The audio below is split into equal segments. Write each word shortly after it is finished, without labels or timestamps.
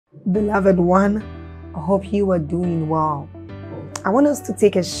Beloved one, I hope you are doing well. I want us to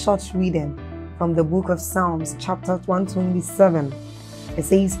take a short reading from the book of Psalms, chapter 127. It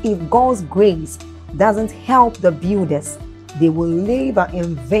says, if God's grace doesn't help the builders, they will labor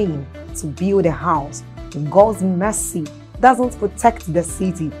in vain to build a house. If God's mercy doesn't protect the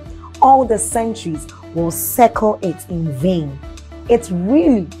city, all the centuries will circle it in vain. It's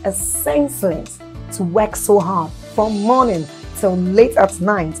really senseless to work so hard from morning till late at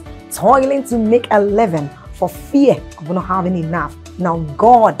night, toiling to make a living for fear of not having enough. Now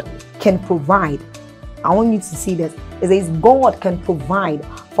God can provide. I want you to see this. It says God can provide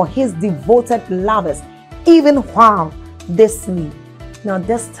for his devoted lovers even while they sleep. Now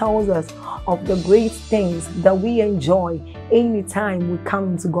this tells us of the great things that we enjoy anytime we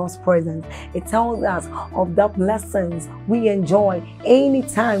come into God's presence. It tells us of the blessings we enjoy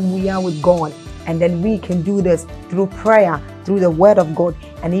anytime we are with God. And then we can do this through prayer, through the word of God,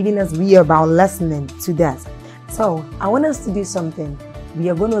 and even as we are about listening to that. So I want us to do something. We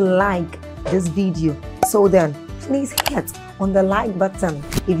are going to like this video. So then please hit on the like button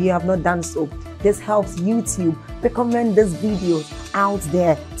if you have not done so. This helps YouTube recommend these videos out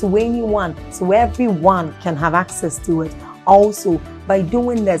there to anyone, so everyone can have access to it. Also, by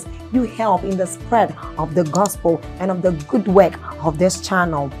doing this, you help in the spread of the gospel and of the good work of this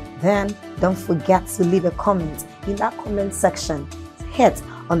channel. Then don't forget to leave a comment in that comment section. Hit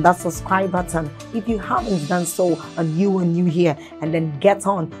on that subscribe button if you haven't done so and you are new here, and then get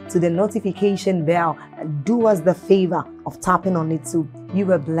on to the notification bell and do us the favor of tapping on it too.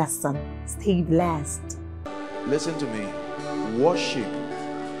 You are blessed. Stay blessed. Listen to me. Worship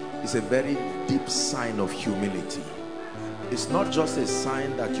is a very deep sign of humility. It's not just a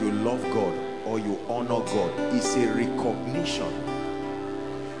sign that you love God or you honor God. It's a recognition.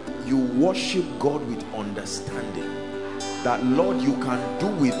 You worship God with understanding that, Lord, you can do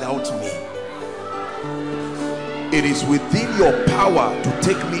without me. It is within your power to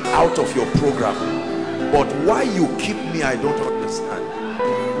take me out of your program, but why you keep me, I don't understand.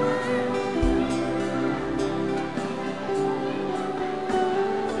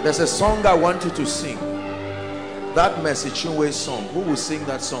 There's a song I want you to sing. That Mercy Chinwe song. Who will sing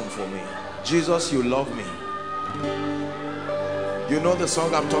that song for me? Jesus, you love me. You know the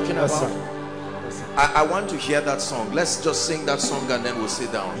song I'm talking about? Yes, I want to hear that song. Let's just sing that song and then we'll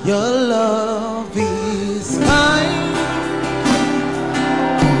sit down. Your love is mine.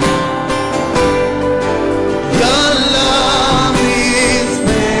 Your love is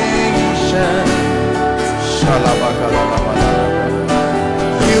patient.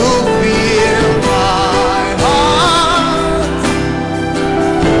 You fill my heart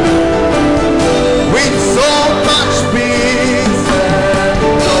with so much peace and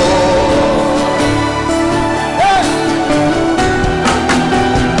joy.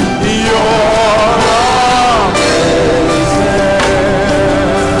 Your love is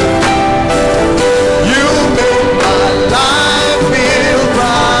you make my life feel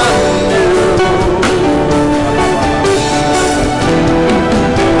brand new.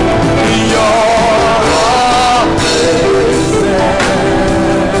 Your love is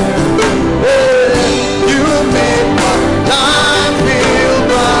you make my life feel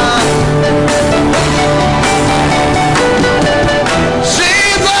brand new.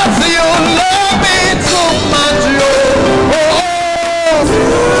 Jesus, you love me too much,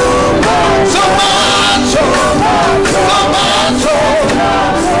 so much, so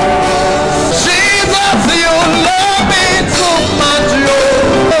much, Jesus, you love me too much,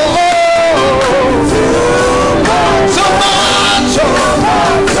 so much, so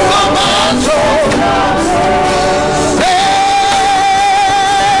much,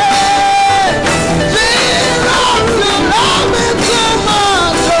 Jesus, you love me too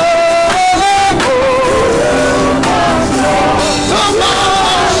much, so much.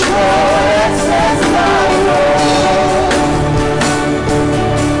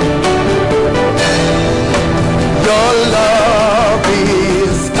 Your love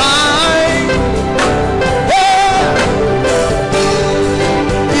is kind.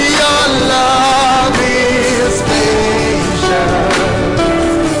 Your love is patient.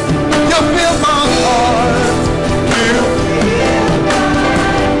 You fill my heart. You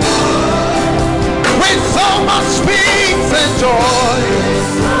with so much peace and joy.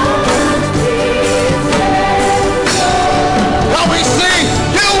 Now we sing,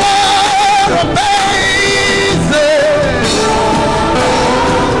 you are amazing.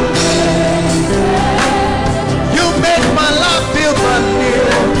 You make my life feel brand new.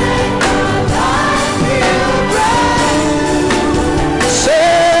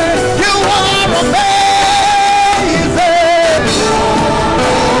 Say, you are amazing.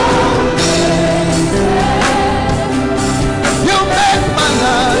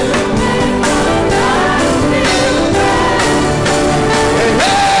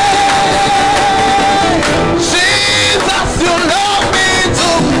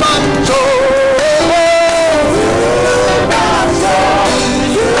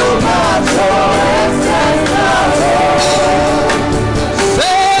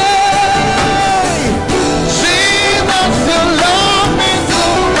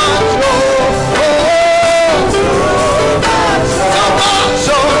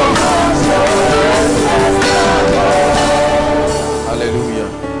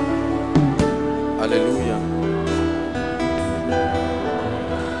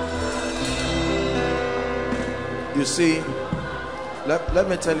 You see, let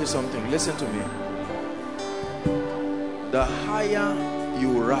me tell you something. Listen to me. The higher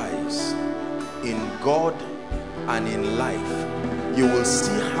you rise in God and in life, you will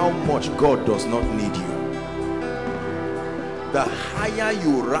see how much God does not need you. The higher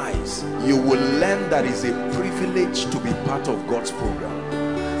you rise, you will learn that it's a privilege to be part of God's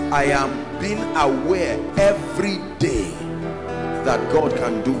program. I am being aware every day that God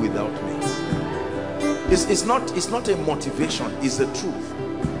can do without me. It's not a motivation, it's the truth.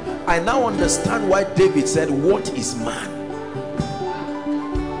 I now understand why David said, what is man?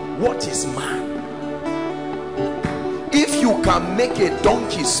 What is man? If you can make a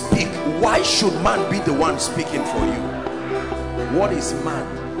donkey speak, why should man be the one speaking for you? What is man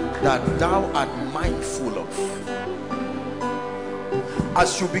that thou art mindful of?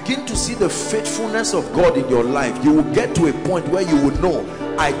 As you begin to see the faithfulness of God in your life, you will get to a point where you will know,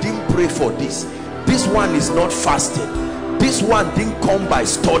 I didn't pray for this. This one is not fasting. This one didn't come by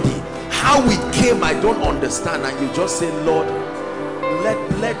study. How it came, I don't understand. And you just say, Lord,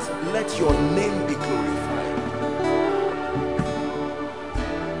 let your name be glorified.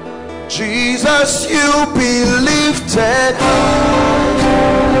 Jesus, you be lifted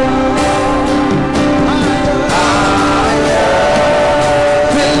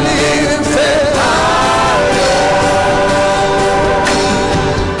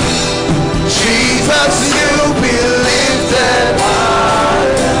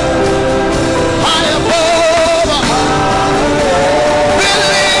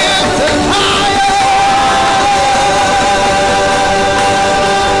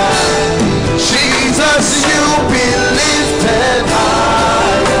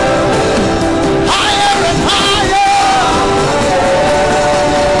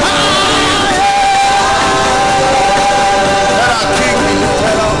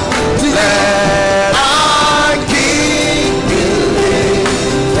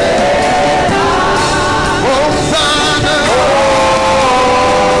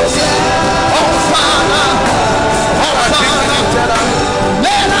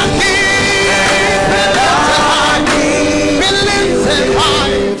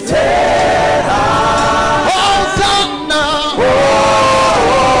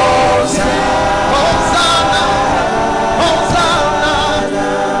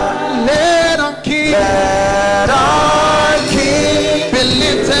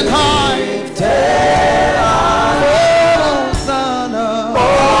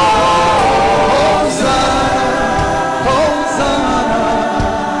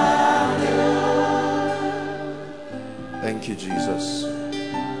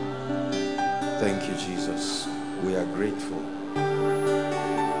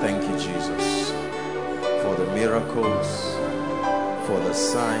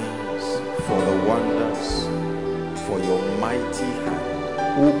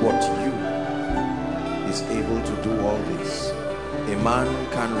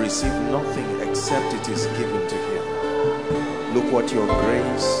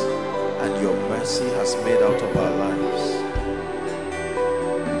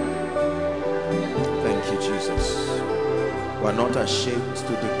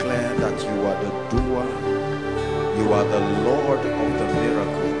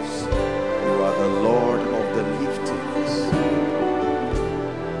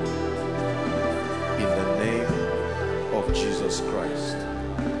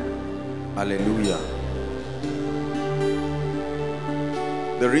Hallelujah.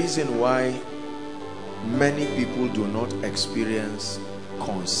 The reason why many people do not experience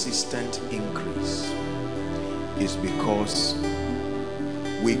consistent increase is because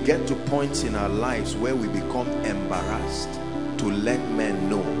we get to points in our lives where we become embarrassed to let men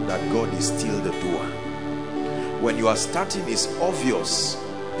know that God is still the doer. When you are starting, it's obvious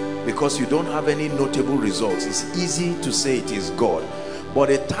because you don't have any notable results. It's easy to say it is God. But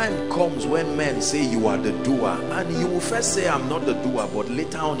a time comes when men say you are the doer, and you will first say I'm not the doer, but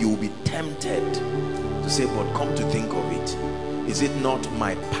later on you will be tempted to say, but come to think of it, is it not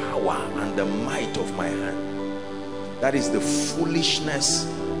my power and the might of my hand? That is the foolishness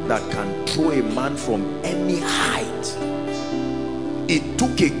that can throw a man from any height It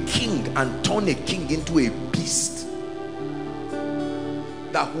took a king and turned a king into a beast.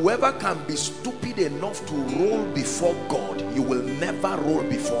 That whoever can be stupid enough to roll before God, you will never roll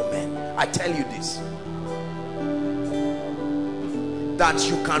before men. I tell you this. That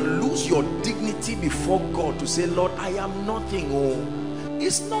you can lose your dignity before God to say, Lord, I am nothing. Oh,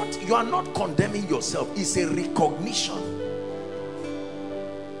 it's not, you are not condemning yourself. It's a recognition.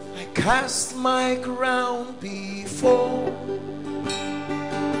 I cast my crown before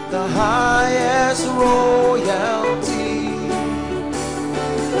the highest royalty.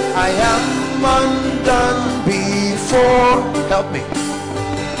 I am undone before. Help me.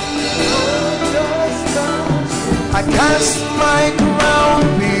 I cast my crown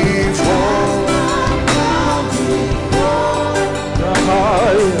before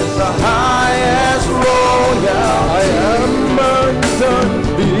the highest royal. I am undone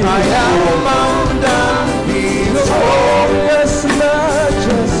before. I am undone before His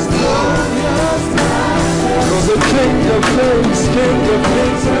majesty. For the King of Kings, King of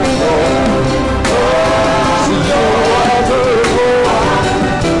Kings, so you are the Lord.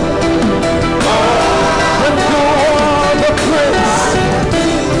 And you are the Prince.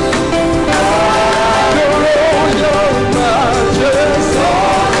 Your royal majesty.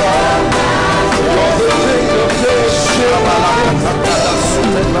 You're the King of Kings. You are the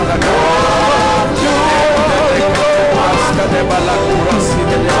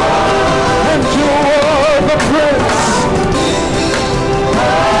and you are the Prince.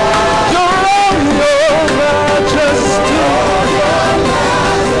 Your royal majesty.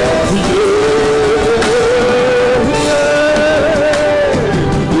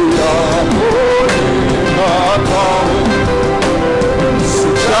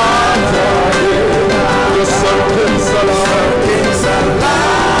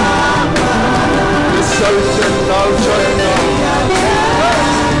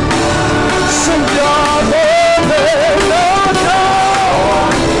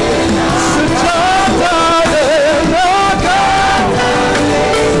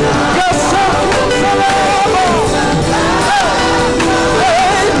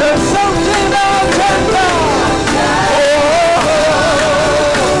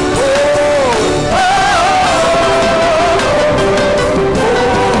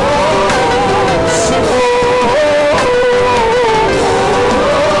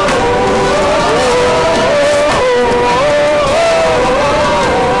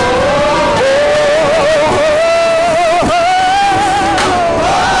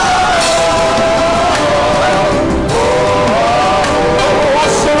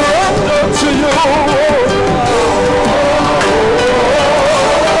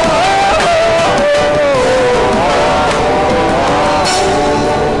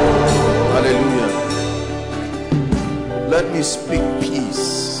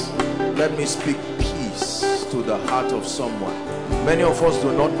 Many of us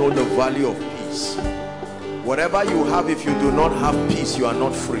do not know the value of peace. Whatever you have, if you do not have peace, you are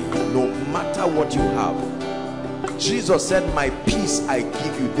not free, no matter what you have. Jesus said, my peace I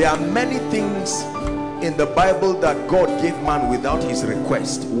give you. There are many things in the Bible that God gave man without his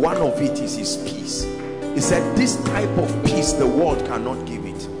request. One of it is his peace. He said, this type of peace the world cannot give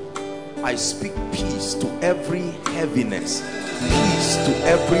it. I speak peace to every heaviness, peace to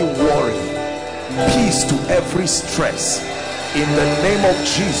every worry, peace to every stress. In the name of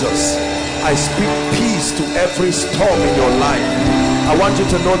Jesus, I speak peace to every storm in your life. I want you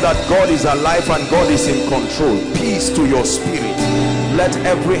to know that God is alive and God is in control. Peace to your spirit. Let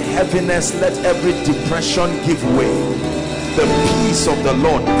every heaviness, let every depression give way. The peace of the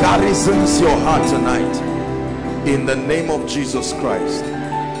Lord garrisons your heart tonight. In the name of Jesus Christ.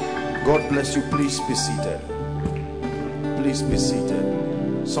 God bless you. Please be seated. Please be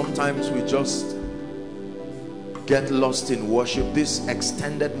seated. Sometimes we just get lost in worship. These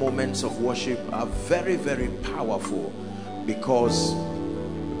extended moments of worship are very, very powerful because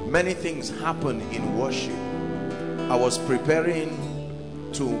many things happen in worship. I was preparing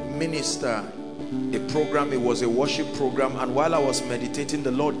to minister a program. It was a worship program, and while I was meditating,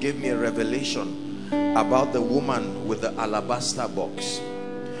 the Lord gave me a revelation about the woman with the alabaster box.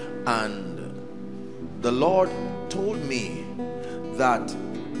 And the Lord told me that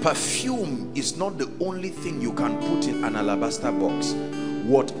perfume is not the only thing you can put in an alabaster box.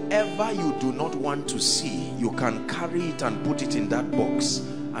 Whatever you do not want to see, you can carry it and put it in that box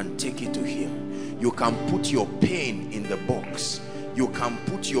and take it to him. You can put your pain in the box. You can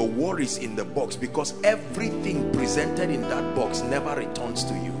put your worries in the box, because everything presented in that box never returns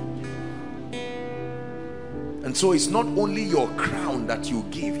to you. And so it's not only your crown that you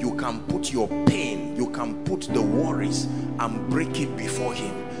give. You can put your pain, you can put the worries and break it before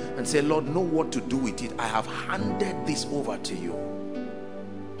him and say, Lord, know what to do with it. I have handed this over to you.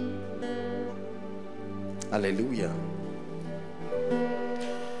 Hallelujah.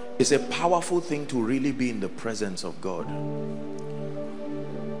 It's a powerful thing to really be in the presence of God.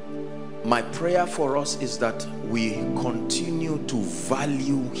 My prayer for us is that we continue to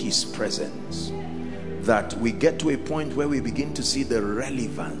value his presence, that we get to a point where we begin to see the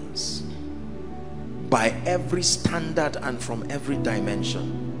relevance by every standard and from every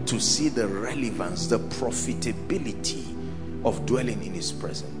dimension, to see the relevance, the profitability of dwelling in his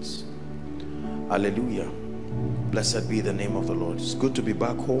presence. Hallelujah. Blessed be the name of the Lord. It's good to be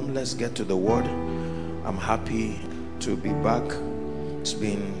back home. Let's get to the word. I'm happy to be back. It's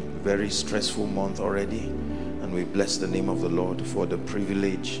been a very stressful month already, and we bless the name of the Lord for the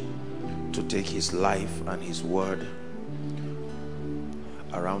privilege to take his life and his word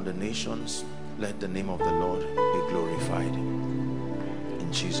around the nations. Let the name of the Lord be glorified in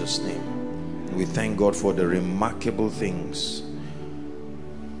Jesus' name. We thank God for the remarkable things.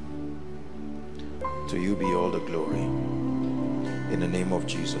 To you be all the glory in the name of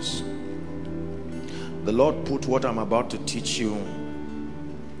Jesus. The Lord put what I'm about to teach you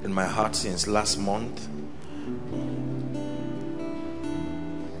in my heart since last month.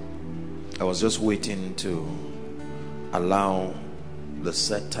 I was just waiting to allow the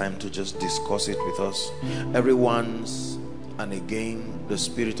set time to just discuss it with us. Everyone's, and again, the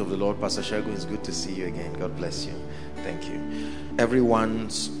Spirit of the Lord. Pastor Shago, it's good to see you again. God bless you. Thank you.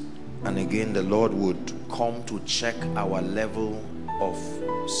 Everyone's, and again, the Lord would come to check our level of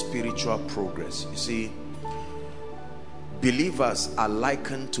spiritual progress. You see, believers are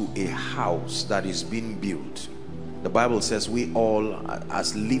likened to a house that is being built. The Bible says we all are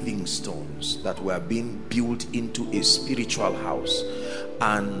as living stones that were being built into a spiritual house,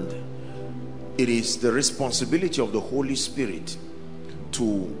 and it is the responsibility of the Holy Spirit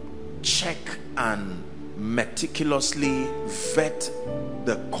to check and meticulously vet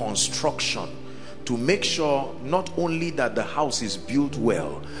the construction, to make sure not only that the house is built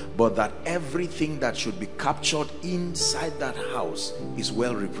well, but that everything that should be captured inside that house is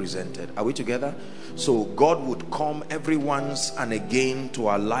well represented. Are we together? So God would come every once and again to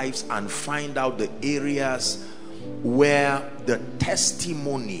our lives and find out the areas where the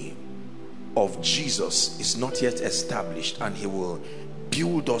testimony of Jesus is not yet established, and he will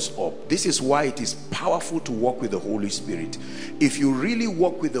build us up. This is why it is powerful to walk with the Holy Spirit. If you really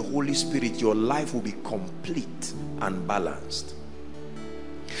walk with the Holy Spirit, your life will be complete and balanced.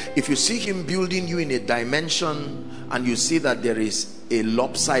 If you see him building you in a dimension and you see that there is a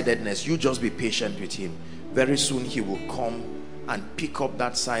lopsidedness, you just be patient with him. Very soon he will come and pick up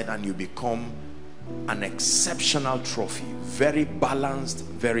that side, and you become an exceptional trophy, very balanced,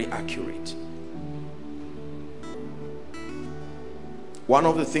 very accurate. One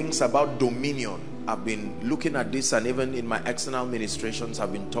of the things about dominion, I've been looking at this, and even in my external ministrations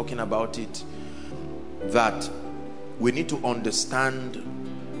I've been talking about it, that we need to understand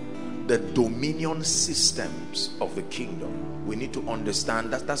the dominion systems of the kingdom. We need to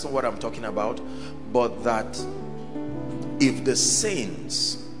understand that that's not what I'm talking about, but that if the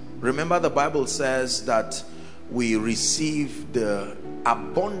saints, remember the Bible says that we receive the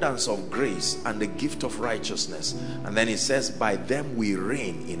abundance of grace and the gift of righteousness, and then it says by them we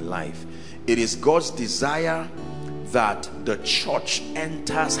reign in life. It is God's desire that the church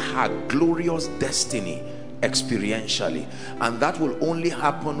enters her glorious destiny experientially, and that will only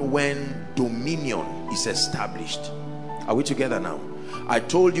happen when dominion is established. Are we together now? I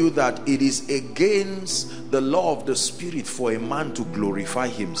told you that it is against the law of the Spirit for a man to glorify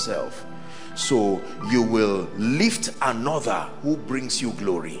himself. So you will lift another who brings you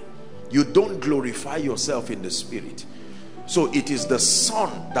glory. You don't glorify yourself in the Spirit. So it is the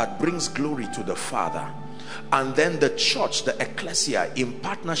Son that brings glory to the Father, and then the church, the ecclesia, in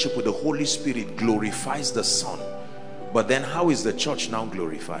partnership with the Holy Spirit, glorifies the Son. But then how is the church now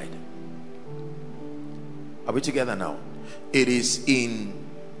glorified? Are we together now? It is in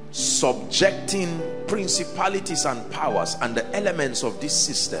subjecting principalities and powers and the elements of this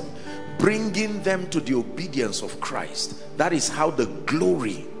system, bringing them to the obedience of Christ. That is how the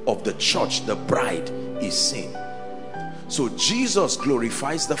glory of the church, the bride, is seen. So Jesus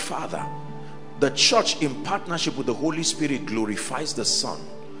glorifies the Father. The church, in partnership with the Holy Spirit, glorifies the Son.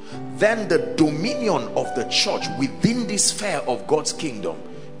 Then the dominion of the church within this sphere of God's kingdom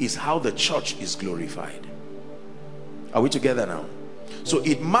is how the church is glorified. Are we together now? So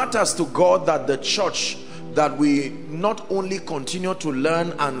it matters to God that the church that we not only continue to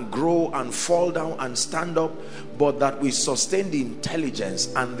learn and grow and fall down and stand up, but that we sustain the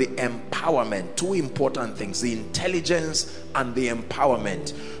intelligence and the empowerment. Two important things: the intelligence and the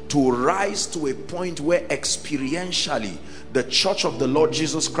empowerment, to rise to a point where experientially the church of the Lord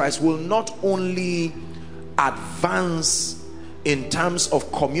Jesus Christ will not only advance in terms of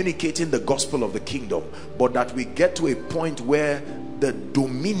communicating the gospel of the kingdom, but that we get to a point where the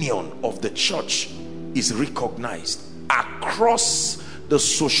dominion of the church is recognized across the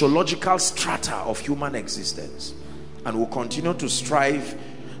sociological strata of human existence. And we'll continue to strive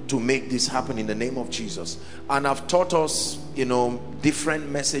to make this happen in the name of Jesus. And I've taught us, different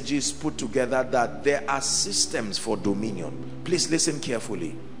messages put together, that there are systems for dominion. Please listen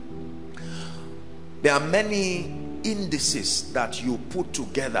carefully. There are many indices that you put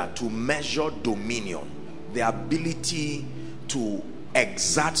together to measure dominion, the ability to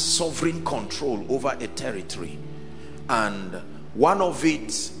exert sovereign control over a territory. And one of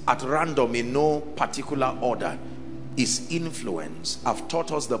it, at random, in no particular order, is influence. I've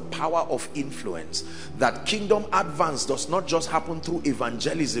taught us the power of influence, that kingdom advance does not just happen through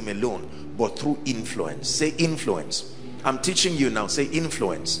evangelism alone, but through influence. Say influence. I'm teaching you now. Say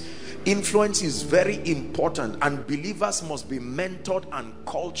influence. Influence is very important, and believers must be mentored and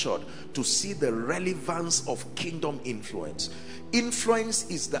cultured to see the relevance of kingdom influence. Influence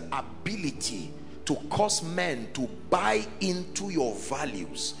is the ability to cause men to buy into your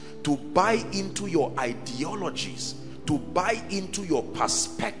values, to buy into your ideologies, to buy into your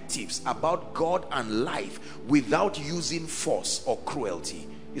perspectives about God and life without using force or cruelty.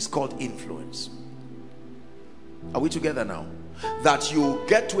 It's called influence. Are we together now? That you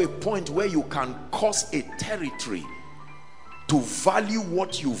get to a point where you can cause a territory to value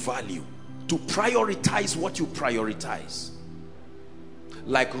what you value, to prioritize what you prioritize.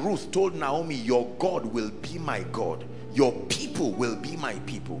 Like Ruth told Naomi, your God will be my God, your people will be my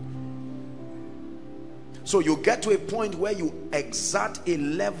people. So you get to a point where you exert a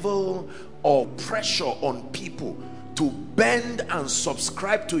level of pressure on people to bend and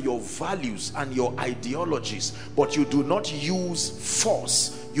subscribe to your values and your ideologies, but you do not use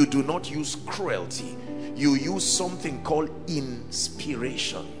force, you do not use cruelty, you use something called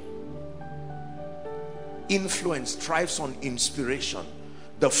inspiration. Influence thrives on inspiration,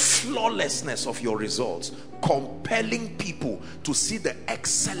 the flawlessness of your results, compelling people to see the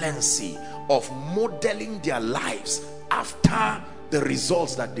excellency of modeling their lives after the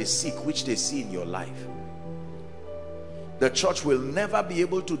results that they seek, which they see in your life. The church will never be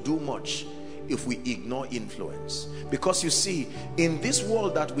able to do much if we ignore influence. Because you see, in this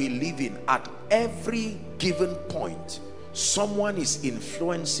world that we live in, at every given point, someone is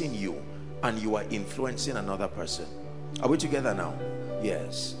influencing you and you are influencing another person. Are we together now?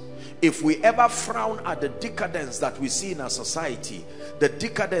 Yes. If we ever frown at the decadence that we see in our society, the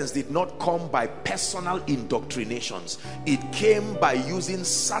decadence did not come by personal indoctrinations. It came by using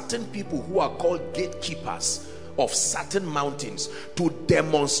certain people who are called gatekeepers of certain mountains to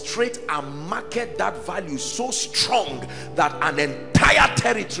demonstrate and market that value so strong that an entire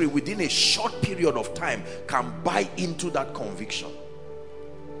territory within a short period of time can buy into that conviction.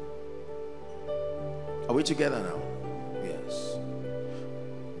 Are we together now? Yes.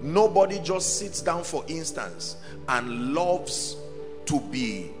 Nobody just sits down, for instance, and loves to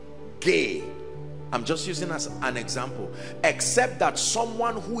be gay. I'm just using as an example, except that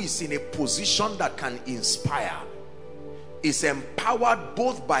someone who is in a position that can inspire is empowered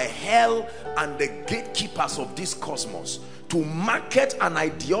both by hell and the gatekeepers of this cosmos to market an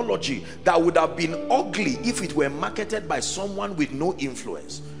ideology that would have been ugly if it were marketed by someone with no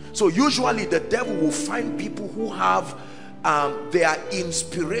influence. So usually the devil will find people who have they are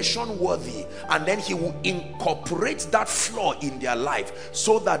inspiration worthy, and then he will incorporate that flaw in their life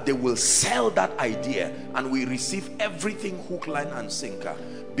so that they will sell that idea, and we receive everything hook, line and sinker,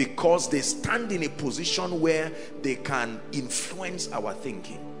 because they stand in a position where they can influence our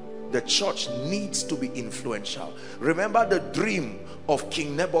thinking. The church needs to be influential. Remember the dream of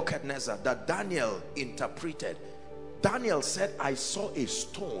King Nebuchadnezzar that Daniel interpreted. Daniel said, I saw a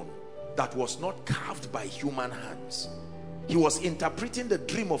stone that was not carved by human hands. He was interpreting the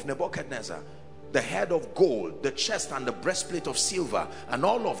dream of Nebuchadnezzar, the head of gold, the chest and the breastplate of silver, and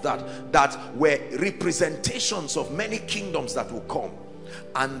all of that, that were representations of many kingdoms that will come.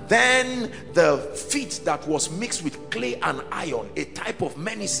 And then the feet that was mixed with clay and iron, a type of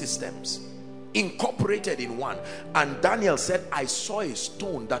many systems incorporated in one. And Daniel said, I saw a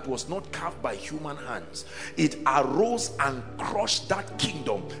stone that was not carved by human hands. It arose and crushed that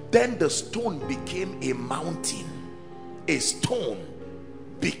kingdom. Then the stone became a mountain, a stone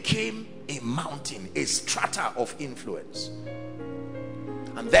became a mountain, a strata of influence.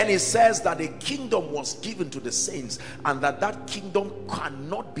 And then it says that a kingdom was given to the saints, and that kingdom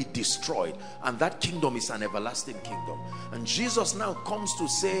cannot be destroyed, and that kingdom is an everlasting kingdom. And Jesus now comes to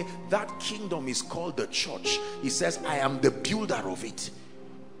say that kingdom is called the church. He says, I am the builder of it.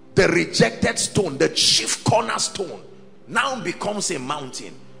 The rejected stone, the chief cornerstone, now becomes a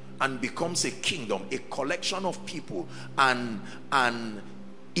mountain and becomes a kingdom, a collection of people, and an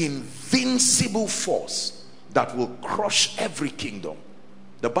invincible force that will crush every kingdom.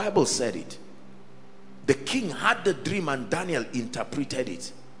 The Bible said it. The king had the dream and Daniel interpreted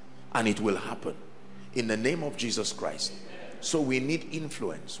it, and it will happen in the name of Jesus Christ. So we need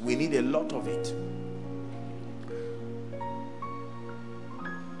influence. We need a lot of it.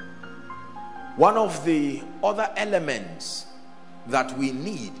 One of the other elements that we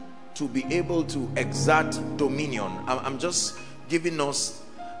need to be able to exert dominion, I'm just giving us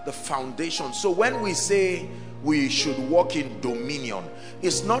the foundation. So when we say we should walk in dominion,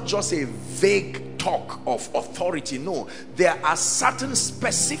 it's not just a vague talk of authority. No, there are certain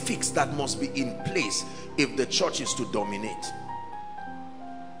specifics that must be in place if the church is to dominate.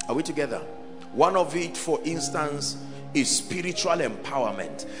 Are we together? One of it, for instance, is spiritual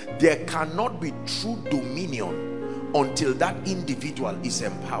empowerment. There cannot be true dominion until that individual is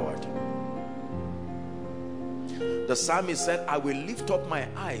empowered. The psalmist said, I will lift up my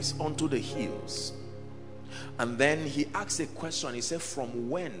eyes unto the hills. And then he asks a question. He said, from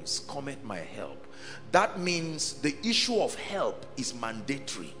whence cometh my help? That means the issue of help is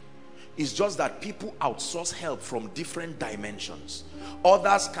mandatory. It's just that people outsource help from different dimensions.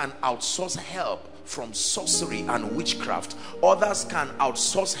 Others can outsource help from sorcery and witchcraft. Others can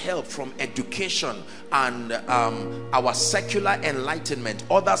outsource help from education and our secular enlightenment.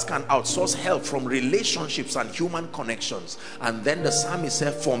 Others can outsource help from relationships and human connections. And then the psalmist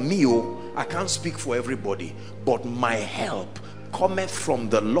said, for me, I can't speak for everybody, but my help cometh from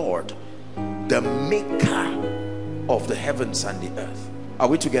the Lord, the maker of the heavens and the earth. Are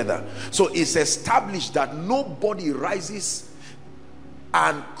we together? So it's established that nobody rises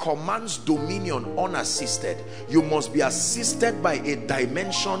and commands dominion unassisted. You must be assisted by a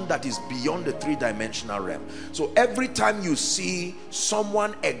dimension that is beyond the three-dimensional realm. So every time you see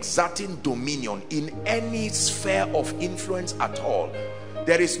someone exerting dominion in any sphere of influence at all,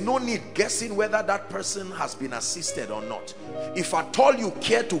 there is no need guessing whether that person has been assisted or not. If at all you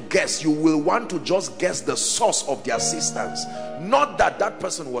care to guess, you will want to just guess the source of the assistance, not that that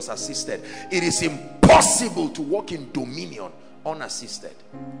person was assisted. It is impossible to walk in dominion unassisted.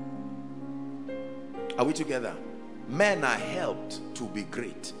 Are we together? Men are helped to be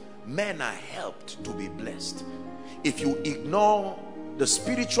great. Men are helped to be blessed. If you ignore the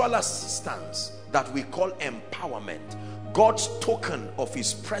spiritual assistance that we call empowerment, God's token of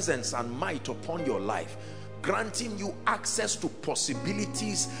his presence and might upon your life, granting you access to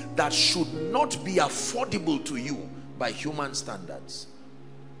possibilities that should not be affordable to you by human standards.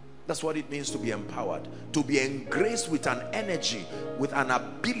 That's what it means to be empowered, to be engraced with an energy, with an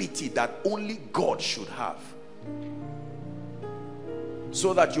ability that only God should have,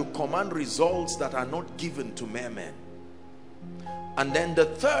 so that you command results that are not given to mere men. And then the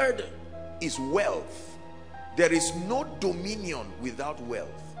third is wealth. There is no dominion without wealth.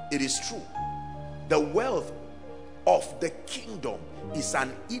 It is true. The wealth of the kingdom is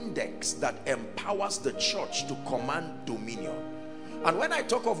an index that empowers the church to command dominion. And when I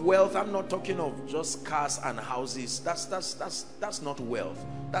talk of wealth, I'm not talking of just cars and houses. That's not wealth.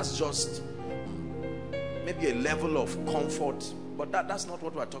 That's just maybe a level of comfort, but that's not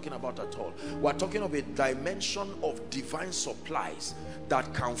what we're talking about at all. We're talking of a dimension of divine supplies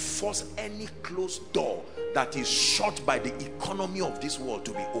that can force any closed door that is shut by the economy of this world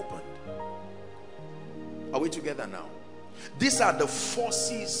to be opened. Are we together now? These are the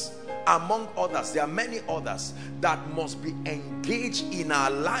forces, among others. There are many others that must be engaged in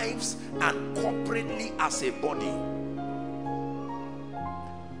our lives and corporately as a body.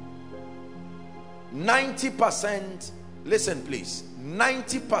 90%, listen please,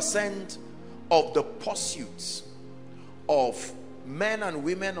 90% of the pursuits of men and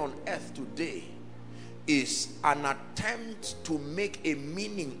women on earth today is an attempt to make a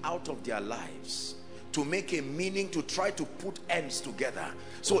meaning out of their lives, to make a meaning, to try to put ends together.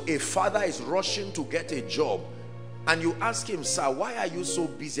 So a father is rushing to get a job, and you ask him, sir, why are you so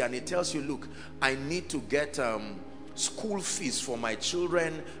busy? And he tells you, look, I need to get school fees for my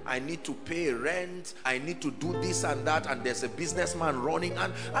children, I need to pay rent, I need to do this and that, and there's a businessman running,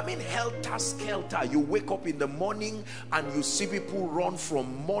 and I mean helter skelter. You wake up in the morning and you see people run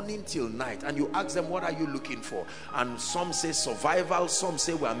from morning till night, and you ask them, what are you looking for? And some say survival, some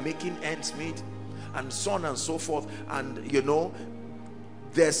say we are making ends meet, and so on and so forth. And you know,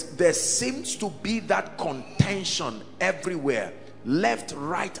 there seems to be that contention everywhere, left,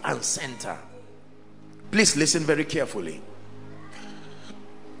 right and center. Please listen very carefully.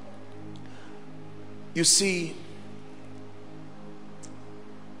 You see,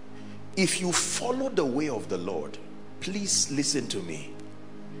 if you follow the way of the Lord, please listen to me.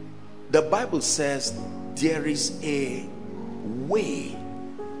 The Bible says there is a way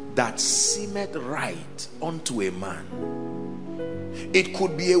that seemeth right unto a man. It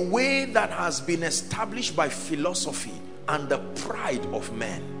could be a way that has been established by philosophy and the pride of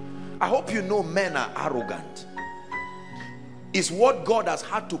men. I hope you know men are arrogant. It's what God has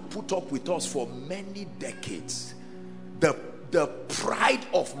had to put up with us for many decades. The pride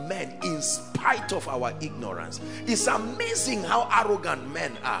of men in spite of our ignorance. It's amazing how arrogant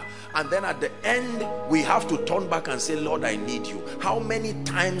men are. And then at the end, we have to turn back and say, Lord, I need you. How many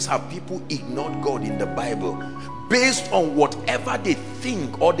times have people ignored God in the Bible based on whatever they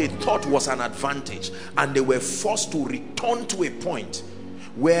think or they thought was an advantage, and they were forced to return to a point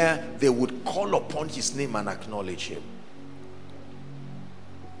where they would call upon his name and acknowledge him.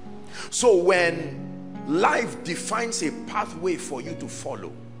 So when life defines a pathway for you to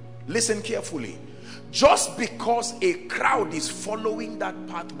follow, listen carefully. Just because a crowd is following that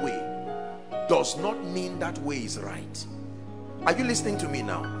pathway does not mean that way is right. Are you listening to me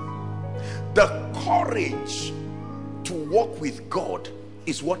now? The courage to walk with God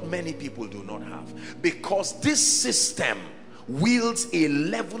is what many people do not have, because this system wields a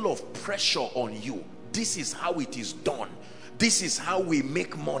level of pressure on you. This is how it is done. This is how we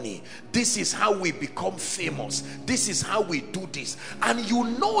make money. This is how we become famous. This is how we do this. And you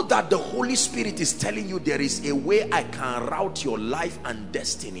know that the Holy Spirit is telling you there is a way I can route your life and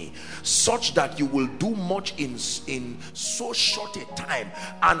destiny such that you will do much in so short a time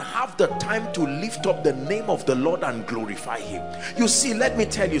and have the time to lift up the name of the Lord and glorify him. You see, let me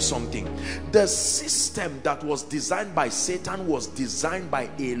tell you something. The system that was designed by Satan was designed by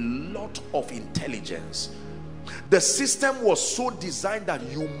a lot of intelligence. The system was so designed that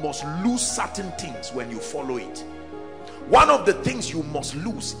you must lose certain things when you follow it. One of the things you must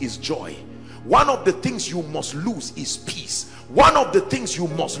lose is joy. One of the things you must lose is peace. One of the things you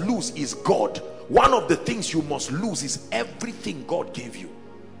must lose is God. One of the things you must lose is everything God gave you.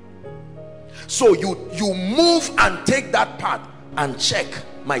 So you move and take that path and check,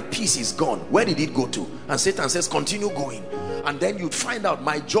 my peace is gone. Where did it go to? And Satan says, continue going. And then you'd find out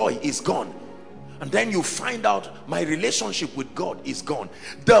my joy is gone. And then you find out my relationship with God is gone.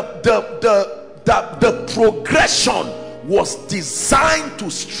 The progression was designed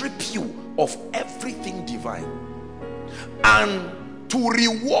to strip you of everything divine. And to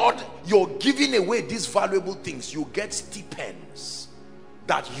reward your giving away these valuable things, you get stipends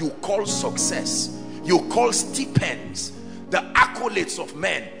that you call success. You call stipends the accolades of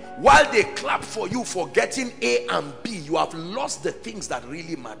men. While they clap for you for getting A and B, you have lost the things that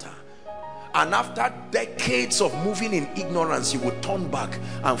really matter. And after decades of moving in ignorance, you would turn back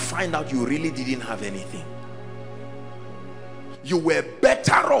and find out you really didn't have anything. You were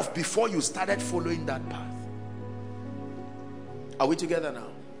better off before you started following that path. Are we together now?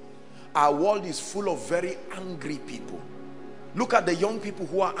 Our world is full of very angry people. Look at the young people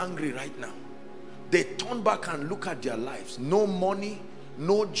who are angry right now. They turn back and look at their lives. No money,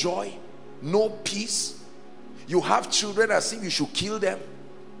 no joy, no peace. You have children as if you should kill them.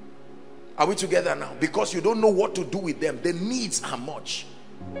 Are we together now? Because you don't know what to do with them. The needs are much.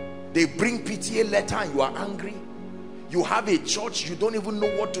 They bring PTA letter and you are angry. You have a church, you don't even know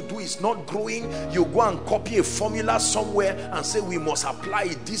what to do. It's not growing. You go and copy a formula somewhere and say we must apply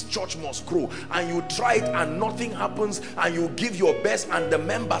it. This church must grow. And you try it and nothing happens, and you give your best and the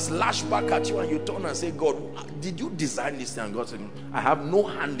members lash back at you, and you turn and say, God, did you design this thing? And God said, I have no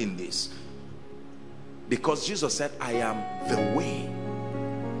hand in this. Because Jesus said, I am the way.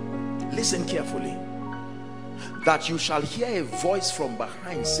 Listen carefully. That you shall hear a voice from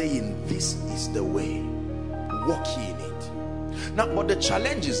behind saying, this is the way, walk ye in it. Now, but the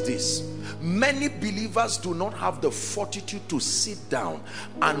challenge is this: many believers do not have the fortitude to sit down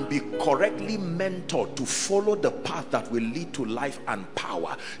and be correctly mentored to follow the path that will lead to life and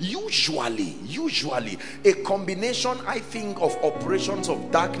power. Usually a combination, I think, of operations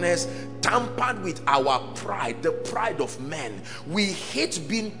of darkness tampered with our pride, the pride of men. We hate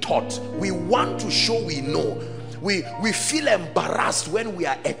being taught. We want to show we know. We feel embarrassed when we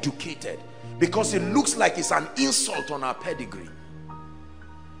are educated because it looks like it's an insult on our pedigree.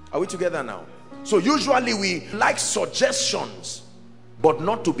 Are we together now? So usually we like suggestions, but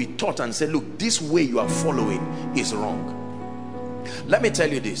not to be taught and say, look, this way you are following is wrong. Let me tell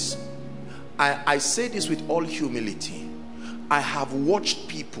you this. I say this with all humility. I have watched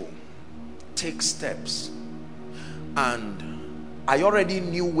people take steps and I already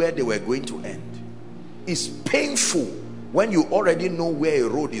knew where they were going to end. It's painful when you already know where a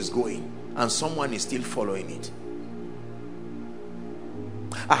road is going and someone is still following it.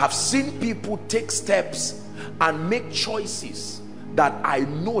 I have seen people take steps and make choices that I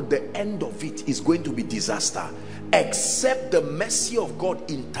know the end of it is going to be disaster, except the mercy of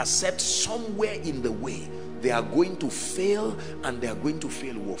God intercepts somewhere in the way. They are going to fail, and they are going to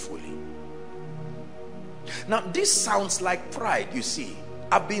fail woefully. Now this sounds like pride. You see,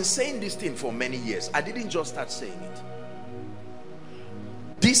 I've been saying this thing for many years. I didn't just start saying it.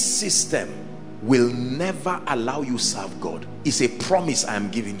 This system will never allow you serve God. It's a promise I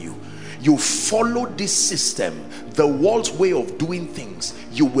am giving you. You follow this system, the world's way of doing things,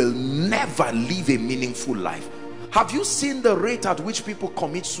 you will never live a meaningful life. Have you seen the rate at which people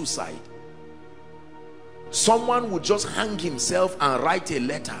commit suicide? Someone would just hang himself and write a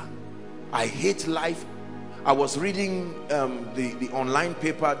letter. I hate life. I was reading the online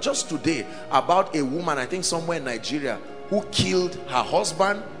paper just today about a woman, I think somewhere in Nigeria, who killed her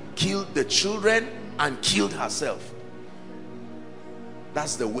husband, killed the children, and killed herself.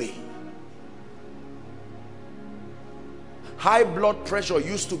 That's the way. High blood pressure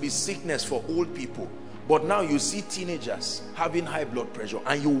used to be sickness for old people, but now you see teenagers having high blood pressure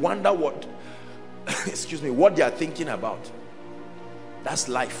and you wonder what excuse me, what they are thinking about. That's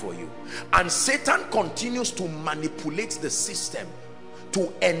life for you. And Satan continues to manipulate the system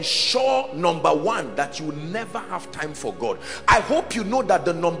to ensure, number one, that you never have time for God. I hope you know that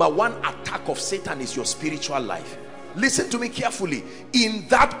the number one attack of Satan is your spiritual life. Listen to me carefully. In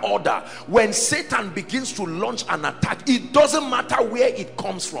that order, when Satan begins to launch an attack, it doesn't matter where it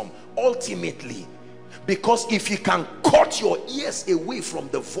comes from, ultimately. Because if he can cut your ears away from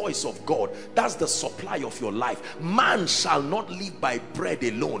the voice of God, that's the supply of your life. Man shall not live by bread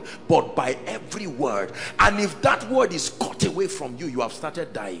alone, but by every word. And if that word is cut away from you, you have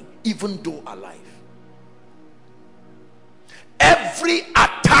started dying, even though alive. Every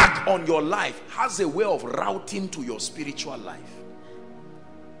attack on your life has a way of routing to your spiritual life.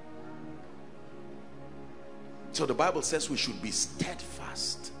 So the Bible says we should be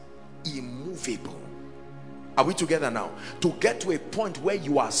steadfast, immovable. Are we together now? To get to a point where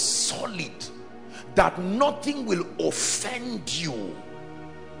you are solid, that nothing will offend you,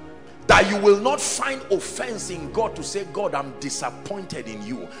 that you will not find offense in God to say, God, I'm disappointed in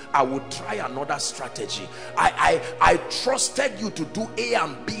you, I will try another strategy. I trusted you to do A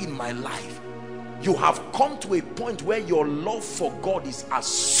and B in my life. You have come to a point where your love for God is as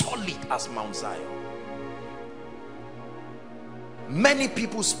solid as Mount Zion. Many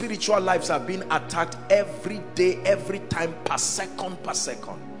people's spiritual lives are being attacked every day, every time, per second.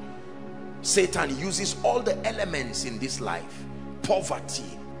 Satan uses all the elements in this life: poverty,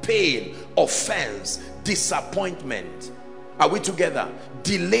 pain, offense, disappointment. Are we together?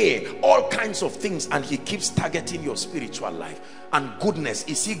 Delay, all kinds of things, and he keeps targeting your spiritual life. And goodness,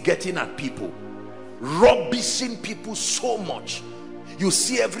 is he getting at people, rubbishing people so much. You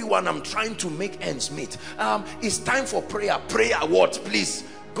see everyone, I'm trying to make ends meet. It's time for prayer. Prayer what? Please,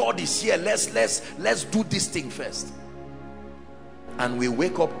 God is here. Let's do this thing first. And we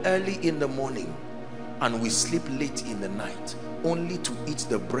wake up early in the morning and we sleep late in the night, only to eat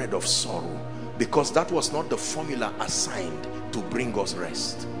the bread of sorrow, because that was not the formula assigned to bring us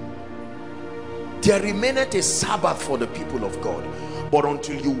rest. There remaineth a Sabbath for the people of God. But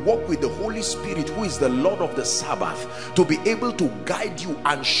until you walk with the Holy Spirit, who is the Lord of the Sabbath, to be able to guide you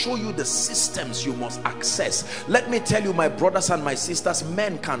and show you the systems you must access. Let me tell you, my brothers and my sisters,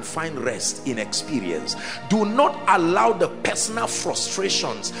 men can find rest in experience. Do not allow the personal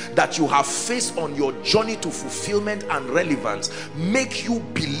frustrations that you have faced on your journey to fulfillment and relevance make you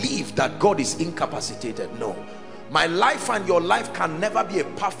believe that God is incapacitated. No. My life and your life can never be a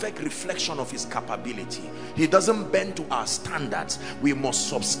perfect reflection of his capability. He doesn't bend to our standards. We must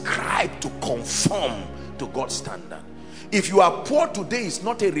subscribe to conform to God's standard. If you are poor today, it's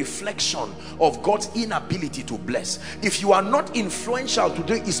not a reflection of God's inability to bless. If you are not influential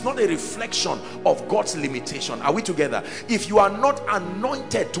today, it's not a reflection of God's limitation. Are we together? If you are not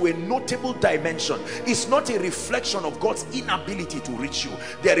anointed to a notable dimension, it's not a reflection of God's inability to reach you.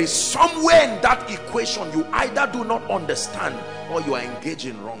 There is somewhere in that equation you either do not understand or you are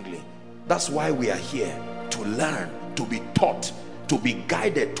engaging wrongly. That's why we are here. to learn, to be taught, to be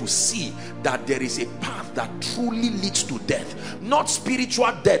guided, to see that there is a path that truly leads to death. Not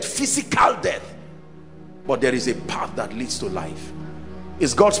spiritual death, physical death, but there is a path that leads to life.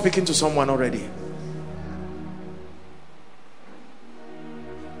 Is God speaking to someone already?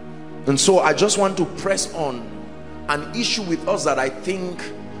 And so I just want to press on an issue with us that I think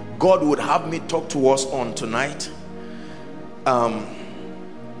God would have me talk to us on tonight,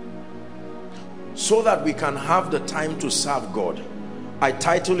 so that we can have the time to serve God. I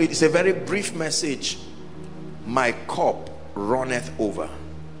title it, it's a very brief message, My Cup Runneth Over.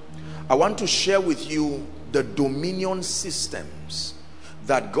 I want to share with you the dominion systems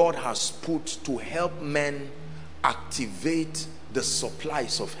that God has put to help men activate the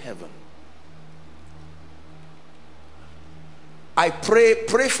supplies of heaven. I pray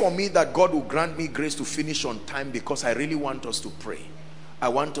for me that God will grant me grace to finish on time, because I really want us to pray. I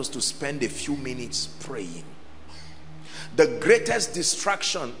want us to spend a few minutes praying. The greatest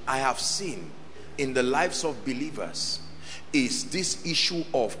distraction I have seen in the lives of believers is this issue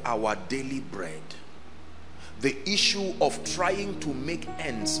of our daily bread. The issue of trying to make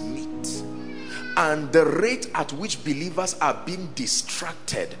ends meet, and the rate at which believers are being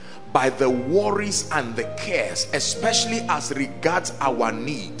distracted by the worries and the cares, especially as regards our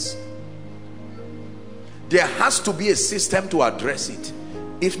needs. There has to be a system to address it.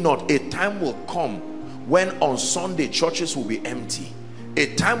 If not, a time will come when on Sunday churches will be empty. A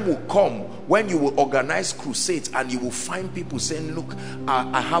time will come when you will organize crusades and you will find people saying, look,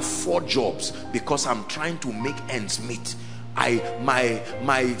 I have 4 jobs because I'm trying to make ends meet.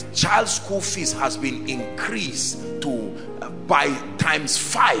 My child's school fees has been increased by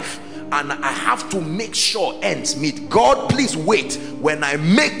 ×5, and I have to make sure ends meet. God, please wait. When I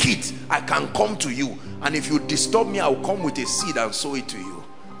make it, I can come to you, and if you disturb me, I'll come with a seed and sow it to you.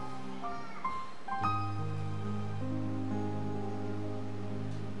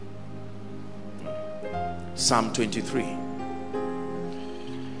 Psalm 23.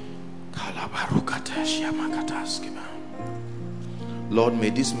 Lord, may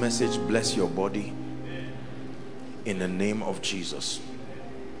this message bless your body in the name of Jesus.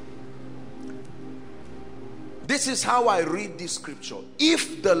 This is how I read this scripture.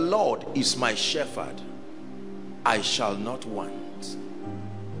 If the Lord is my shepherd, I shall not want.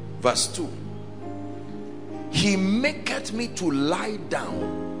 Verse 2. He maketh me to lie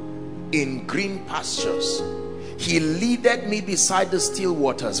down in green pastures. He leadeth me beside the still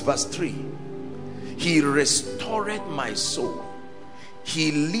waters. Verse 3. He restored my soul.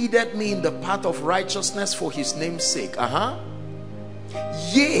 He leadeth me in the path of righteousness for his name's sake.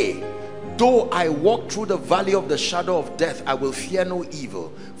 Yea, though I walk through the valley of the shadow of death, I will fear no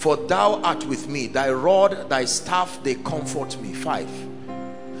evil, for thou art with me. Thy rod, thy staff, they comfort me. 5.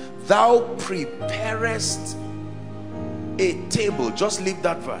 Thou preparest a table. Just leave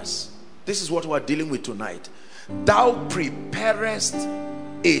that verse. This is what we're dealing with tonight. Thou preparest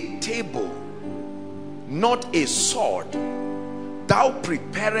a table, not a sword. Thou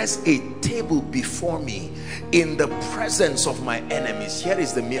preparest a table before me in the presence of my enemies. Here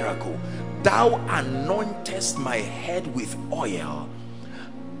is the miracle. Thou anointest my head with oil.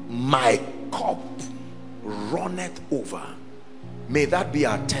 My cup runneth over. May that be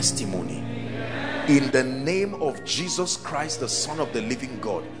our testimony. In the name of Jesus Christ, the Son of the living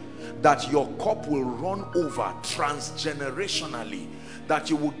God, that your cup will run over transgenerationally, that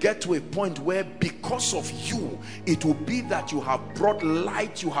you will get to a point where because of you, it will be that you have brought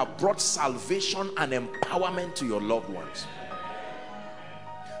light, you have brought salvation and empowerment to your loved ones.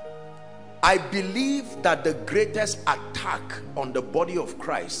 I believe that the greatest attack on the body of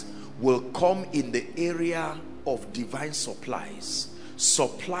Christ will come in the area of divine supplies.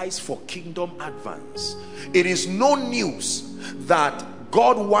 Supplies for kingdom advance. It is no news that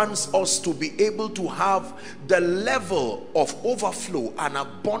God wants us to be able to have the level of overflow and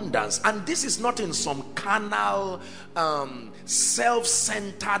abundance, and this is not in some carnal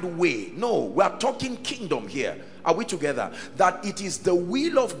self-centered way. No, we are talking kingdom here. Are we together? That it is the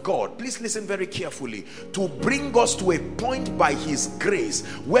will of God, please listen very carefully, to bring us to a point by his grace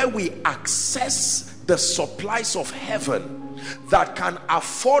where we access the supplies of heaven that can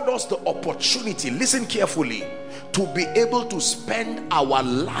afford us the opportunity, listen carefully, to be able to spend our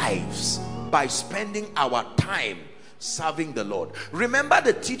lives by spending our time serving the Lord. Remember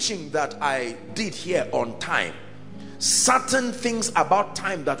the teaching that I did here on time. Certain things about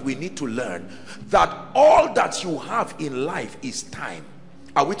time that we need to learn, that all that you have in life is time.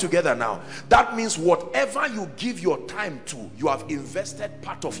 Are we together now? That means whatever you give your time to, you have invested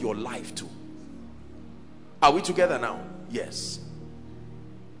part of your life to. Are we together now? Yes.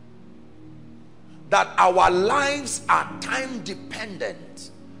 that our lives are time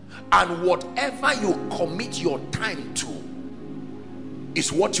dependent, and whatever you commit your time to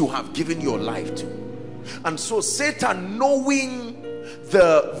is what you have given your life to. And so Satan, knowing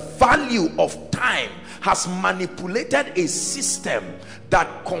the value of time, has manipulated a system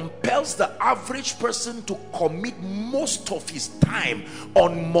that compels the average person to commit most of his time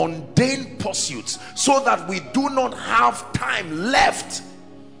on mundane pursuits, so that we do not have time left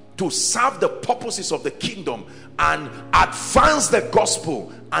to serve the purposes of the kingdom and advance the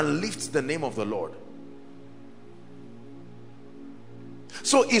gospel and lift the name of the Lord.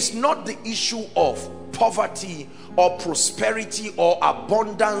 So it's not the issue of poverty or prosperity or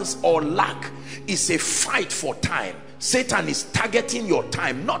abundance or lack. It's a fight for time. Satan is targeting your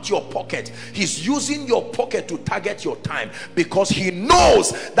time, not your pocket. He's using your pocket to target your time, because he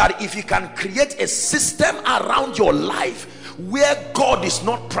knows that if he can create a system around your life where God is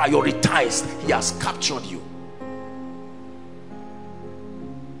not prioritized, he has captured you.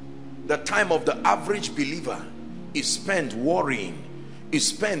 The time of the average believer is spent worrying, is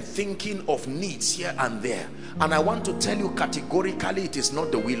spent thinking of needs here and there. And I want to tell you categorically, it is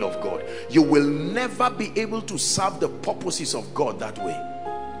not the will of God. You will never be able to serve the purposes of God that way.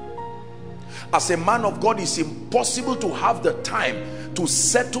 As a man of God, it's impossible to have the time to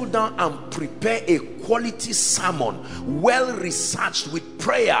settle down and prepare a quality sermon, well researched, with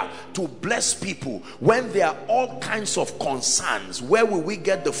prayer to bless people, when there are all kinds of concerns. Where will we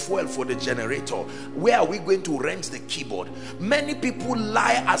get the fuel for the generator? Where are we going to rent the keyboard? Many people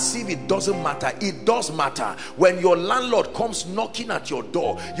lie as if it doesn't matter. It does matter. When your landlord comes knocking at your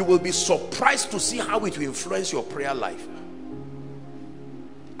door, you will be surprised to see how it will influence your prayer life.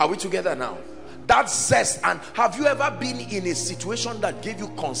 Are we together now? That zest. And have you ever been in a situation that gave you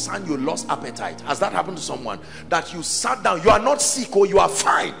concern, you lost appetite? Has that happened to someone? That you sat down, you are not sick or you are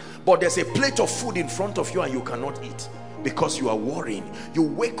fine, but there's a plate of food in front of you and you cannot eat because you are worrying. You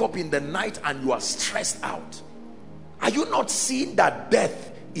wake up in the night and you are stressed out. Are you not seeing that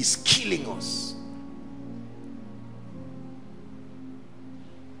death is killing us?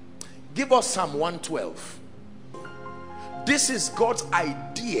 Give us Psalm 112. This is God's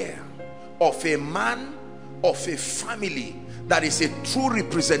idea of a man, of a family that is a true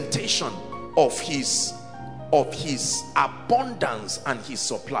representation of his abundance and his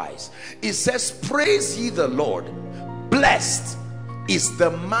supplies. It says, praise ye the Lord. Blessed is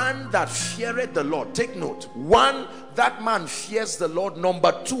the man that feareth the Lord. Take note. One, that man fears the Lord.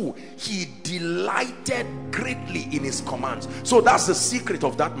 Number two, he delighted greatly in his commands. So that's the secret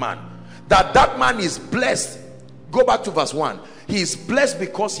of that man. That man is blessed. Go back to verse 1. He is blessed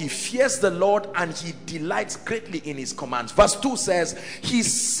because he fears the Lord and he delights greatly in his commands. Verse 2 says, his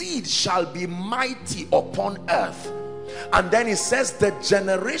seed shall be mighty upon earth. And then it says, the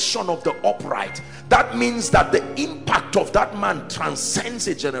generation of the upright. That means that the impact of that man transcends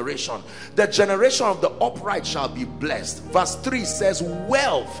a generation. The generation of the upright shall be blessed. Verse 3 says,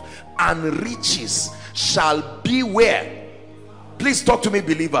 wealth and riches shall be where? Please talk to me,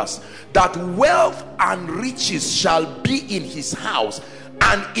 believers. That wealth and riches shall be in his house,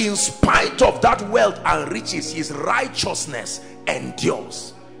 and in spite of that wealth and riches, his righteousness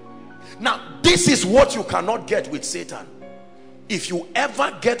endures. Now, this is what you cannot get with Satan. If you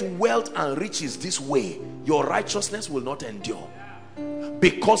ever get wealth and riches this way, your righteousness will not endure,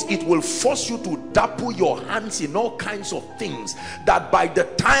 because it will force you to dabble your hands in all kinds of things, that by the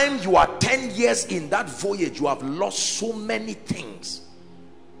time you are 10 years in that voyage, you have lost so many things.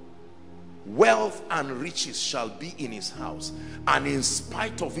 Wealth and riches shall be in his house, and in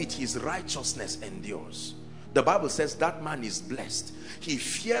spite of it, his righteousness endures. The Bible says that man is blessed. He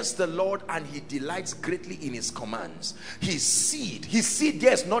fears the Lord and he delights greatly in his commands. His seed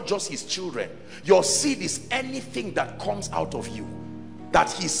there is not just his children. Your seed is anything that comes out of you.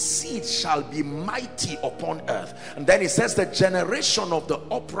 That his seed shall be mighty upon earth. And then it says, the generation of the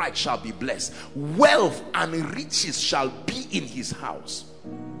upright shall be blessed. Wealth and riches shall be in his house.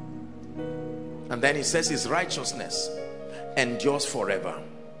 And then it says, his righteousness endures forever.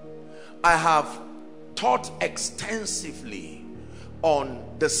 I have taught extensively on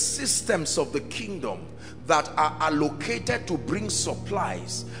the systems of the kingdom that are allocated to bring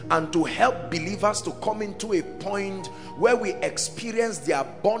supplies and to help believers to come into a point where we experience the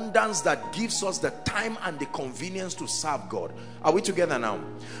abundance that gives us the time and the convenience to serve God. Are we together now?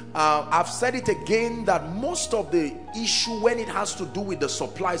 I've said it again, that most of the issue when it has to do with the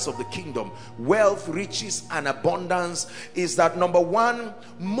supplies of the kingdom, wealth, riches and abundance, is that number one,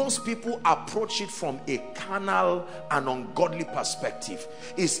 most people approach it from a carnal and ungodly perspective.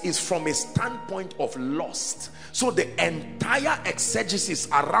 Is from a standpoint of lust. lust. So the entire exegesis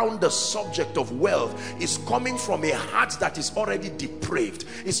around the subject of wealth is coming from a heart that is already depraved.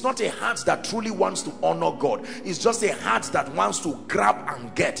 It's not a heart that truly wants to honor God. It's just a heart that wants to grab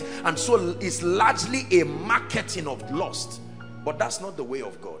and get. And so it's largely a marketing of lust. But that's not the way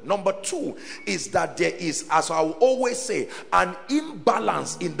of God. Number two is that there is, as I will always say, an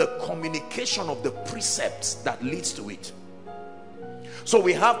imbalance in the communication of the precepts that leads to it. So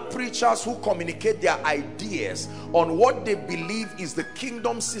we have preachers who communicate their ideas on what they believe is the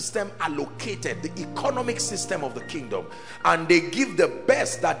kingdom system allocated, the economic system of the kingdom, and they give the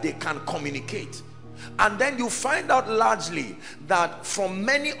best that they can communicate. And then you find out largely that from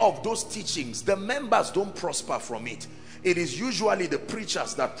many of those teachings, the members don't prosper from it. It is usually the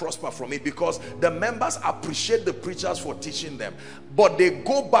preachers that prosper from it, because the members appreciate the preachers for teaching them. But they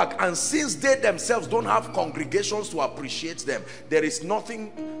go back, and since they themselves don't have congregations to appreciate them, there is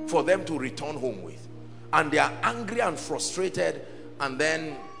nothing for them to return home with. And they are angry and frustrated, and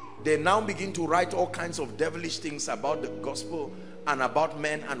then they now begin to write all kinds of devilish things about the gospel and about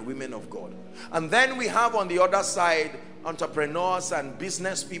men and women of God. And then we have on the other side entrepreneurs and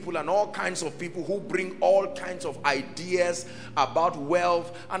business people and all kinds of people who bring all kinds of ideas about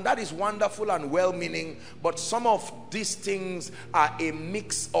wealth, and that is wonderful and well-meaning, but some of these things are a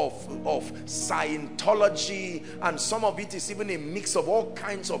mix of Scientology, and some of it is even a mix of all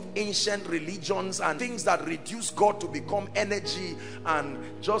kinds of ancient religions and things that reduce God to become energy and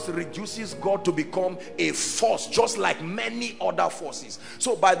just reduces God to become a force, just like many other forces.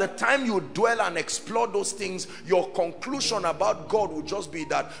 So by the time you dwell and explore those things, your conclusion about God will just be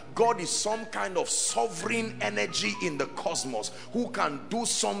that God is some kind of sovereign energy in the cosmos who can do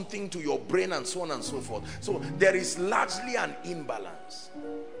something to your brain and so on and so forth. So there is largely an imbalance.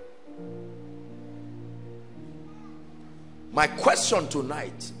 My question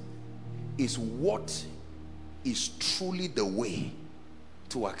tonight is, what is truly the way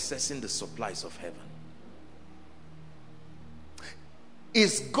to accessing the supplies of heaven?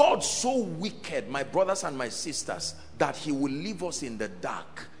 Is God so wicked, my brothers and my sisters, that he will leave us in the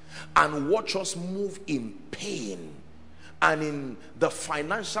dark and watch us move in pain and in the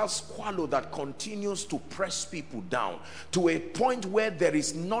financial squalor that continues to press people down to a point where there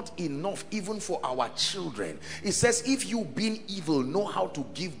is not enough even for our children? It says, if you being evil know how to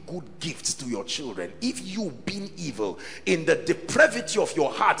give good gifts to your children, if you being evil in the depravity of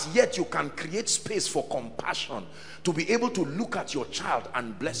your heart, yet you can create space for compassion to be able to look at your child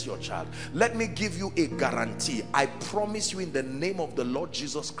and bless your child. Let me give you a guarantee. I promise you in the name of the Lord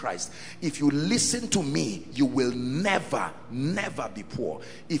Jesus Christ, if you listen to me, you will never be poor.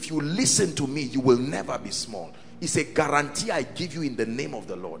 If you listen to me, you will never be small. It's a guarantee I give you in the name of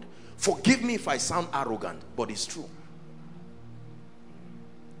the Lord. Forgive me if I sound arrogant, but it's true.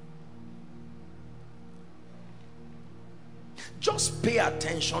 Just pay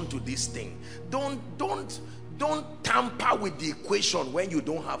attention to this thing. Don't tamper with the equation when you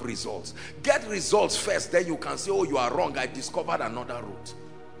don't have results. Get results first, then you can say, oh, you are wrong, I discovered another route.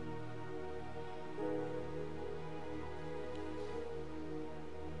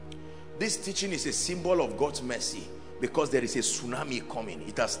 This teaching is a symbol of God's mercy, because there is a tsunami coming.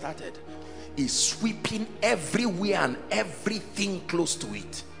 It has started. It's sweeping everywhere and everything close to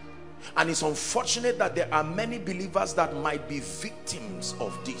it. And it's unfortunate that there are many believers that might be victims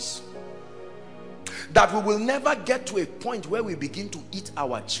of this. That we will never get to a point where we begin to eat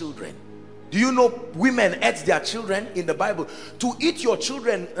our children. Do you know women ate their children in the Bible? To eat your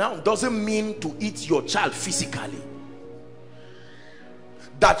children now doesn't mean to eat your child physically.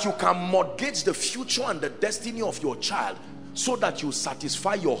 That you can mortgage the future and the destiny of your child so that you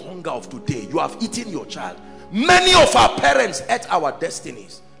satisfy your hunger of today. You have eaten your child. Many of our parents ate our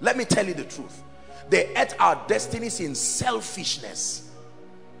destinies. Let me tell you the truth. They ate our destinies in selfishness.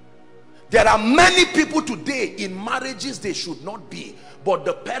 There are many people today in marriages they should not be, but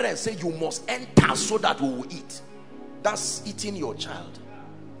the parents say you must enter so that we will eat. That's eating your child.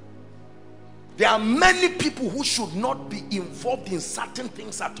 There are many people who should not be involved in certain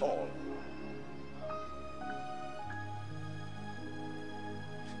things at all.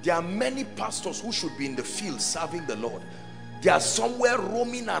 There are many pastors who should be in the field serving the Lord. They are somewhere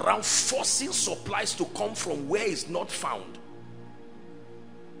roaming around forcing supplies to come from where it's not found.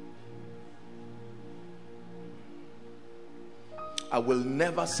 I will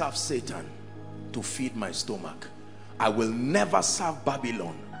never serve Satan to feed my stomach. I will never serve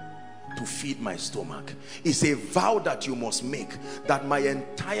Babylon to feed my stomach. It's a vow that you must make, that my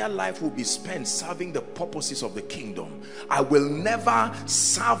entire life will be spent serving the purposes of the kingdom. I will never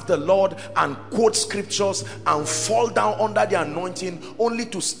serve the Lord and quote scriptures and fall down under the anointing only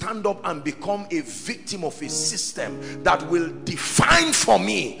to stand up and become a victim of a system that will define for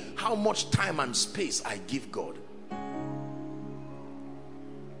me how much time and space I give God.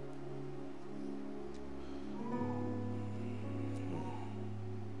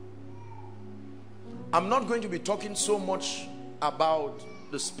 I'm not going to be talking so much about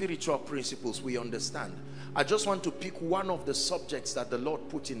the spiritual principles, we understand. I just want to pick one of the subjects that the Lord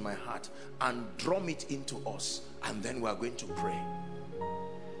put in my heart and drum it into us, and then we are going to pray.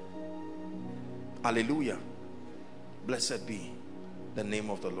 Hallelujah. Blessed be the name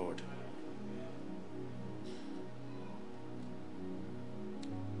of the Lord.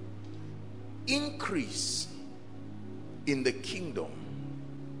 Increase in the kingdom.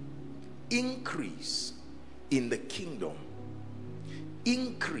 Increase in the kingdom,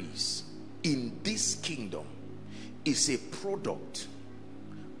 increase in this kingdom is a product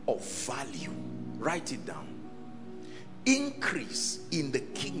of value. Write it down. Increase in the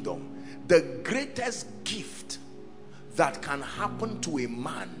kingdom, the greatest gift that can happen to a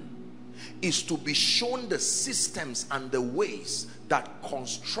man is to be shown the systems and the ways that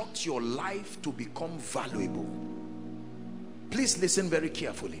construct your life to become valuable. Please listen very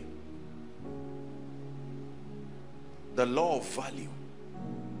carefully. The law of value.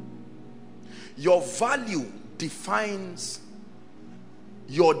 Your value defines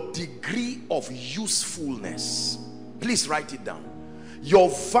your degree of usefulness. Please write it down. Your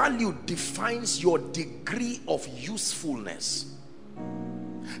value defines your degree of usefulness.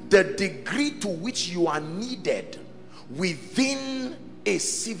 The degree to which you are needed within a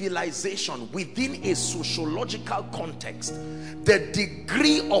civilization, within a sociological context. The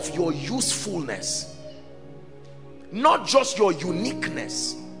degree of your usefulness. Not just your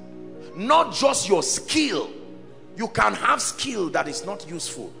uniqueness, not just your skill. You can have skill that is not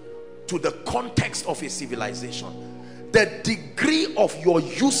useful to the context of a civilization. The degree of your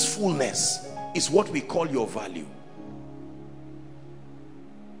usefulness is what we call your value.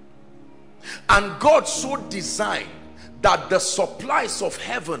 And God so designed that the supplies of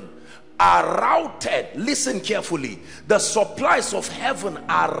heaven are routed. Listen carefully. The supplies of heaven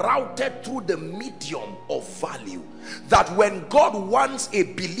are routed through the medium of value. That when God wants a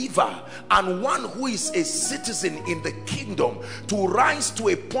believer and one who is a citizen in the kingdom to rise to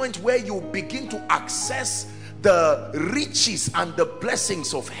a point where you begin to access the riches and the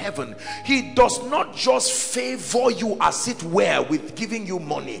blessings of heaven, he does not just favor you as it were with giving you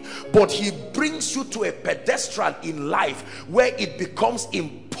money, but he brings you to a pedestal in life where it becomes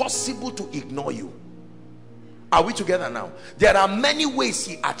impossible to ignore you. Are we together now? There are many ways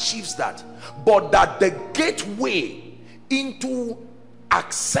he achieves that, but that the gateway into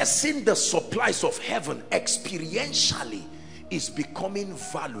accessing the supplies of heaven experientially is becoming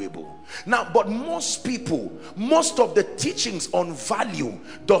valuable. Now, but most people, most of the teachings on value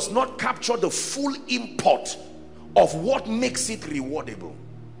does not capture the full import of what makes it rewardable.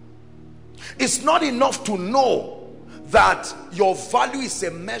 It's not enough to know that your value is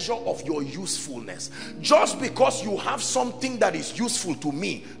a measure of your usefulness. Just because you have something that is useful to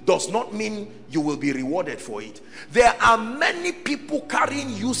me does not mean you will be rewarded for it. There are many people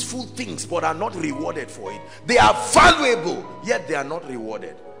carrying useful things but are not rewarded for it. They are valuable, yet they are not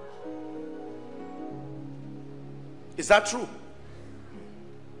rewarded. Is that true?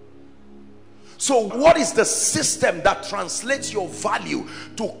 So what is the system that translates your value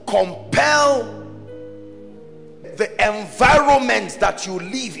to compel the environment that you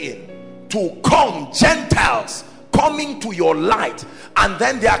live in to come? Gentiles coming to your light, and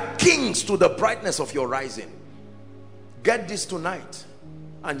then they are kings to the brightness of your rising. Get this tonight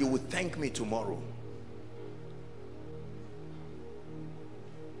and you will thank me tomorrow.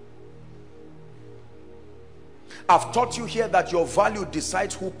 I've taught you here that your value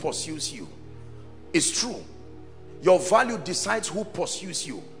decides who pursues you. It's true. Your value decides who pursues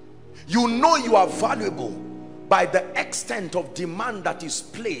you. You know you are valuable by the extent of demand that is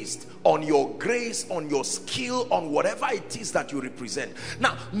placed on your grace, on your skill, on whatever it is that you represent.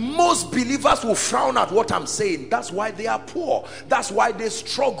 Now, most believers will frown at what I'm saying. That's why they are poor. That's why they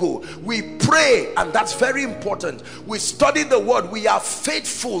struggle. We pray, and that's very important. We study the word. We are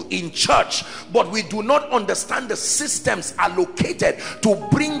faithful in church, but we do not understand the systems allocated to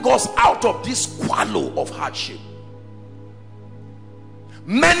bring us out of this wallow of hardship.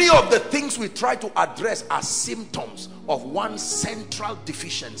 Many of the things we try to address are symptoms of one central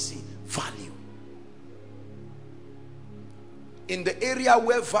deficiency: value. In the area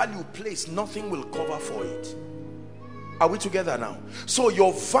where value plays, nothing will cover for it. Are we together now? So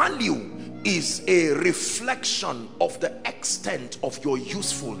your value is a reflection of the extent of your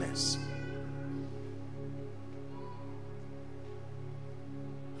usefulness.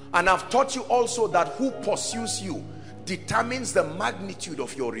 And I've taught you also that who pursues you determines the magnitude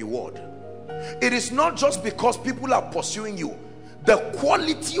of your reward. It is not just because people are pursuing you. The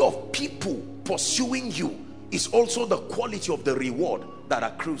quality of people pursuing you is also the quality of the reward that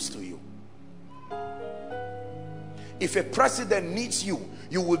accrues to you. If a president needs you,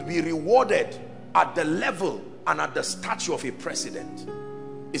 you will be rewarded at the level and at the stature of a president.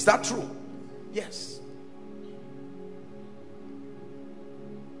 Is that true? Yes.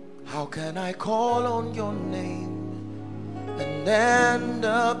 How can I call on your name and end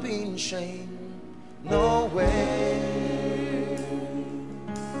up in shame? No way.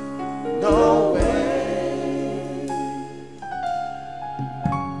 No way.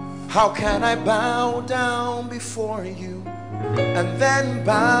 How can I bow down before you and then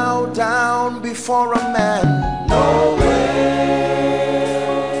bow down before a man? No way.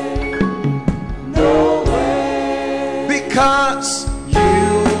 No way. Because you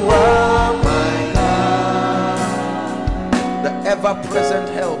are my God, the ever-present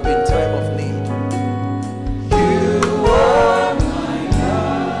help in time of need. You are my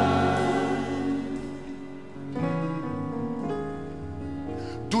God.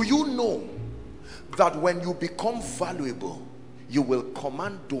 Do you know that when you become valuable, you will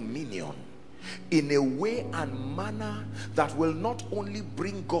command dominion in a way and manner that will not only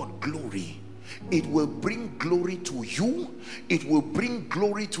bring God glory, it will bring glory to you, it will bring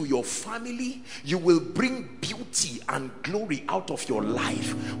glory to your family, you will bring beauty and glory out of your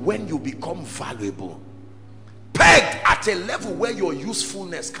life when you become valuable. Pegged at a level where your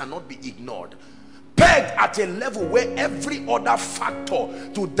usefulness cannot be ignored. Pegged at a level where every other factor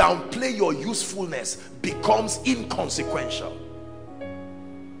to downplay your usefulness becomes inconsequential.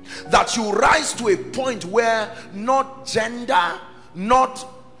 That you rise to a point where not gender, not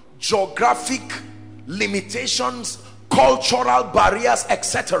geographic limitations, cultural barriers,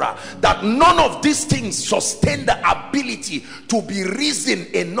 etc., that none of these things sustain the ability to be reason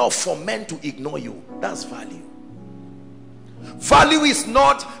enough for men to ignore you. That's value. Value is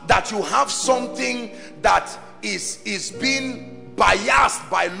not that you have something that is being biased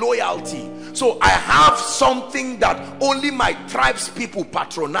by loyalty. So I have something that only my tribe's people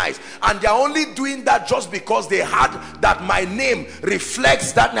patronize, and they're only doing that just because they had that my name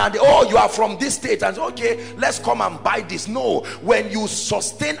reflects that. Now oh, you are from this state, and okay, let's come and buy this. No, when you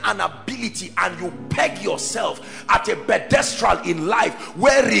sustain an ability and you peg yourself at a pedestal in life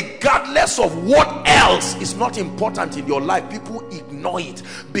where regardless of what else is not important in your life, people ignore it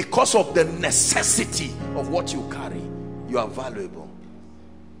because of the necessity of what you carry, you are valuable.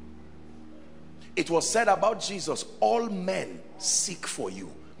 It was said about Jesus, all men seek for you,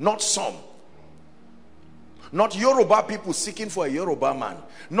 not some. Not Yoruba people seeking for a Yoruba man,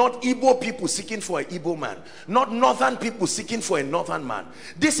 not Igbo people seeking for an Igbo man, not northern people seeking for a northern man.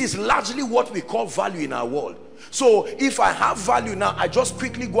 This is largely what we call value in our world. So if I have value now, I just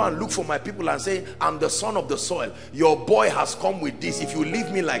quickly go and look for my people and say, I'm the son of the soil. Your boy has come with this. If you leave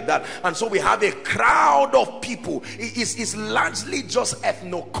me like that. And so we have a crowd of people. It's largely just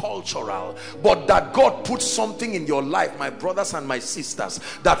ethno-cultural. But that God puts something in your life, my brothers and my sisters,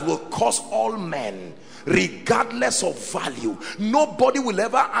 that will cause all men, regardless of value. Nobody will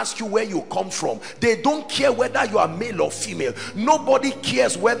ever ask you where you come from. They don't care whether you are male or female. Nobody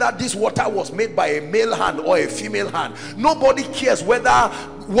cares whether this water was made by a male hand or a female hand. Nobody cares whether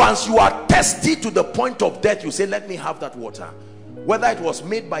once you are thirsty to the point of death, you say, let me have that water. Whether it was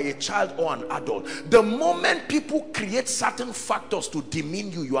made by a child or an adult. The moment people create certain factors to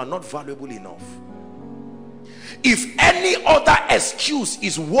demean you, you are not valuable enough. If any other excuse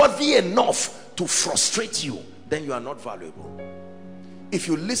is worthy enough to frustrate you, then you are not valuable. If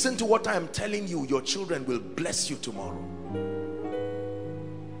you listen to what I am telling you, your children will bless you tomorrow.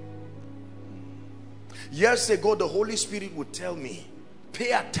 Years ago, the Holy Spirit would tell me,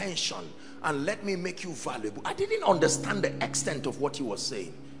 pay attention and let me make you valuable. I didn't understand the extent of what he was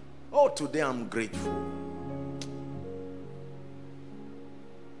saying. Oh, today I'm grateful.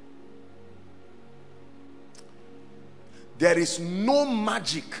 There is no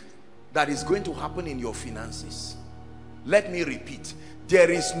magic that is going to happen in your finances. Let me repeat.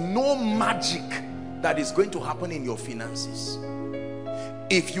 There is no magic that is going to happen in your finances.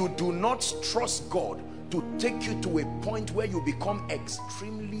 If you do not trust God to take you to a point where you become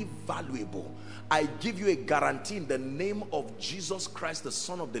extremely valuable. I give you a guarantee in the name of Jesus Christ, the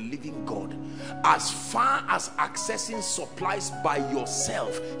Son of the living God. As far as accessing supplies by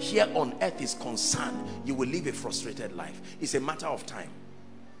yourself here on earth is concerned, you will live a frustrated life. It's a matter of time.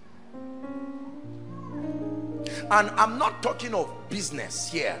 And I'm not talking of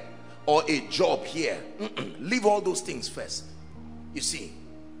business here or a job here. Leave all those things first. You see,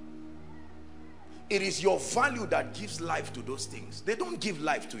 it is your value that gives life to those things. They don't give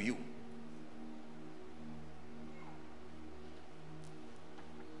life to you.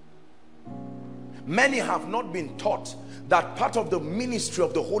 Many have not been taught that part of the ministry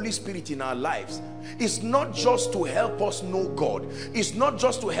of the Holy Spirit in our lives is not just to help us know God. It's not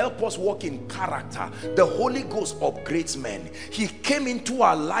just to help us walk in character. The Holy Ghost upgrades men. He came into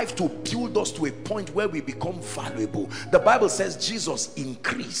our life to build us to a point where we become valuable. The Bible says Jesus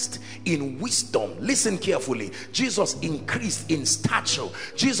increased in wisdom. Listen carefully. Jesus increased in stature.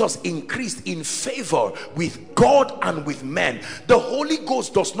 Jesus increased in favor with God and with men. The Holy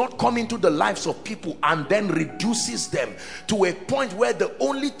Ghost does not come into the lives of people and then reduces them to a point where the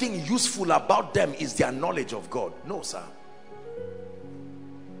only thing useful about them is their knowledge of God. No, sir.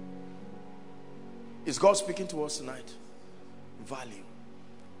 Is God speaking to us tonight? Value.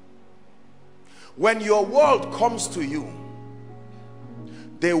 When your world comes to you,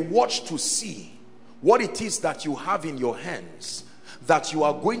 they watch to see what it is that you have in your hands that you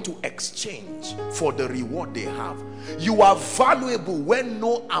are going to exchange for the reward they have. You are valuable when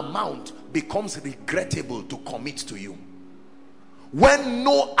no amount becomes regrettable to commit to you. When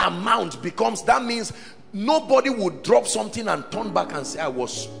no amount becomes, that means nobody would drop something and turn back and say, I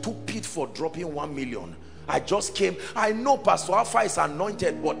was stupid for dropping 1 million. I just came. I know Pastor Alpha is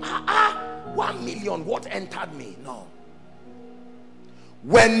anointed, but 1 million, what entered me? No.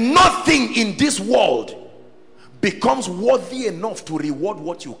 When nothing in this world becomes worthy enough to reward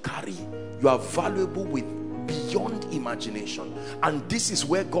what you carry, you are valuable with beyond imagination. And this is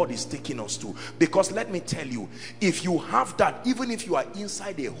where God is taking us to. Because let me tell you, if you have that, even if you are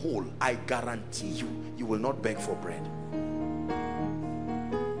inside a hole, I guarantee you, you will not beg for bread.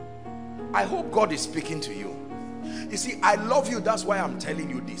 I hope God is speaking to you. You see, I love you. That's why I'm telling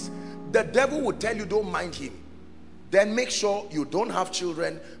you this. The devil will tell you don't mind him. Then make sure you don't have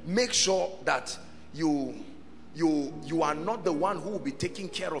children. Make sure that you are not the one who will be taking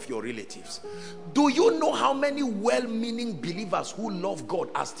care of your relatives. Do you know how many well-meaning believers who love God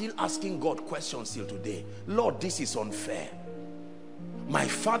are still asking God questions till today? Lord, this is unfair. My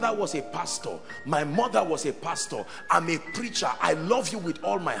father was a pastor. My mother was a pastor. I'm a preacher. I love you with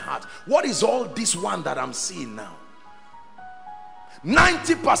all my heart. What is all this one that I'm seeing now?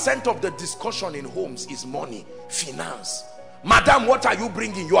 90% of the discussion in homes is money, finance. Madam, what are you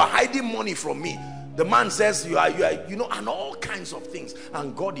bringing? You are hiding money from me. The man says you are, you know, and all kinds of things.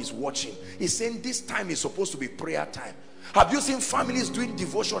 And God is watching. He's saying this time is supposed to be prayer time. Have you seen families doing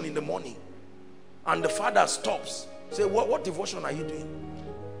devotion in the morning? And the father stops. Say, what devotion are you doing?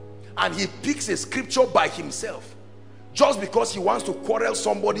 And he picks a scripture by himself just because he wants to quarrel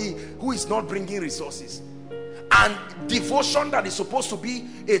somebody who is not bringing resources. And devotion that is supposed to be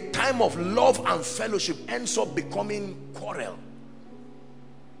a time of love and fellowship ends up becoming quarrel.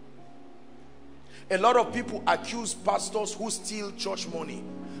 A lot of people accuse pastors who steal church money.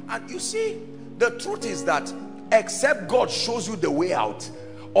 And you see, the truth is that except God shows you the way out,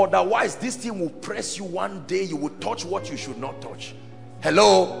 otherwise this thing will press you. One day you will touch what you should not touch.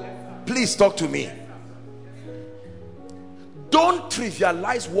 Hello? Please talk to me. Don't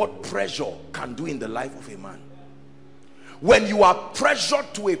trivialize what pressure can do in the life of a man. When you are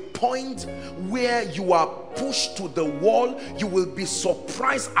pressured to a point where you are pushed to the wall, you will be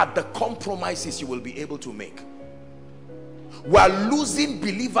surprised at the compromises you will be able to make. We are losing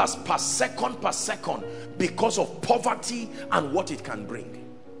believers per second because of poverty and what it can bring.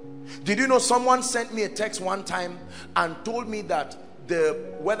 Did you know someone sent me a text one time and told me that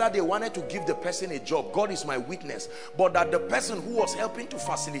whether they wanted to give the person a job, God is my witness, but that the person who was helping to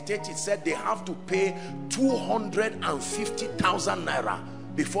facilitate it said they have to pay 250,000 naira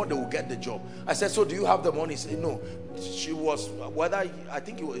before they will get the job. I said, so do you have the money? He said, no. She was, I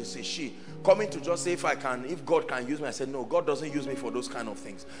think it was a she, coming to just say if God can use me. I said, no, God doesn't use me for those kind of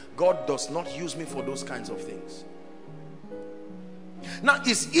things. God does not use me for those kinds of things. Now,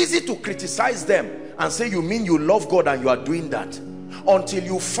 it's easy to criticize them and say you mean you love God and you are doing that, until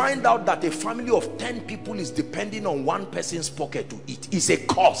you find out that a family of 10 people is depending on one person's pocket to eat. It's a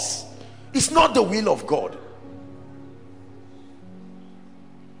curse. It's not the will of God.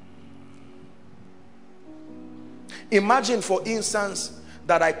 Imagine, for instance,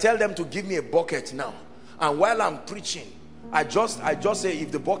 that I tell them to give me a bucket now, And while I'm preaching, I just say,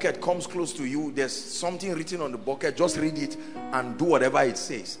 if the bucket comes close to you, there's something written on the bucket, just read it and do whatever it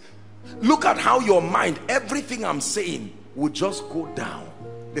says. Look at how your mind, everything I'm saying would just go down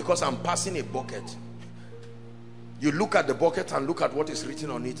because I'm passing a bucket. You look at the bucket and look at what is written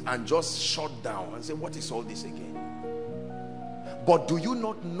on it and just shut down and say, what is all this again? But do you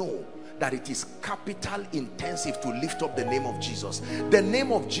not know that it is capital intensive to lift up the name of Jesus? The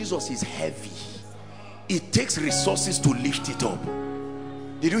name of Jesus is heavy. It takes resources to lift it up.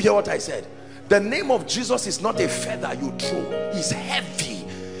 Did you hear what I said? The name of Jesus is not a feather you throw. It's heavy.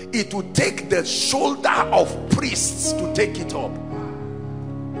 It will take the shoulder of priests to take it up.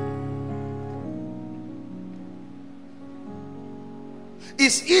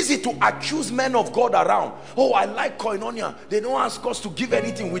 It's easy to accuse men of God around. Oh, I like koinonia. They don't ask us to give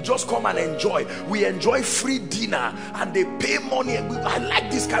anything. We just come and enjoy. We enjoy free dinner and they pay money. I like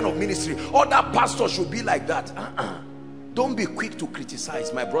this kind of ministry. Other pastors should be like that. Don't be quick to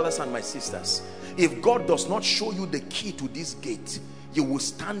criticize, my brothers and my sisters. If God does not show you the key to this gate, you will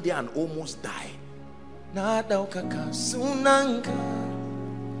stand there and almost die.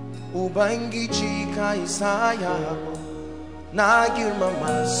 Nagir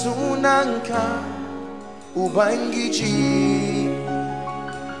mama sunanka ubangiji.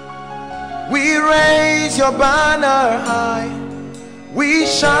 We raise your banner high, we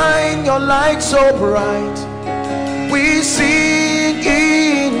shine your light so bright, we sing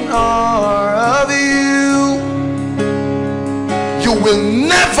in honor of you. You will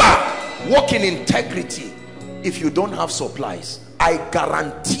never walk in integrity if you don't have supplies. I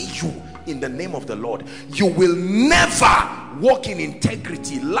guarantee you, in the name of the Lord, you will never walk in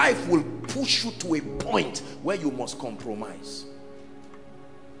integrity. Life will push you to a point where you must compromise.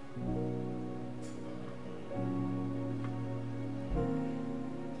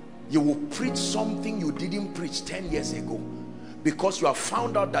 You will preach something you didn't preach 10 years ago because you have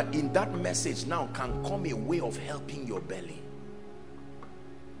found out that in that message now can come a way of helping your belly.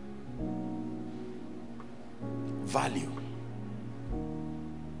 Value.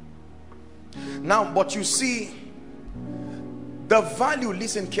 Now, but you see, the value,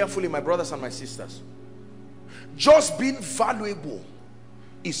 listen carefully, my brothers and my sisters. Just being valuable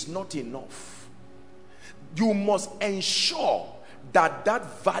is not enough. You must ensure that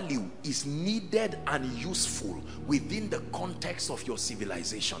that value is needed and useful within the context of your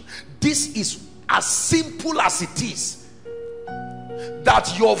civilization. This is as simple as it is,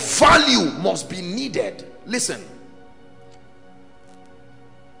 that your value must be needed. Listen.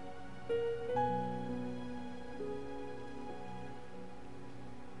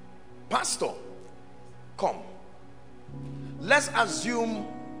 Pastor, come. Let's assume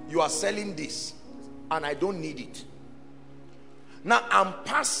you are selling this and I don't need it. Now I'm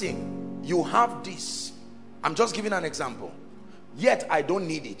passing, you have this. I'm just giving an example. Yet I don't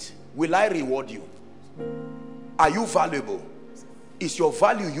need it. Will I reward you? Are you valuable? Is your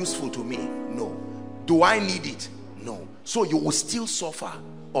value useful to me? No. Do I need it? No. So you will still suffer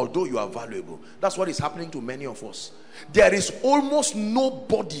although you are valuable. That's what is happening to many of us. There is almost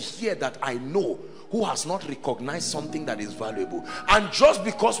nobody here that I know who has not recognized something that is valuable. And just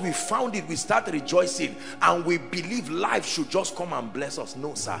because we found it, we start rejoicing and we believe life should just come and bless us.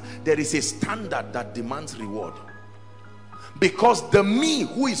 No, sir. There is a standard that demands reward. Because the me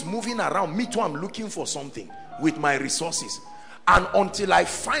who is moving around, me too, I'm looking for something with my resources. And until I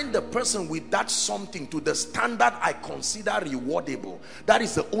find the person with that something to the standard I consider rewardable, that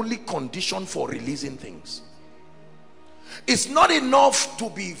is the only condition for releasing things. It's not enough to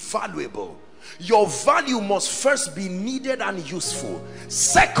be valuable. Your value must first be needed and useful.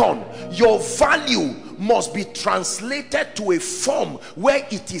 Second, your value must be translated to a form where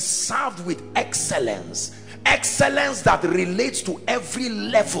it is served with excellence. Excellence that relates to every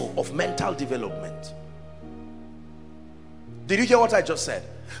level of mental development. Did you hear what I just said?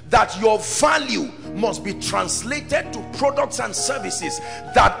 That your value must be translated to products and services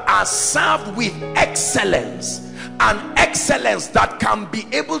that are served with excellence. An excellence that can be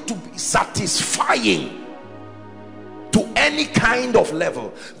able to be satisfying to any kind of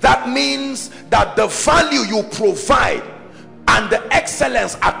level. That means that the value you provide and the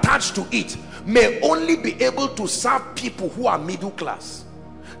excellence attached to it may only be able to serve people who are middle class.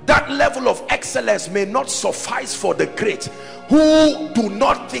 That level of excellence may not suffice for the great who do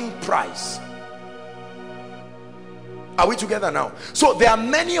not think price. Are we together now? So there are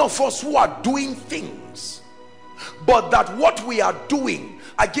many of us who are doing things, but that what we are doing,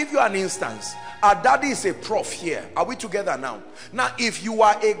 I give you an instance. Our daddy is a prof here. Are we together now? Now, if you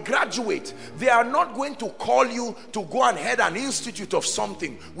are a graduate, they are not going to call you to go and head an institute of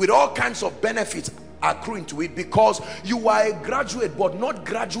something with all kinds of benefits accrue into it, because you are a graduate but not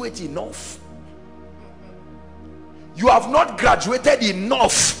graduate enough. You have not graduated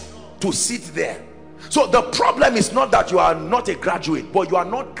enough to sit there. So the problem is not that you are not a graduate, but you are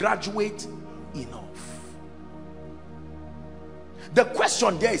not graduate enough. The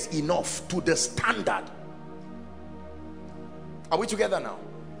question there is enough to the standard. Are we together now?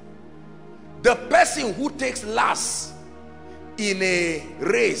 The person who takes last in a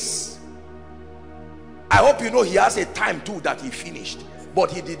race, I hope you know he has a time too that he finished,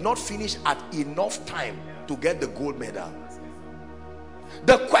 but he did not finish at enough time to get the gold medal.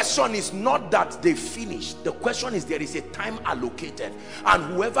 The question is not that they finished. The question is there is a time allocated, and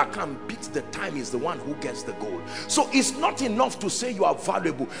whoever can beat the time is the one who gets the gold. So it's not enough to say you are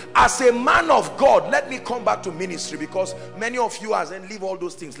valuable. As a man of God, let me come back to ministry, because many of you as and leave all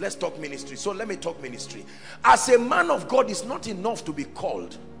those things. Let's talk ministry. So let me talk ministry. As a man of God, it's not enough to be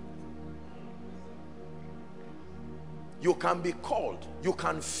called. You can be called. You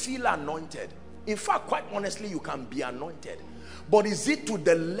can feel anointed. In fact, quite honestly, you can be anointed. But is it to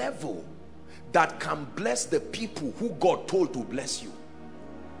the level that can bless the people who God told to bless you?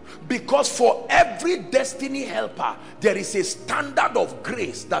 Because for every destiny helper, there is a standard of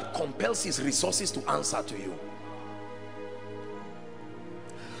grace that compels his resources to answer to you.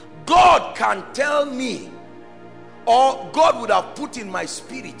 God can tell me, or God would have put in my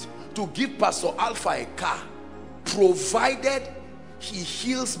spirit to give Pastor Alpha a car, provided he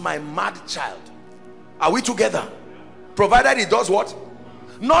heals my mad child. Are we together? Provided he does what?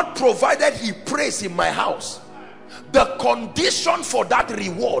 Not provided he prays in my house. The condition for that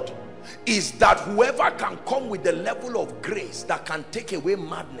reward is that whoever can come with the level of grace that can take away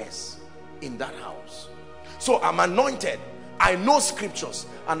madness in that house. So I'm anointed, I know scriptures,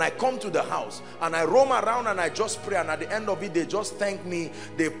 and I come to the house and I roam around and I just pray, and at the end of it they just thank me.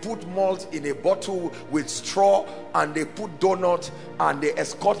 They put malt in a bottle with straw and they put donut and they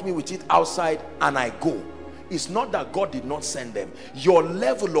escort me with it outside, and I go. It's not that God did not send them. Your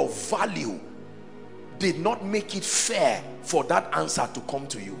level of value did not make it fair for that answer to come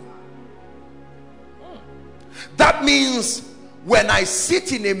to you. That means when I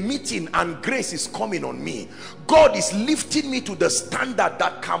sit in a meeting and grace is coming on me, God is lifting me to the standard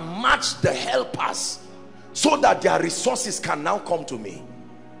that can match the helpers, so that their resources can now come to me.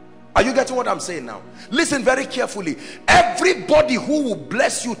 Are you getting what I'm saying now? Listen very carefully. Everybody who will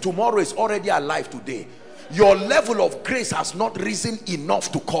bless you tomorrow is already alive today. Your level of grace has not risen enough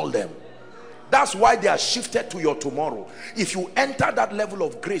to call them. That's why they are shifted to your tomorrow. If you enter that level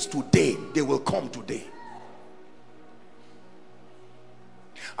of grace today, they will come today.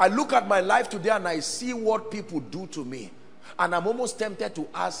 I look at my life today and I see what people do to me, and I'm almost tempted to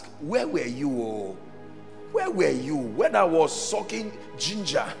ask, where were you? Where were you when I was sucking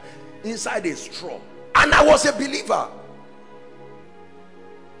ginger inside a straw and I was a believer?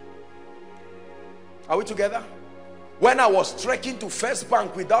 Are we together? When I was trekking to First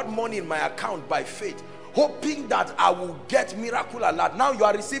Bank without money in my account by faith, hoping that I will get miracle alert. Now you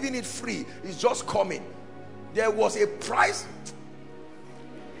are receiving it free. It's just coming. There was a price.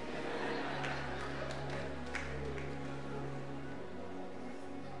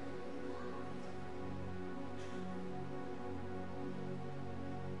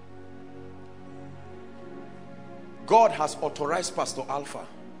 God has authorized Pastor Alpha.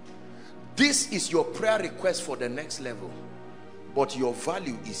 This is your prayer request for the next level, but your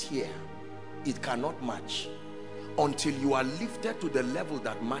value is here. It cannot match until you are lifted to the level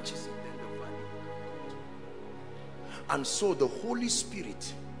that matches it. Then the value. And so the Holy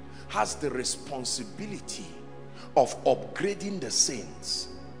Spirit has the responsibility of upgrading the saints.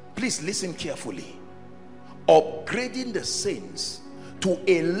 Please listen carefully. Upgrading the saints to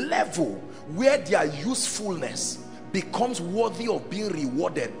a level where their usefulness becomes worthy of being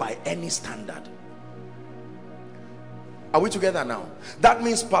rewarded by any standard. Are we together now? That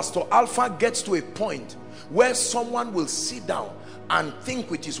means Pastor Alpha gets to a point where someone will sit down and think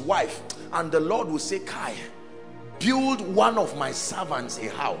with his wife, and the Lord will say, Kai, build one of my servants a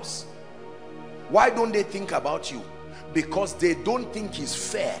house. Why don't they think about you? Because they don't think it's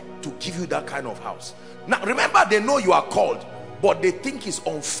fair to give you that kind of house. Now remember, they know you are called, but they think it's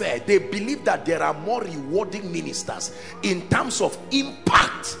unfair. They believe that there are more rewarding ministers in terms of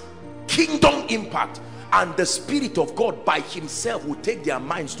impact, kingdom impact, and the Spirit of God by himself will take their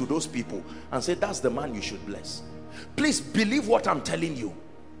minds to those people and say, that's the man you should bless. Please believe what I'm telling you.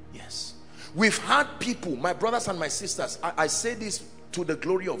 Yes, we've had people, my brothers and my sisters, I say this to the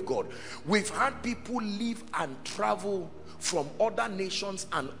glory of God, we've had people leave and travel from other nations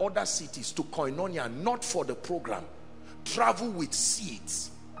and other cities to Koinonia, not for the program, travel with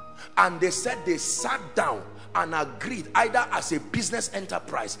seeds, And they said they sat down and agreed, either as a business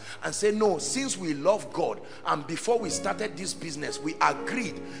enterprise, and say, no, since we love God, and before we started this business, we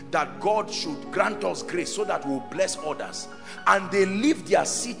agreed that God should grant us grace so that we'll bless others. And they leave their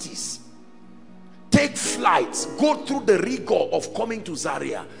cities, take flights, go through the rigor of coming to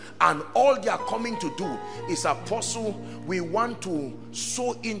Zaria, and all they are coming to do is, apostle, we want to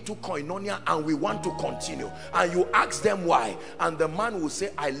sow into Koinonia and we want to continue. And you ask them why, and the man will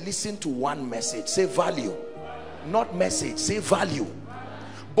say, I listened to one message. Say value. Not message, say value.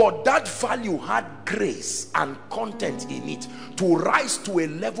 But that value had grace and content in it to rise to a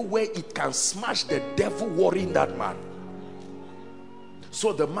level where it can smash the devil worrying that man.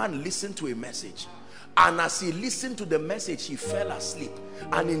 So the man listened to a message, and as he listened to the message, he fell asleep.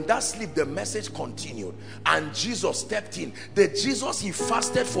 And in that sleep, the message continued, and Jesus stepped in. The Jesus he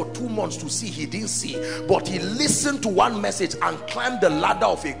fasted for 2 months to see, he didn't see, but he listened to one message and climbed the ladder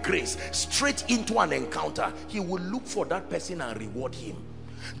of a grace straight into an encounter. He will look for that person and reward him.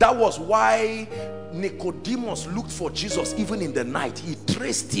 That was why Nicodemus looked for Jesus even in the night. He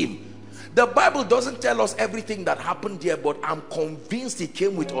traced him. The Bible doesn't tell us everything that happened there, but I'm convinced he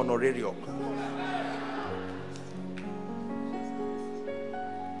came with honorarium.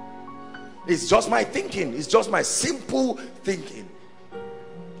 It's just my thinking. It's just my simple thinking.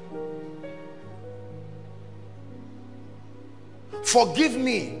 Forgive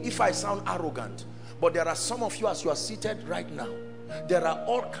me if I sound arrogant, but there are some of you, as you are seated right now, there are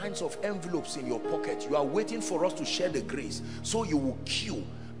all kinds of envelopes in your pocket. You are waiting for us to share the grace, so you will queue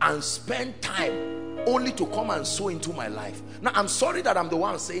and spend time only to come and sow into my life. Now, I'm sorry that I'm the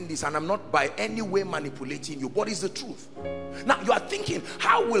one saying this, and I'm not by any way manipulating you, but it's the truth. Now, you are thinking,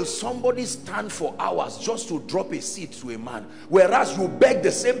 how will somebody stand for hours just to drop a seed to a man, whereas you beg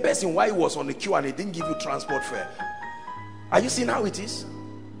the same person while he was on the queue and he didn't give you transport fare? Are you seeing how it is?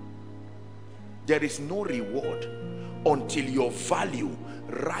 There is no reward until your value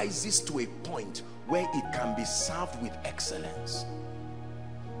rises to a point where it can be served with excellence.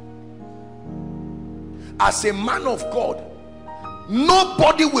 As a man of God,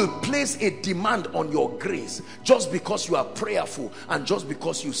 nobody will place a demand on your grace just because you are prayerful and just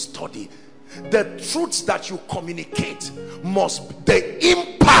because you study. The truths that you communicate must, the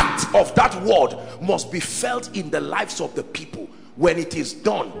impact of that word must be felt in the lives of the people. When it is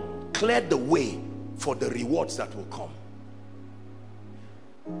done, clear the way for the rewards that will come.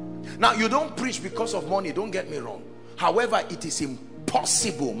 Now, you don't preach because of money, don't get me wrong. However, it is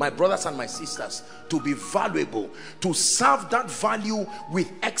impossible, my brothers and my sisters, to be valuable, to serve that value with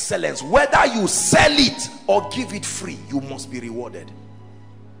excellence. Whether you sell it or give it free, you must be rewarded.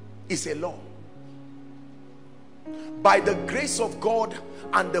 It's a law. By the grace of God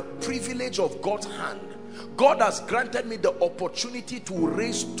and the privilege of God's hand, God has granted me the opportunity to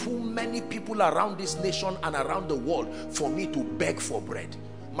raise too many people around this nation and around the world for me to beg for bread.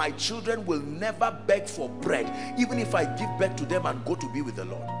 My children will never beg for bread, even if I give birth to them and go to be with the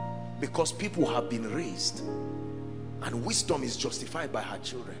Lord, because people have been raised, and wisdom is justified by her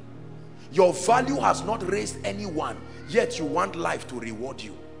children. Your value has not raised anyone, yet you want life to reward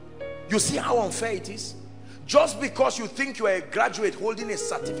you. You see how unfair it is? Just because you think you are a graduate holding a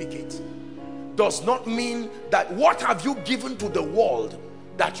certificate does not mean that what have you given to the world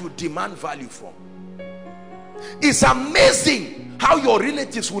that you demand value from. It's amazing how your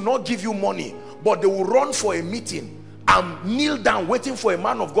relatives will not give you money, but they will run for a meeting and kneel down waiting for a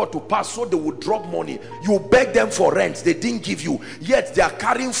man of God to pass so they will drop money. You beg them for rent, they didn't give you, yet they are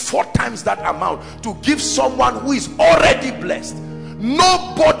carrying 4 times that amount to give someone who is already blessed.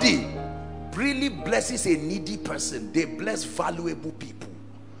 Nobody really blesses a needy person. They bless valuable people.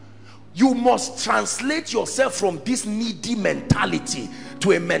 You must translate yourself from this needy mentality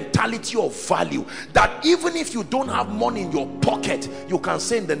to a mentality of value, that even if you don't have money in your pocket, you can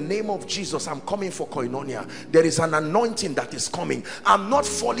say, in the name of Jesus, I'm coming for Koinonia. There is an anointing that is coming. I'm not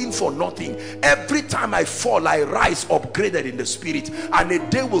falling for nothing. Every time I fall, I rise upgraded in the spirit, and a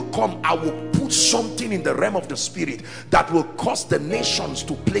day will come, I will put something in the realm of the spirit that will cause the nations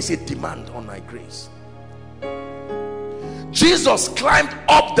to place a demand on my grace. Jesus climbed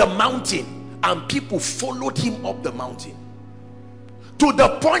up the mountain and people followed him up the mountain, to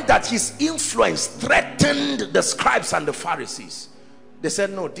the point that his influence threatened the scribes and the Pharisees. They said,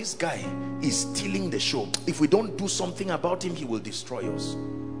 no, this guy is stealing the show. If we don't do something about him, he will destroy us.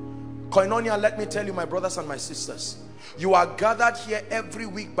 Koinonia, let me tell you, my brothers and my sisters, you are gathered here every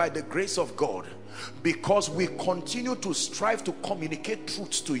week by the grace of God because we continue to strive to communicate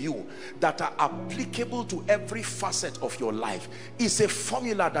truths to you that are applicable to every facet of your life. It's a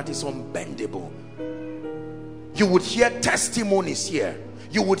formula that is unbendable. You would hear testimonies here.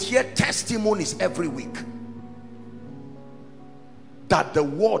 You would hear testimonies every week that the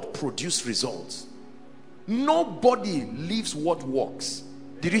word produced results. Nobody leaves what works.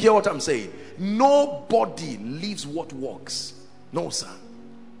 Did you hear what I'm saying? Nobody leaves what works. No, sir.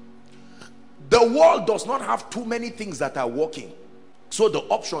 The world does not have too many things that are working, so the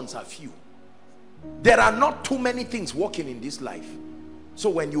options are few. There are not too many things working in this life, so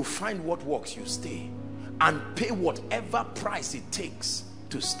when you find what works, you stay and pay whatever price it takes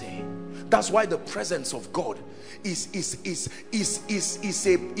to stay. That's why the presence of God is a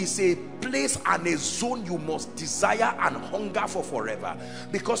place and a zone you must desire and hunger for forever.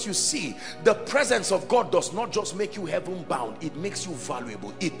 Because you see, the presence of God does not just make you heaven bound, it makes you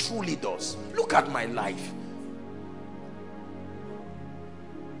valuable. It truly does. Look at my life.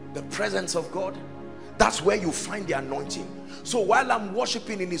 The presence of God, that's where you find the anointing. So while I'm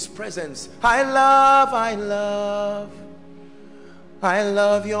worshiping in his presence, I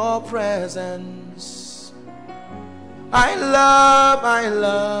love your presence. I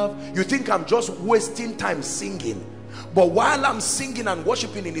love. You think I'm just wasting time singing, but while I'm singing and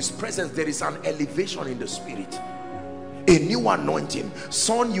worshiping in his presence, there is an elevation in the spirit, a new anointing.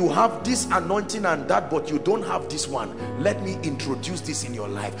 Son, you have this anointing and that, but you don't have this one. Let me introduce this in your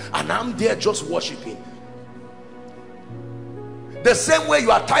life. And I'm there just worshiping. The same way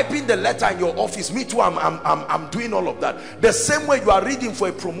you are typing the letter in your office, me too, I'm doing all of that. The same way you are reading for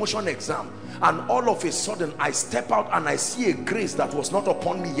a promotion exam, and all of a sudden I step out and I see a grace that was not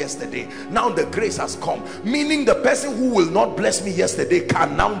upon me yesterday. Now the grace has come, meaning the person who will not bless me yesterday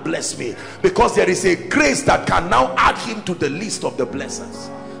can now bless me, because there is a grace that can now add him to the list of the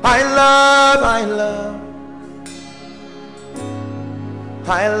blessings. I love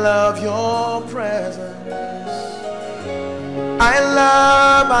your presence. I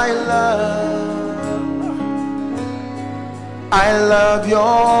love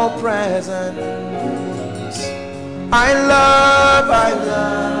your presence.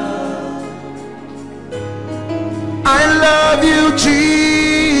 I love you,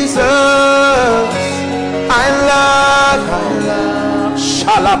 Jesus. I love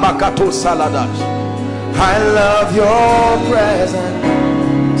Shalabakato Saladash. I love your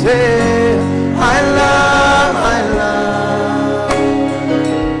presence. I love.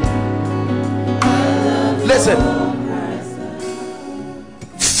 Listen,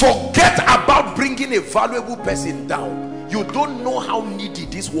 forget about bringing a valuable person down. You don't know how needy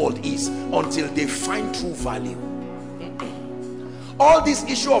this world is until they find true value. All this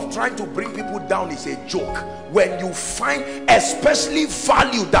issue of trying to bring people down is a joke. When you find especially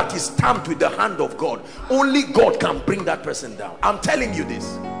value that is stamped with the hand of God, only God can bring that person down. I'm telling you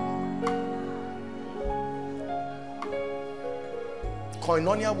this.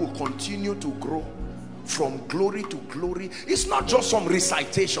 Koinonia will continue to grow from glory to glory. It's not just some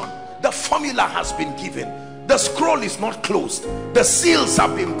recitation. The formula has been given. The scroll is not closed. The seals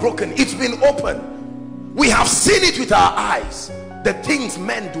have been broken. It's been opened. We have seen it with our eyes. The things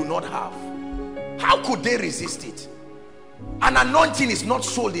men do not have. How could they resist it? An anointing is not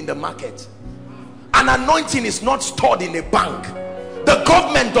sold in the market. An anointing is not stored in a bank. The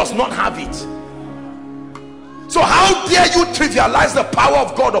government does not have it. So how dare you trivialize the power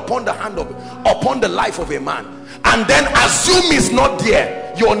of God upon the life of a man, and then assume it's not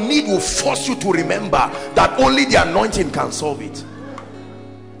there? Your need will force you to remember that only the anointing can solve it.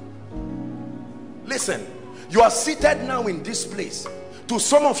 Listen, you are seated now in this place. To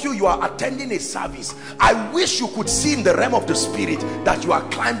some of you, you are attending a service. I wish you could see in the realm of the spirit that you are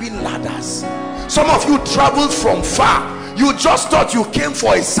climbing ladders. Some of you traveled from far. You just thought you came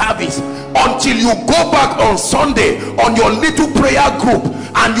for a service until you go back on Sunday on your little prayer group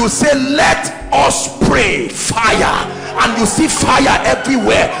and you say, let us pray. Fire. And you see fire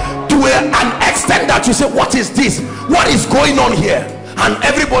everywhere, to an extent that you say, what is this? What is going on here? And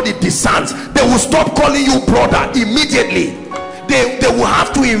everybody discerns. They will stop calling you brother immediately. They will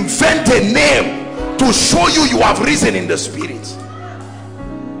have to invent a name to show you have risen in the spirit.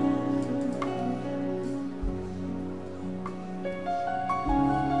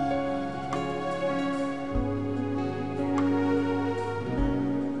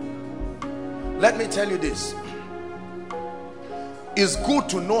 Let me tell you this. It's good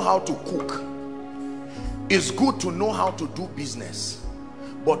to know how to cook. It's good to know how to do business.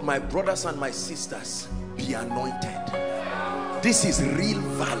 But my brothers and my sisters, be anointed. This is real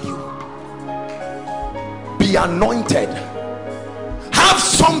value. Be anointed. Have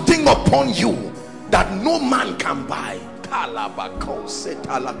something upon you that no man can buy.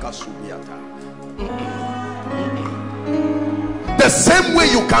 The same way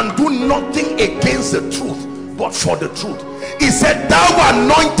you can do nothing against the truth but for the truth. He said, thou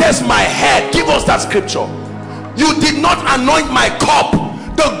anointest my head. Give us that scripture. You did not anoint my cup.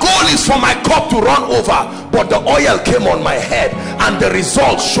 The goal is for my cup to run over, but the oil came on my head and the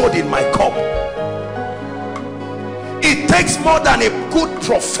results showed in my cup. It takes more than a good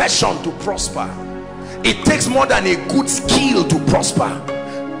profession to prosper. It takes more than a good skill to prosper.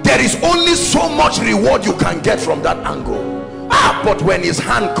 There is only so much reward you can get from that angle. But when his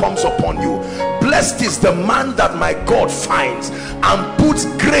hand comes upon you, blessed is the man that my God finds and puts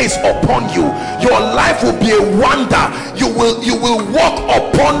grace upon you. Your life will be a wonder. You will walk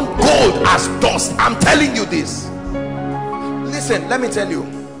upon gold as dust. I'm telling you this. Listen, let me tell you,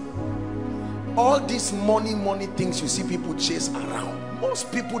 all these money things you see people chase around,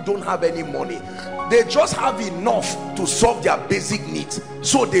 most people don't have any money. They just have enough to solve their basic needs,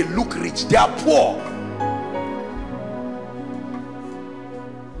 so they look rich. They are poor.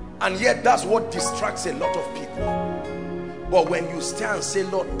 And yet that's what distracts a lot of people. But when you stand and say,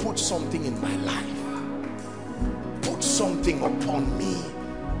 Lord, put something in my life, put something upon me.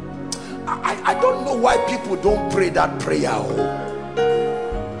 I don't know why people don't pray that prayer.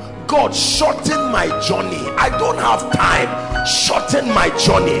 God, shorten my journey. I don't have time. Shorten my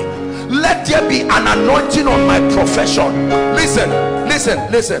journey. Let there be an anointing on my profession. Listen.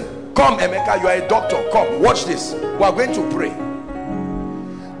 Come, Emeka, you are a doctor. Come, watch this. We are going to pray.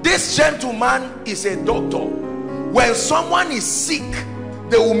 This gentleman is a doctor. When someone is sick,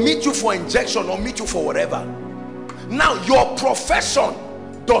 they will meet you for injection or meet you for whatever. Now, your profession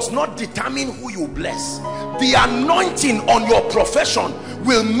does not determine who you bless. The anointing on your profession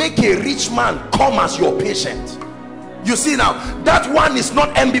will make a rich man come as your patient. You see now, that one is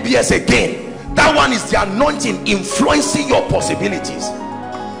not MBBS again. That one is the anointing influencing your possibilities.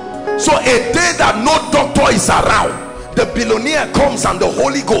 So a day that no doctor is around, the billionaire comes and the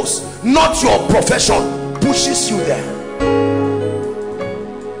Holy Ghost, not your profession, pushes you there.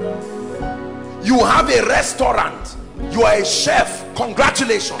 You have a restaurant, you are a chef,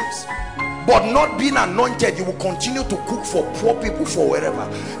 congratulations. But not being anointed, you will continue to cook for poor people for wherever.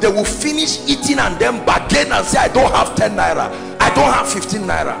 They will finish eating and then bargain and say, I don't have 10 naira, I don't have 15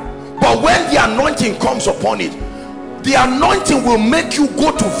 naira. But when the anointing comes upon it, the anointing will make you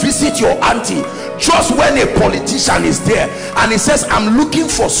go to visit your auntie just when a politician is there and he says, I'm looking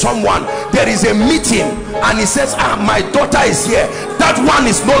for someone, there is a meeting, and he says, my daughter is here. That one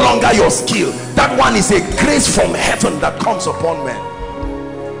is no longer your skill. That one is a grace from heaven that comes upon men.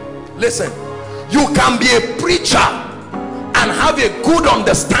 Listen, you can be a preacher and have a good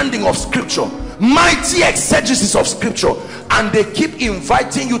understanding of scripture, mighty exegesis of scripture, and they keep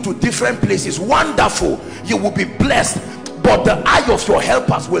inviting you to different places. Wonderful, you will be blessed, but the eye of your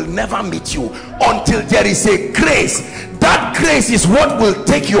helpers will never meet you until there is a grace. That grace is what will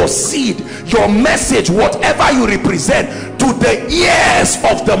take your seed, your message, whatever you represent, to the ears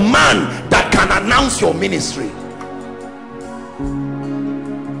of the man that can announce your ministry.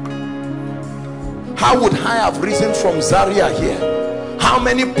 How would I have risen from Zaria here? How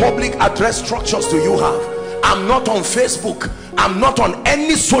many public address structures do you have? I'm not on Facebook. I'm not on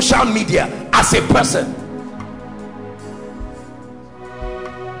any social media as a person.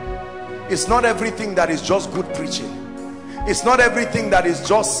 It's not everything that is just good preaching. It's not everything that is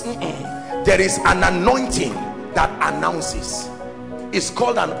just there is an anointing that announces. It's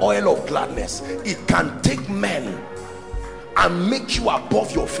called an oil of gladness. It can take men and make you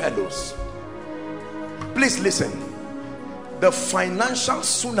above your fellows. Please listen. The financial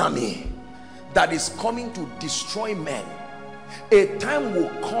tsunami that is coming to destroy men, a time will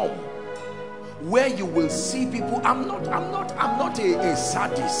come where you will see people. I'm not a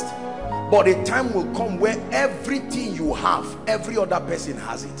sadist, but a time will come where everything you have, every other person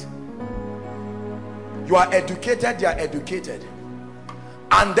has it. You are educated, they are educated,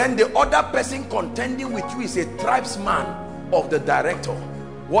 and then the other person contending with you is a tribesman of the director.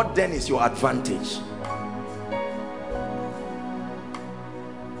 What then is your advantage?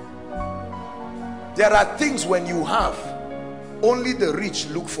 There are things when you have, only the rich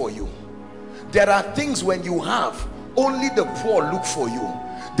look for you. There are things when you have, only the poor look for you.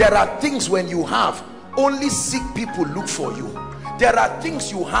 There are things when you have, only sick people look for you. There are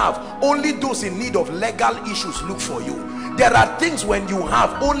things you have, only those in need of legal issues look for you. There are things when you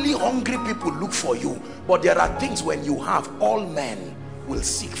have, only hungry people look for you. But there are things when you have, all men will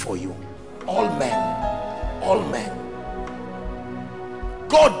seek for you. All men. All men.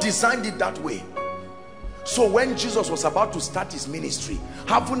 God designed it that way. So when Jesus was about to start his ministry,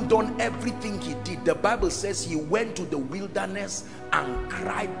 having done everything he did, the Bible says he went to the wilderness and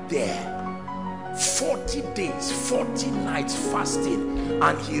cried there 40 days 40 nights fasting,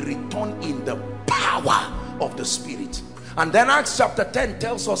 and he returned in the power of the Spirit. And then Acts chapter 10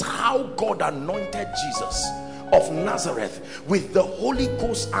 tells us how God anointed Jesus of Nazareth with the Holy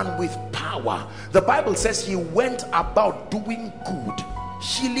Ghost and with power. The Bible says he went about doing good,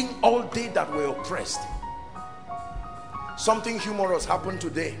 healing all they that were oppressed. Something humorous happened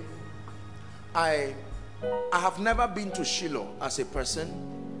today. I have never been to Shiloh as a person,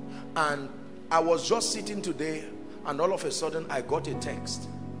 and I was just sitting today, and all of a sudden I got a text.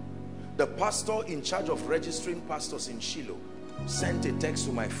 The pastor in charge of registering pastors in Shiloh sent a text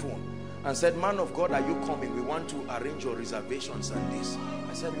to my phone and said, "Man of God, are you coming? We want to arrange your reservations and this."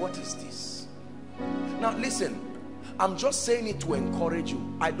 I said, "What is this?" Now listen, I'm just saying it to encourage you.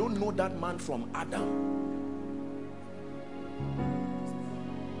 I don't know that man from Adam.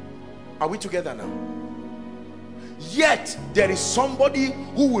 Are we together now? Yet there is somebody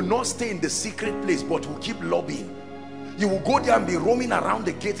who will not stay in the secret place but will keep lobbying. You will go there and be roaming around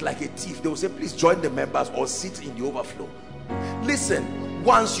the gate like a thief. They will say, "Please join the members or sit in the overflow." Listen,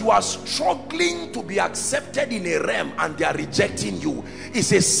 once you are struggling to be accepted in a realm and they are rejecting you,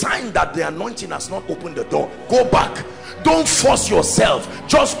 it's a sign that the anointing has not opened the door. Go back. Don't force yourself.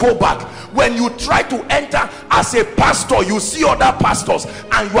 Just go back. When you try to enter as a pastor, you see other pastors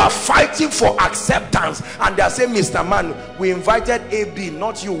and you are fighting for acceptance, and they are saying, "Mr. Man, we invited AB,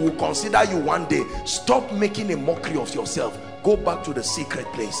 not you. We'll consider you one day." Stop making a mockery of yourself. Go back to the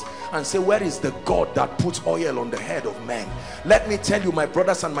secret place and say, "Where is the God that puts oil on the head of men?" Let me tell you, my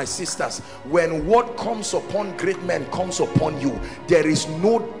brothers and my sisters, when what comes upon great men comes upon you, there is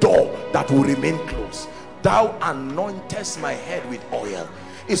no door that will remain closed. "Thou anointest my head with oil."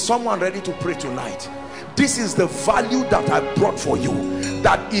 Is someone ready to pray tonight? This is the value that I brought for you,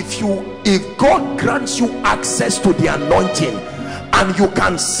 that if God grants you access to the anointing and you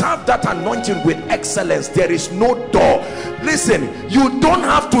can serve that anointing with excellence, there is no door. Listen, you don't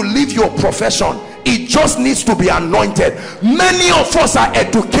have to leave your profession. It just needs to be anointed. Many of us are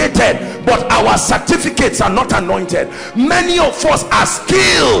educated, but our certificates are not anointed. Many of us are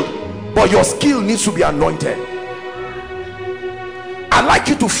skilled, but your skill needs to be anointed. I'd like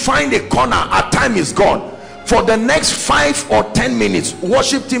you to find a corner. Our time is gone. For the next 5 or 10 minutes,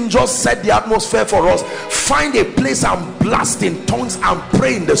 worship team just set the atmosphere for us. Find a place and blast in tongues and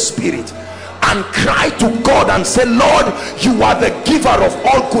pray in the spirit and cry to God and say, "Lord, you are the giver of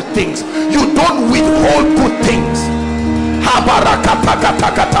all good things. You don't withhold good things."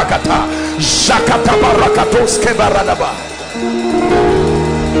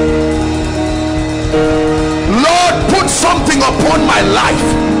 Lord, put something upon my life.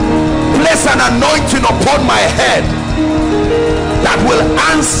 Place an anointing upon my head that will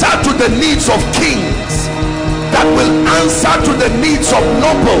answer to the needs of kings, that will answer to the needs of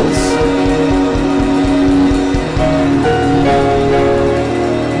nobles.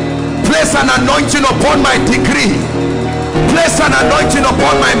 Place an anointing upon my degree. Place an anointing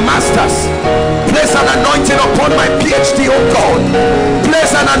upon my masters. Place an anointing upon my PhD, oh God.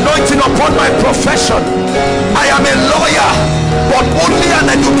 Place an anointing upon my profession. I am a lawyer, but only an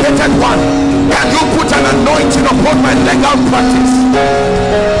educated one. Can you put an anointing upon my legal practice?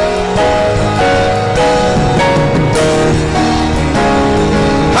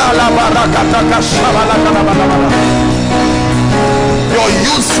 Your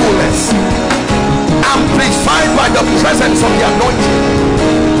usefulness amplified by the presence of the anointing.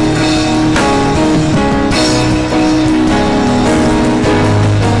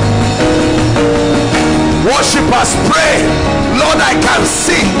 Worshippers, pray. Lord, I can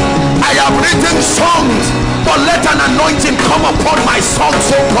sing. I have written songs, but let an anointing come upon my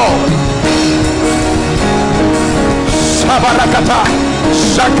songs, oh God.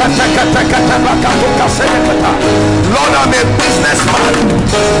 Lord, I'm a businessman.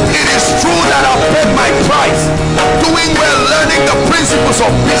 It is true that I've paid my price, doing well, learning the principles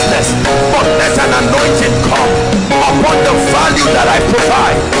of business, but let an anointing come upon the value that I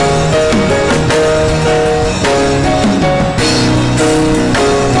provide.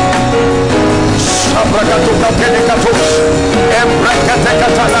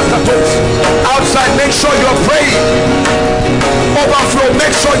 Outside, make sure you're praying. Overflow,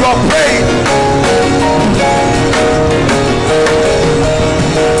 make sure you're praying.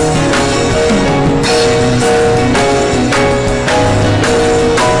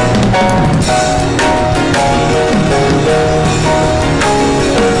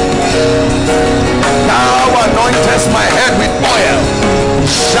 Thou anointest my head with oil.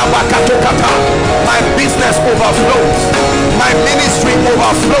 My business overflows, my ministry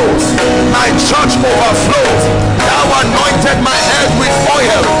overflows, my church overflows. Thou anointed my head with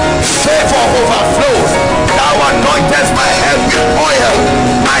oil. Favor overflows. Thou Thou anointest my head with oil,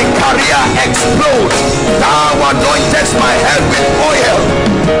 my career explodes. Thou anointest my head with oil.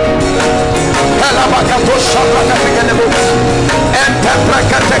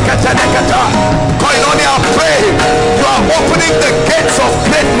 Koinonia, pray. You are opening the gates of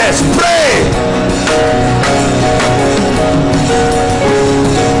greatness. Pray.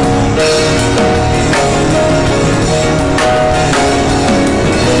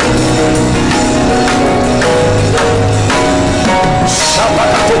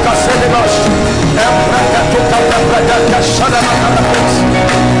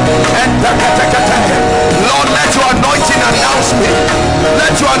 Lord, let your anointing announce me.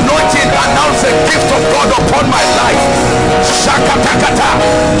 Let your anointing announce the gift of God upon my life.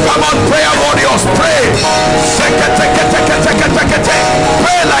 Come on, prayer warriors, pray.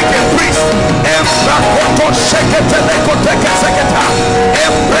 Pray like a priest.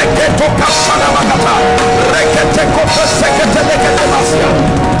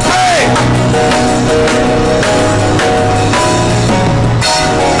 Pray.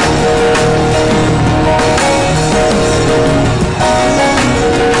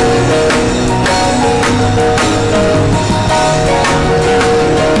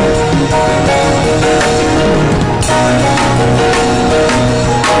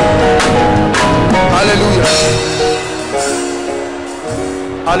 Hallelujah.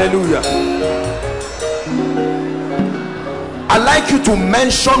 Hallelujah. I like you to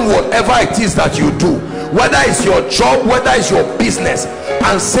mention whatever it is that you do, whether it's your job, whether it's your business,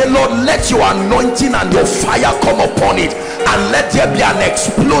 and say, Lord, let your anointing and your fire come upon it, and let there be an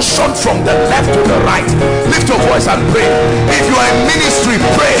explosion from the left to the right. Lift your voice and pray. If you are in ministry,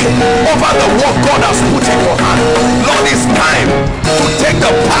 pray over the work God has put in your hand. Lord, it's time to take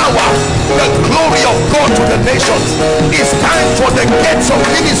the power, the glory of God to the nations. It's time for the gates of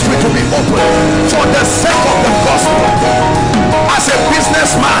ministry to be opened for the sake of the gospel. As a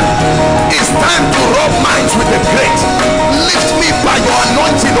businessman, it's time to rub minds with the great. Lift me by your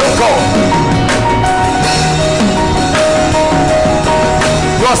anointing, oh God.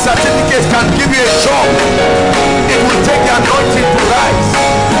 Your certificate can give you a job. It will take the anointing to rise.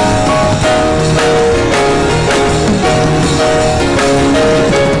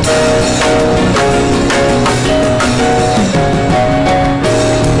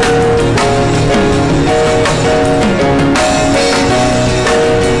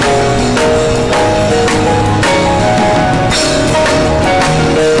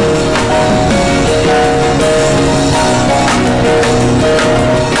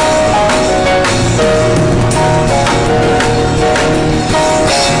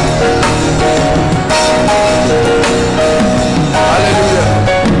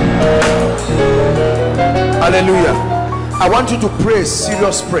 Hallelujah. I want you to pray a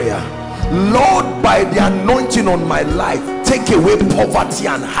serious prayer. Lord, by the anointing on my life, take away poverty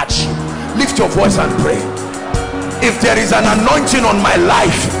and hardship. Lift your voice and pray. If there is an anointing on my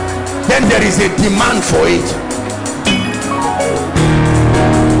life, then there is a demand for it.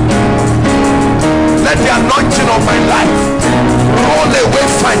 Let the anointing of my life roll away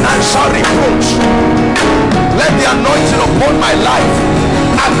financial reproach. Let the anointing upon my life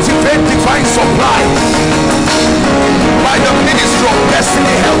activate divine supply by the ministry of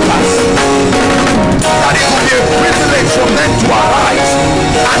destiny helpers, that it will be a privilege for men to arise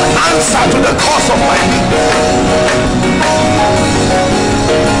and answer to the cause of my needs.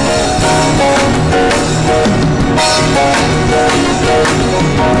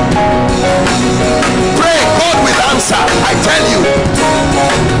 Pray, God will answer, I tell you.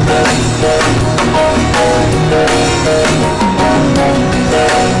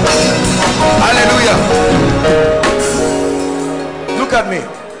 Hallelujah. Look at me.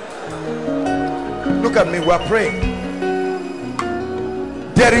 Look at me. We are praying.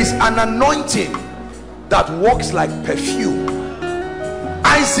 There is an anointing that works like perfume.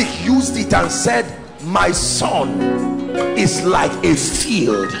 Isaac used it and said, my son is like a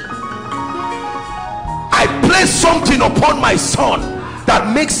field. I place something upon my son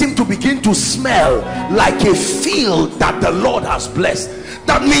that makes him to begin to smell like a field that the Lord has blessed.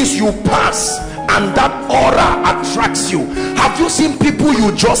 That means you pass and that aura attracts you. Have you seen people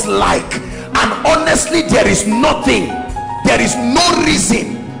you just like, and honestly there is nothing, there is no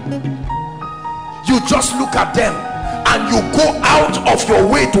reason, you just look at them and you go out of your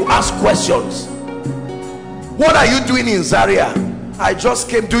way to ask questions. What are you doing in Zaria? I just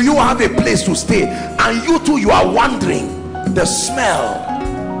came. Do you have a place to stay? And you too, you are wondering the smell.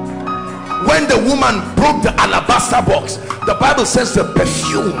 When the woman broke the alabaster box, the Bible says the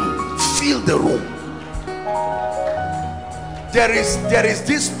perfume filled the room. There is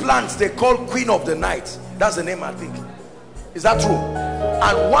this plant they call Queen of the Night. That's the name, I think. Is that true?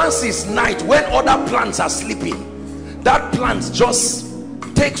 And once it's night, when other plants are sleeping, that plant just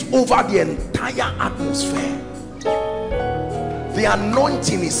takes over the entire atmosphere. The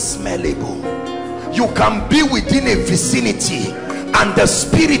anointing is smellable. You can be within a vicinity and the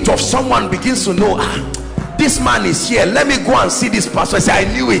spirit of someone begins to know, this man is here, let me go and see this pastor. I say,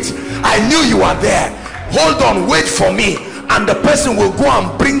 I knew it, I knew you are there, hold on, wait for me. And the person will go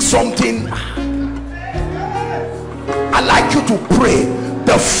and bring something. I like you to pray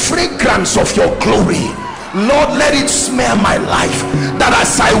the fragrance of your glory. Lord, let it smell my life, that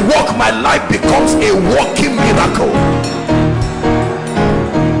as I walk, my life becomes a walking miracle.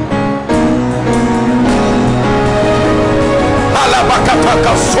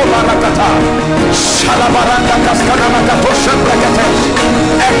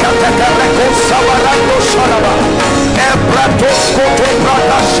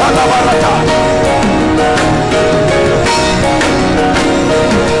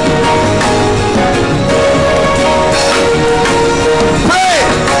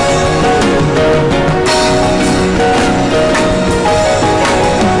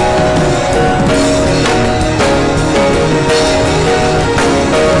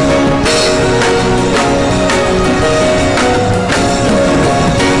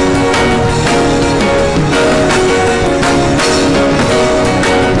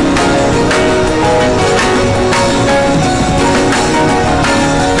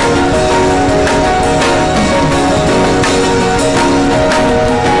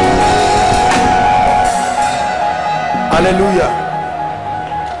 Hallelujah.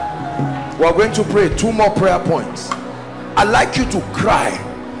 We're going to pray 2 more prayer points. I'd like you to cry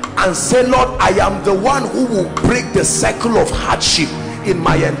and say, Lord, I am the one who will break the cycle of hardship in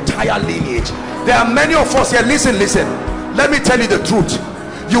my entire lineage. There are many of us here. Listen, let me tell you the truth.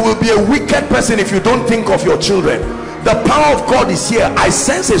 You will be a wicked person if you don't think of your children. The power of God is here. I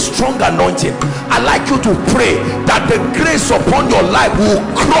sense a strong anointing. I'd like you to pray that the grace upon your life will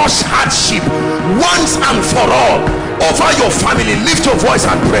crush hardship once and for all over your family. Lift your voice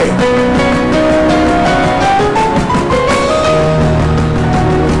and pray.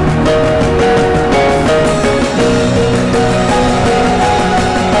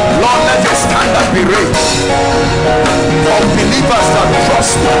 Lord, let your standard be raised of believers that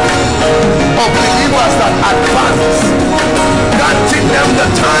prosper, of believers that advance, granting them the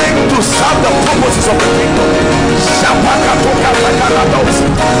time to serve the purposes of the kingdom.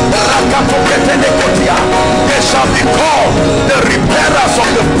 They shall be called the repairers of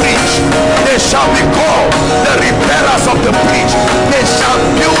the breach. They shall be called the repairers of the breach. They shall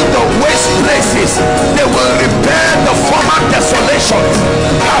build the waste places. They will repair the former desolations.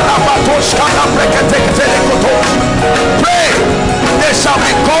 Pray. They shall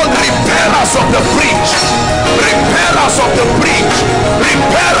be called repairers of the breach. Repairers of the breach.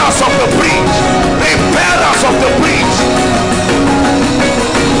 Repairers of the breach. Repairers of the breach.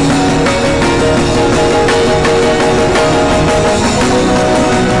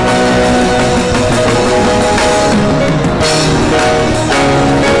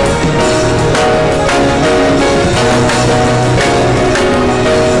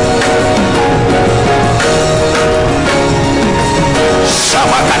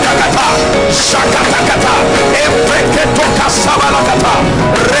 Shakatakata, Ebreketoka Sabalakata,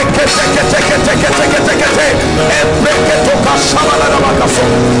 Reketeketeketeketekete, Ebreketoka Sabalabakaso,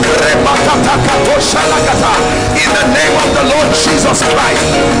 Rebakatakato Shalakata. In the name of the Lord Jesus Christ,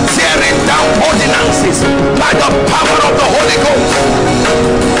 tearing down ordinances by the power of the Holy Ghost.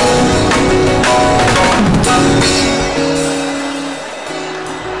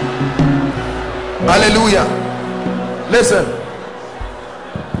 Hallelujah. Listen.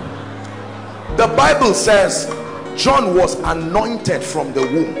 The Bible says John was anointed from the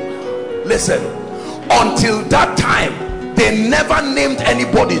womb. Listen, until that time they never named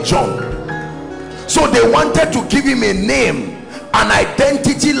anybody John, so they wanted to give him a name, an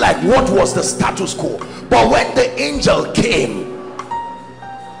identity, like what was the status quo. But when the angel came,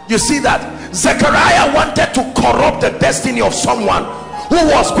 you see that Zechariah wanted to corrupt the destiny of someone who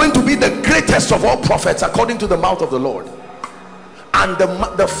was going to be the greatest of all prophets according to the mouth of the Lord. And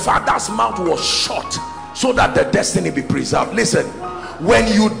the father's mouth was shut so that the destiny be preserved. Listen, when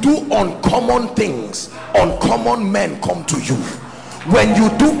you do uncommon things, uncommon men come to you. When you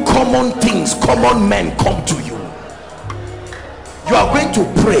do common things, common men come to you. You are going to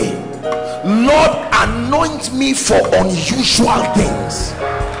pray, Lord, anoint me for unusual things,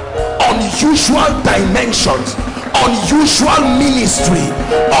 unusual dimensions, unusual ministry,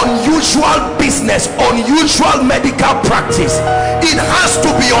 unusual business, unusual medical practice. It has to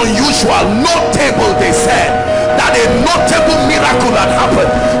be unusual, notable. They said that a notable miracle had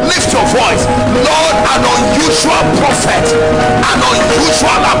happened. Lift your voice. Lord, an unusual prophet, an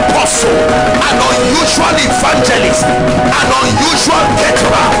unusual apostle, an unusual evangelist, an unusual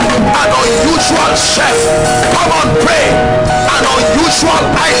caterer, an unusual chef. Come on, pray. An unusual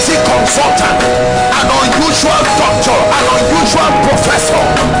IT consultant, an unusual doctor, an unusual professor.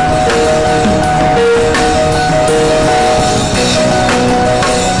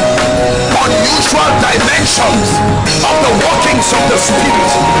 Unusual dimensions of the workings of the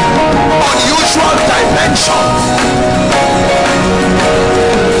Spirit. Unusual dimensions.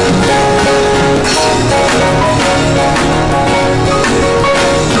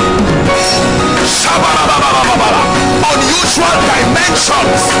 Unusual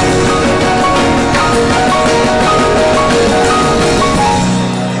dimensions.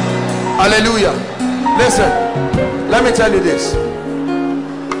 Hallelujah. Listen, let me tell you this.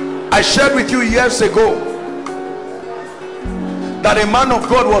 I shared with you years ago that a man of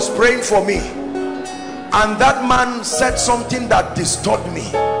God was praying for me, and that man said something that disturbed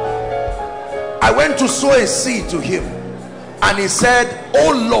me. I went to sow a seed to him, and he said,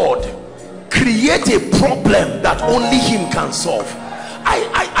 oh Lord, create a problem that only him can solve.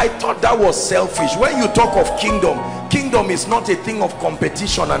 I thought that was selfish. When you talk of kingdom is not a thing of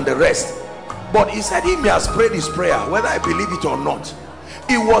competition and the rest. But he said he has prayed his prayer, whether I believe it or not.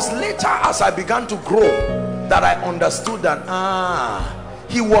 It was later, as I began to grow, that I understood that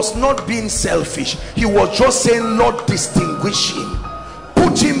he was not being selfish. He was just saying, Lord, distinguish him,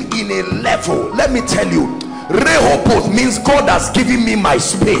 put him in a level. Let me tell you, Rehoboth means God has given me my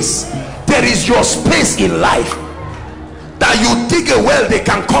space. There is your space in life. That you dig a well, they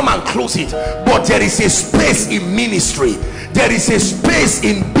can come and close it, but there is a space in ministry. There is a space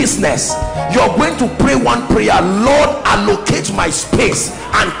in business. You're going to pray one prayer: Lord, allocate my space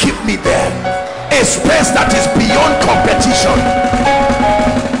and keep me there. A space that is beyond competition,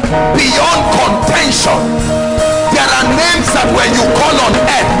 beyond contention. There are names that when you call on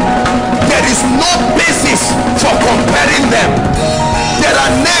earth, there is no basis for comparing them. There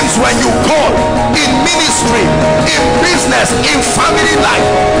are names when you call in ministry, in business, in family life,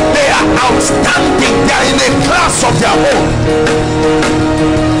 they are outstanding. They are in a class of their own.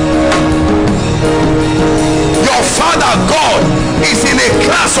 Your Father God is in a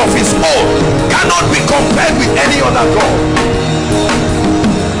class of his own, cannot be compared with any other God.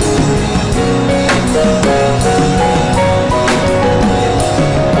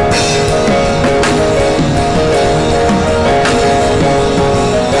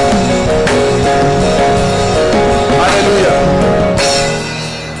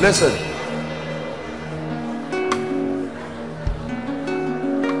 Listen,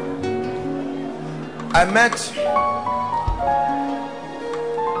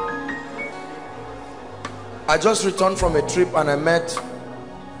 I just returned from a trip and I met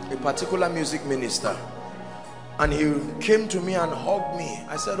a particular music minister, and he came to me and hugged me.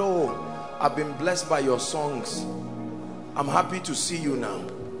 I said, oh, I've been blessed by your songs. I'm happy to see you now.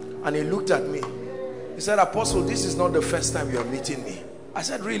 And he looked at me. He said, Apostle, this is not the first time you're meeting me. I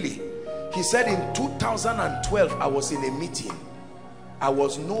said, really? He said, in 2012 I was in a meeting. I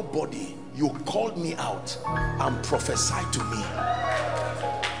was nobody. You called me out and prophesied to me.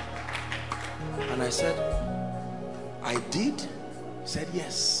 And I said, I did? He said,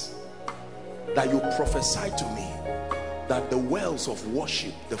 yes. That you prophesied to me that the wells of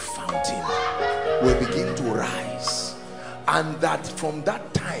worship, the fountain, will begin to rise, and that from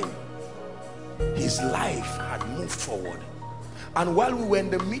that time his life had moved forward. And while we were in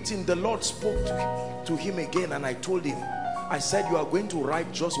the meeting, the Lord spoke to him again, and I told him, I said, you are going to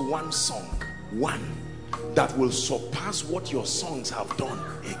write just one song, one, that will surpass what your songs have done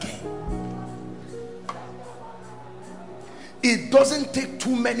again. It doesn't take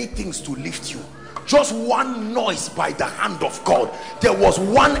too many things to lift you. Just one noise by the hand of God. There was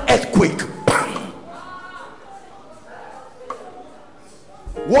one earthquake, bam.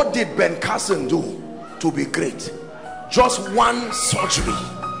 What did Ben Carson do to be great? Just one surgery,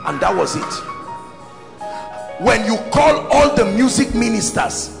 and that was it. When you call all the music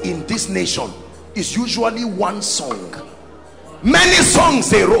ministers in this nation, it's usually one song. Many songs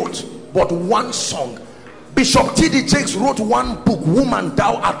they wrote, but one song. Bishop T.D. Jakes wrote one book, Woman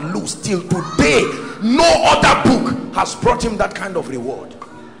Thou Art Loose. Till today, no other book has brought him that kind of reward.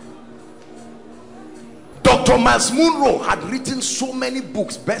 Dr. Miles Monroe had written so many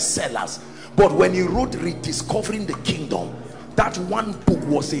books, bestsellers, but when he wrote Rediscovering the Kingdom, that one book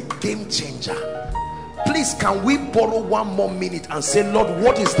was a game changer. Please, can we borrow 1 more minute and say, Lord,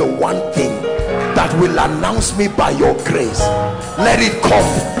 what is the one thing that will announce me by your grace? Let it come,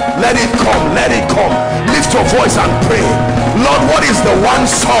 let it come, let it come. Lift your voice and pray. Lord, what is the one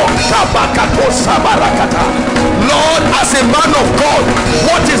song? Lord, as a man of God,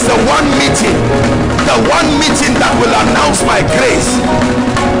 what is the one meeting? The one meeting that will announce my grace.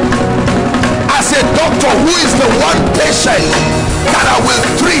 As a doctor, who is the one patient that I will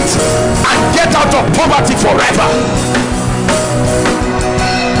treat and get out of poverty forever?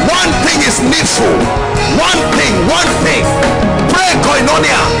 One thing is needful. One thing. Pray,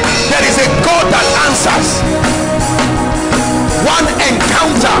 koinonia. There is a God that answers. One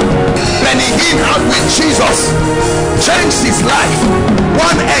encounter. Benny Hinn had with Jesus changed his life.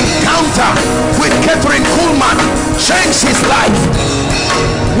 One encounter with Catherine Kuhlman changed his life.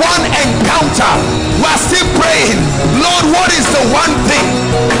 One encounter. We are still praying, Lord, what is the one thing,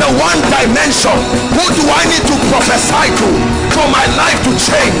 the one dimension? Who do I need to prophesy to for my life to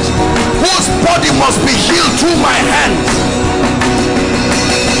change? Whose body must be healed through my hands?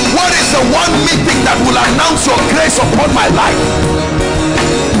 What is the one meeting that will announce your grace upon my life?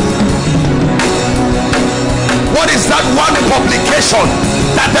 What is that one publication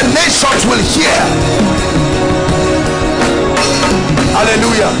that the nations will hear?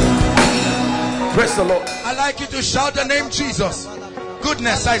 Hallelujah. Praise the Lord. I like you to shout the name Jesus.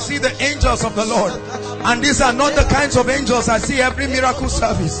 Goodness, I see the angels of the Lord, and these are not the kinds of angels I see every miracle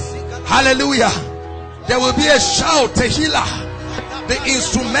service. Hallelujah. There will be a shout, Tehillah, the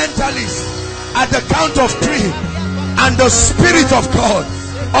instrumentalist, at the count of 3, and the Spirit of God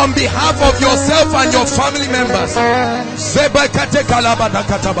on behalf of yourself and your family members. Are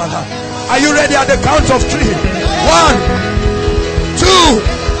you ready at the count of 3? 1, 2,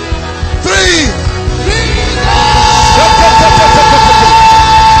 3.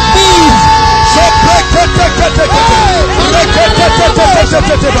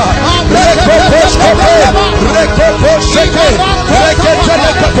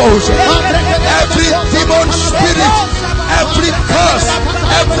 Every demon spirit, every curse,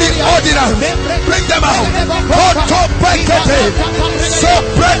 every ordinance, bring them out.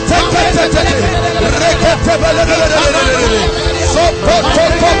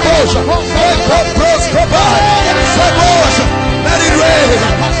 Let it rain,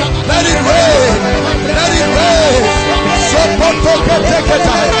 let it rain, let it rain.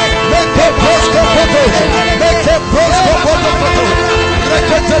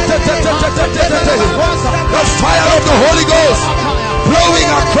 The fire of the Holy Ghost blowing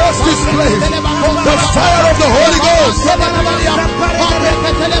across this place. The fire of the Holy Ghost.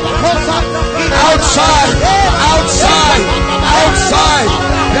 Outside, outside, outside.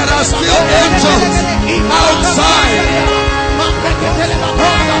 There are still angels outside.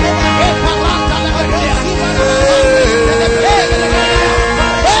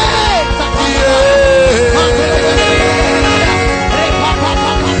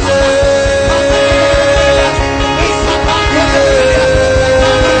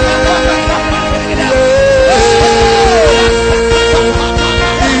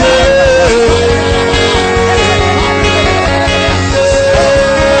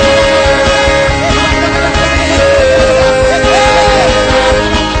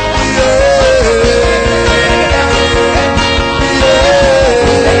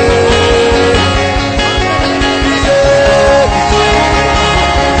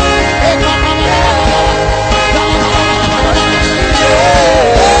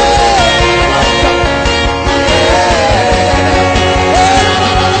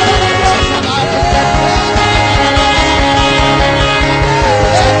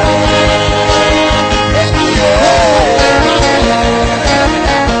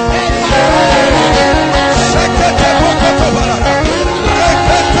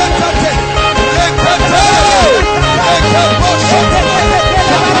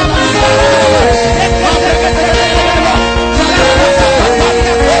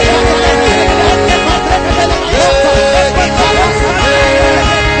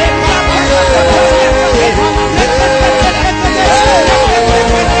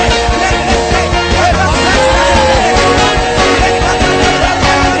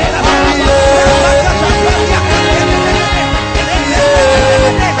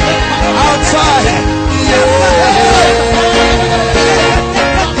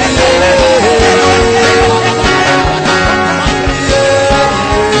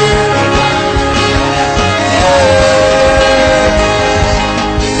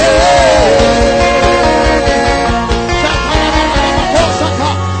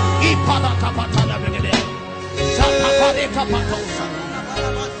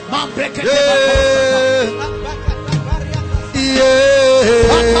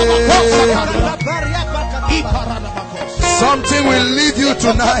 Something will leave you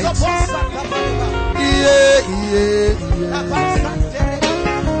tonight. Yeah.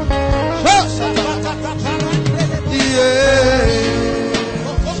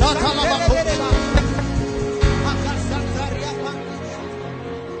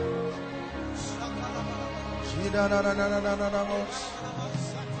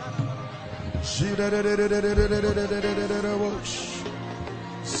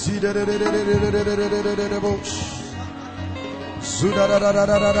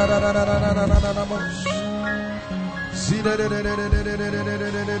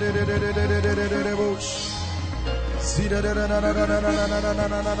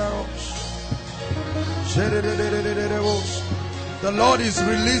 The Lord is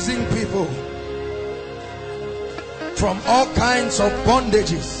releasing people from all kinds of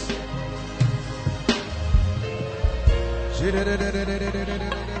bondages.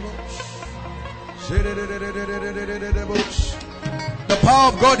 The power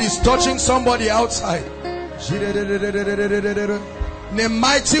of God is touching somebody outside. In a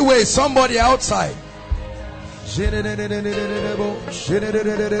mighty way, somebody outside.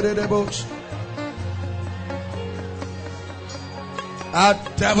 Our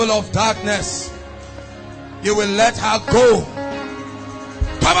devil of darkness, you will let her go.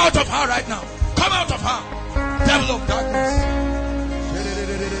 Come out of her right now. Come out of her. Devil of darkness.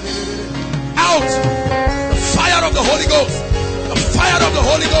 Out. The fire of the Holy Ghost. The fire of the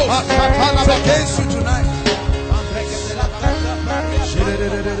Holy Ghost is against you tonight.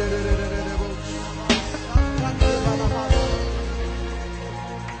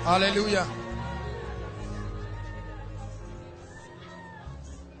 Hallelujah.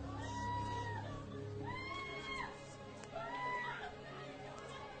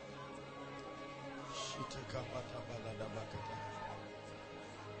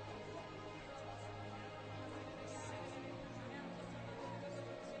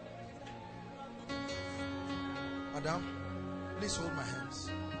 Madam, please hold my hands.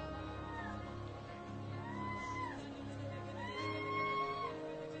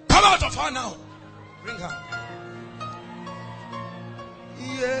 Come out of her now. Bring her.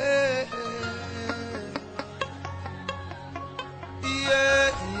 Yeah.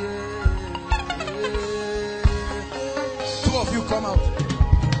 Two of you come out.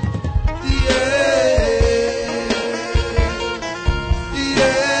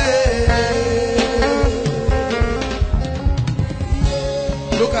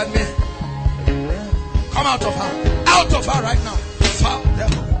 Look at me. Come out of her. Out of her right now. Foul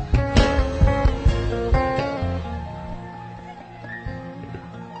devil.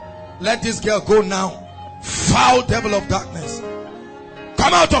 Let this girl go now. Foul devil of darkness.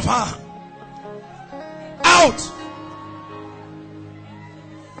 Come out of her. Out.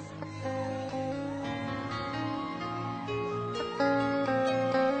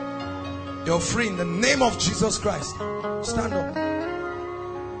 You're free in the name of Jesus Christ. Stand up.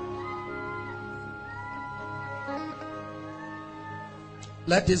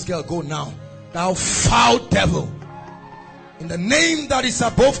 Let this girl go now. Thou foul devil. In the name that is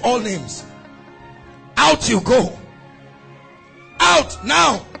above all names. Out you go. Out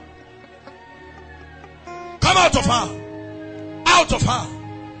now. Come out of her. Out of her.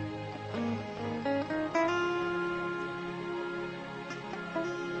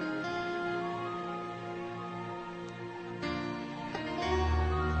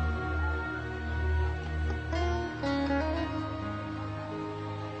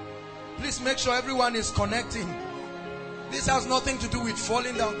 Please make sure everyone is connecting. This has nothing to do with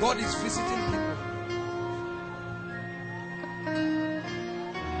falling down. God is visiting people.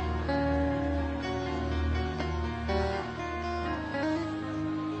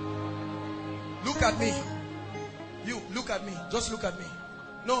 Look at me. You, look at me. Just look at me.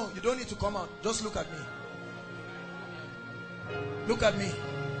 No, you don't need to come out. Just look at me. Look at me.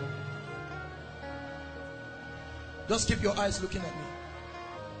 Just keep your eyes looking at me.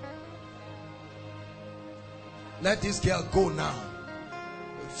 Let this girl go now.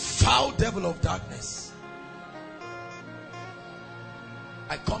 Foul devil of darkness.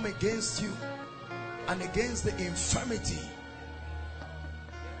 I come against you and against the infirmity.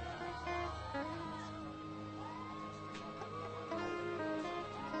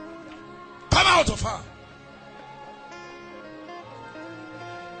 Come out of her.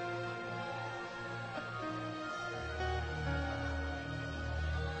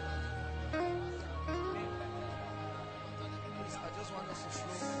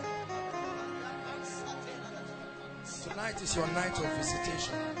 Tonight is your night of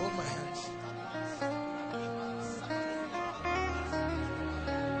visitation. Hold my hands.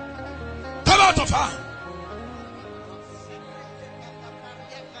 out of her.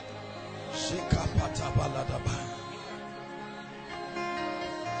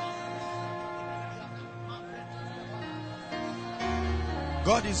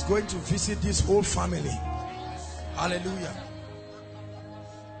 God is going to visit this whole family. Hallelujah.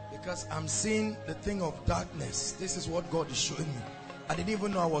 Because I'm seeing the thing of darkness. This is what God is showing me. I didn't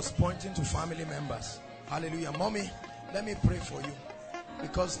even know I was pointing to family members. Hallelujah. Mommy, let me pray for you.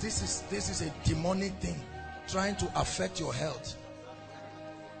 Because this is a demonic thing trying to affect your health.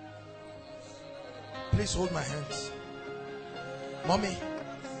 Please hold my hands. Mommy,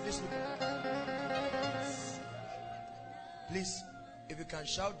 please look. Please, if you can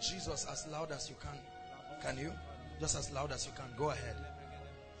shout Jesus as loud as you can. Can you? Just as loud as you can. Go ahead.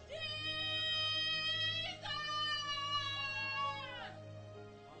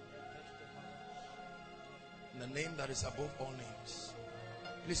 In the name that is above all names.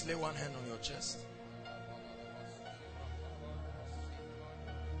 Please lay one hand on your chest.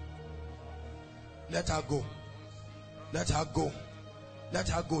 Let her go. Let her go. Let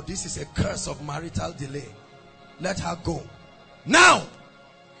her go. This is a curse of marital delay. Let her go. Now!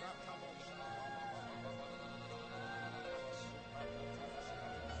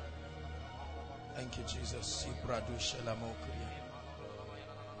 Thank you, Jesus.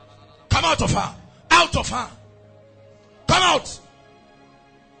 Come out of her. Out of her. Come out.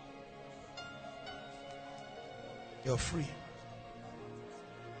 You're free.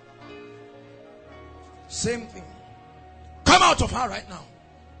 Same thing. Come out of her right now.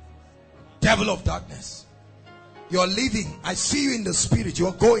 Devil of darkness. You're leaving. I see you in the spirit.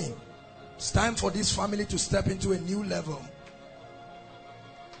 You're going. It's time for this family to step into a new level.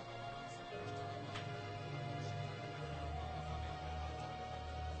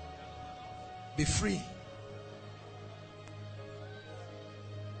 Be free.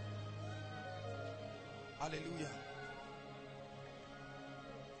 Hallelujah.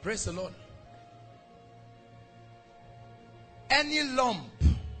 Praise the Lord. Any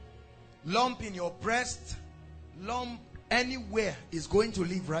lump in your breast, lump anywhere is going to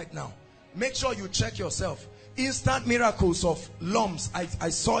leave right now. Make sure you check yourself. Instant miracles of lumps. I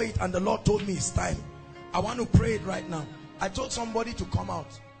saw it and the Lord told me it's time. I want to pray it right now. I told somebody to come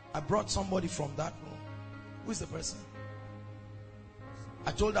out. I brought somebody from that room. Who is the person?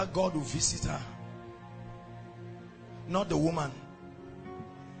 I told her God will visit her. Not the woman.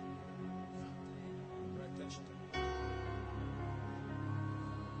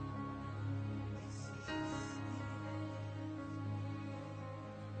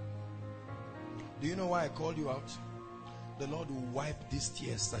 Do you know why I called you out? The Lord will wipe these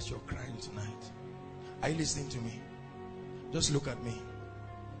tears that you're crying tonight. Are you listening to me? Just look at me.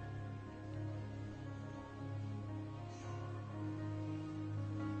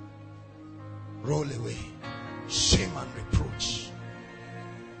 Roll away shame and reproach.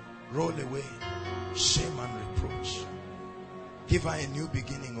 Roll away shame and reproach. Give her a new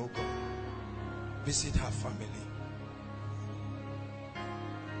beginning, oh God. Visit her family.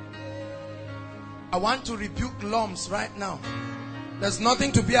 I want to rebuke lumps right now. There's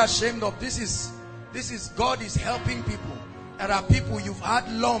nothing to be ashamed of. This is God is helping people. There are people, you've had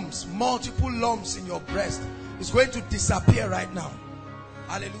lumps, multiple lumps in your breast. It's going to disappear right now.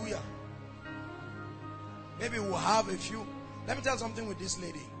 Hallelujah. Maybe we'll have a few. Let me tell you something with this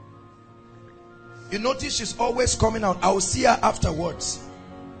lady. You notice she's always coming out. I will see her afterwards.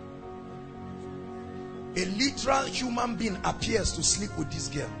 A literal human being appears to sleep with this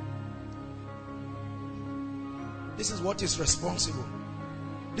girl. This is what is responsible.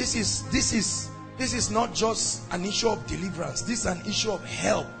 This is not just an issue of deliverance. This is an issue of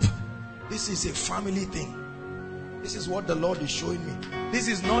help. This is a family thing. This is what the Lord is showing me. This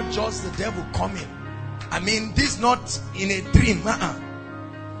is not just the devil coming. I mean, this is not in a dream.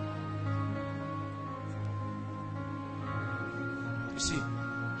 You see,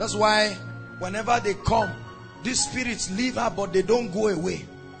 that's why whenever they come, these spirits leave her, but they don't go away.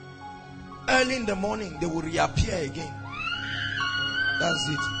 Early in the morning, they will reappear again. That's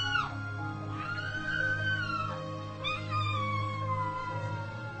it.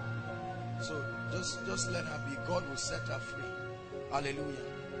 So just let her be. God will set her free. Hallelujah.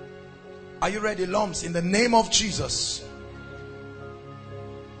 Are you ready, lumps? In the name of Jesus.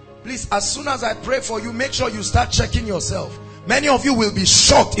 Please, as soon as I pray for you, make sure you start checking yourself. Many of you will be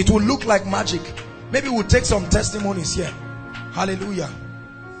shocked. It will look like magic. Maybe we'll take some testimonies here. Hallelujah.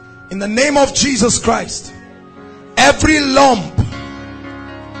 In the name of Jesus Christ, every lump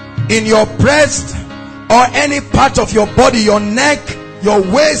in your breast or any part of your body, your neck, your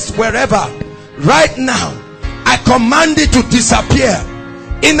waist, wherever, right now, I command it to disappear.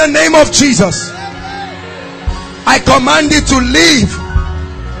 In the name of Jesus, I command it to leave.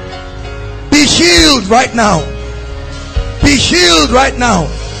 Be healed right now. Be healed right now.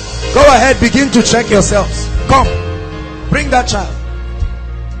 Go ahead, begin to check yourselves. Come, bring that child.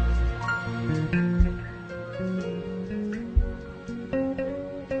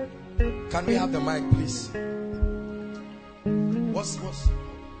 Can we have the mic, please? What's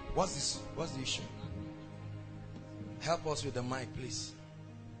this? What's the issue? Help us with the mic, please.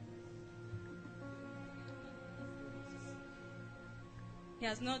 He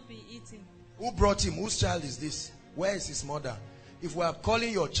has not been eating. Who brought him? Whose child is this? Where is his mother? If we are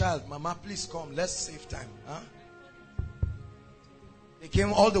calling your child, Mama, please come. Let's save time. Huh? They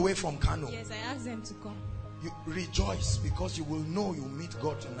came all the way from Kano. Yes, I asked them to come. You rejoice because you will know you meet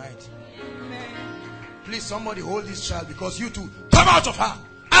God tonight. Amen. Please, somebody hold this child, because you two, come out of her.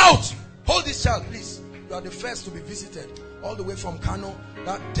 Out! Hold this child, please. You are the first to be visited. All the way from Kano.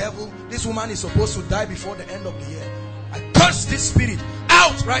 That devil, this woman is supposed to die before the end of the year. I curse this spirit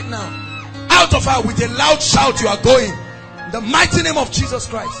out right now. Out of her with a loud shout. You are going. In the mighty name of Jesus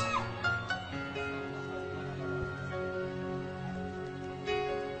Christ.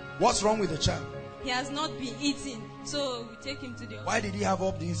 What's wrong with the child? He has not been eating, so we take him to the hospital. Why did he have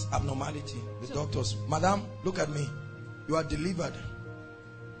up this abnormality? The doctors, Madam, look at me. You are delivered.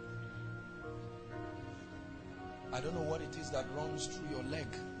 I don't know what it is that runs through your leg,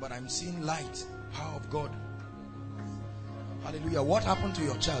 but I'm seeing light, power of God. Hallelujah. What happened to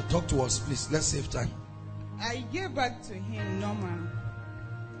your child? Talk to us, please. Let's save time. I gave back to him normal.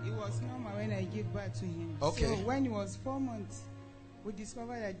 It was normal when I gave back to him. Okay. So when he was 4 months, we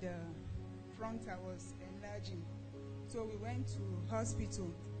discovered that the frontal was enlarging. So we went to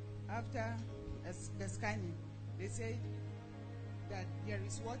hospital. After the scanning, they said that there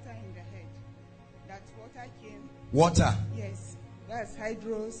is water in the head. That water came. Water? Yes. That's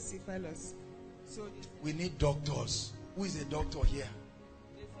hydrocephalus. So we need doctors. Who is a doctor here?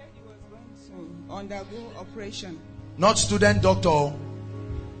 They said he was going to undergo operation. Not student doctor.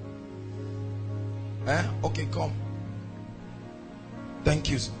 Okay, come. Thank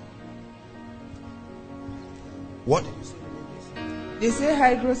you. What did you say? They say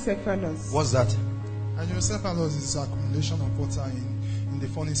hydrocephalus. What's that? Hydrocephalus is accumulation of water in the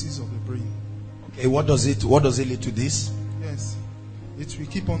furnaces of the brain. Okay, what does it lead to this? Yes. It will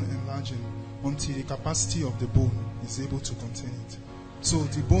keep on enlarging until the capacity of the bone is able to contain it. So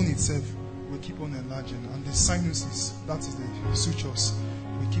the bone itself will keep on enlarging, and the sinuses, that is the sutures,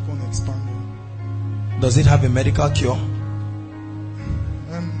 will keep on expanding. Does it have a medical cure?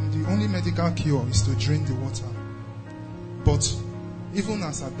 The only medical cure is to drain the water. But even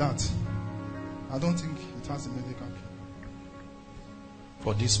as at that, I don't think it has a medical cure.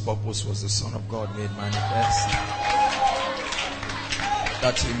 For this purpose was the Son of God made manifest,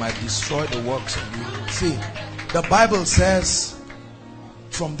 that he might destroy the works of evil. See, the Bible says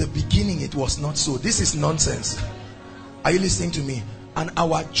from the beginning it was not so. This is nonsense. Are you listening to me? And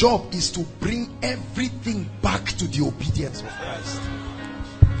our job is to bring everything back to the obedience of Christ.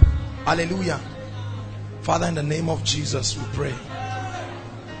 Hallelujah. Father, in the name of Jesus, we pray.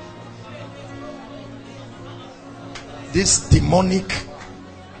 This demonic,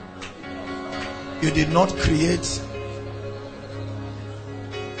 you did not create.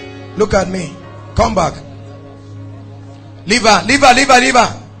 Look at me. Come back. Leave her, leave her, leave her, leave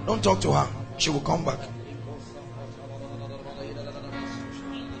her. Don't talk to her. She will come back.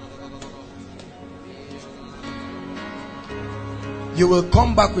 You will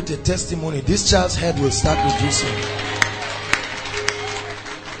come back with a testimony. This child's head will start reducing.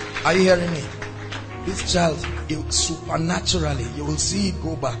 Are you hearing me? This child, supernaturally, you will see it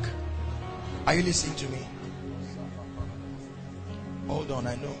go back. Are you listening to me? Hold on,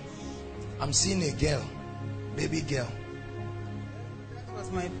 I know. I'm seeing a girl, baby girl. That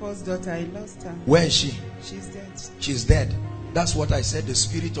was my first daughter. I lost her. Where is she? She's dead. She's dead. That's what I said, the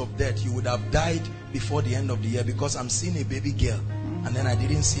spirit of death. You would have died before the end of the year, because I'm seeing a baby girl and then I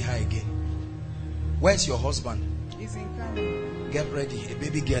didn't see her again. Where's your husband? He's in Kano. Get ready. A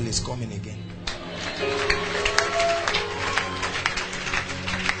baby girl is coming again.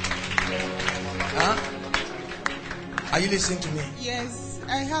 Huh? Are you listening to me? Yes,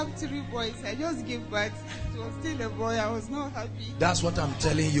 I have 3 boys. I just gave birth. It was still a boy. I was not happy. That's what I'm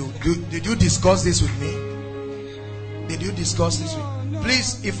telling you. Did you discuss this with me? Did you discuss this with me? No.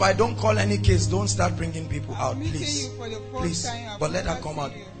 Please, if I don't call any case, don't start bringing people out, please. Please, but let her come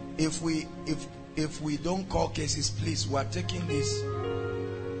out. If we don't call cases, please, we are taking this.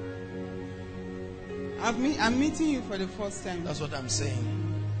 I'm meeting you for the first time. That's what I'm saying.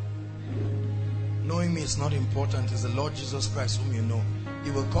 Knowing me is not important. It's the Lord Jesus Christ whom you know.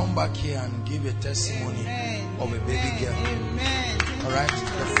 You will come back here and give a testimony of a baby girl. All right?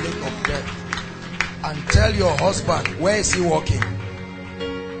 The flake of death. And tell your husband, where is he working?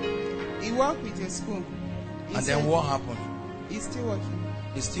 He worked with a school. And then what happened? He's still working.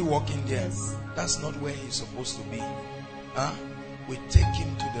 He's still working there. Yes. That's not where he's supposed to be. Huh? We take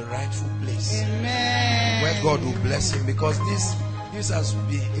him to the rightful place. Amen. Where God will bless him, because this has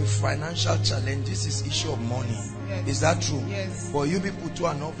been a financial challenge. This is issue of money. Yes. Is that true? Yes. But you people too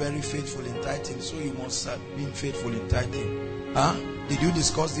are not very faithful in tithing, so you must start being faithful in tithing. Huh? Did you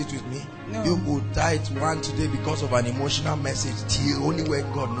discuss it with me? No. You could tithe one today because of an emotional message. Till only when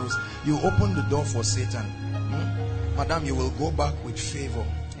God knows. You open the door for Satan. Madam, you will go back with favor.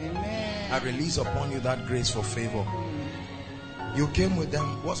 Amen. I release upon you that grace for favor. You came with them.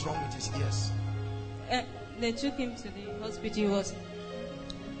 What's wrong with his ears? They took him to the hospital.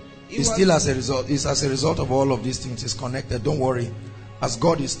 It's still as a result. It's as a result of all of these things. It's connected. Don't worry. As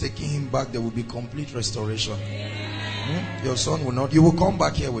God is taking him back, there will be complete restoration. Your son will not. You will come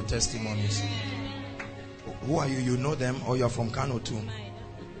back here with testimonies. Who are you? You know them, or you are from Kano too? My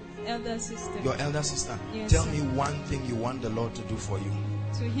elder sister. Your elder sister. Yes, Tell sir. me one thing you want the Lord to do for you.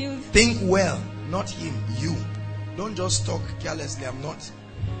 To heal. Think well, not him, you. Don't just talk carelessly. I'm not.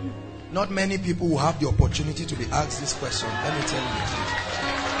 Not many people will have the opportunity to be asked this question. Let me tell you.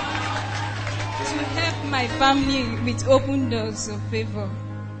 To help my family with open doors of favor.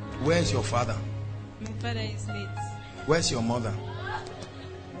 Where's your father? My father is late. Where's your mother?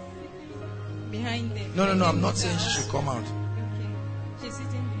 Behind them. No. I'm not saying she should come out. Okay. She's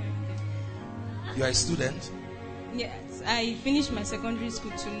sitting behind them. You are a student. Yes, I finished my secondary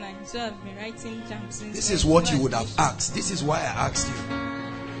school tonight, so I've been writing jams since. This is what you would have asked. This is why I asked you.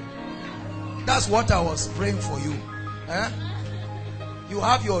 That's what I was praying for you. You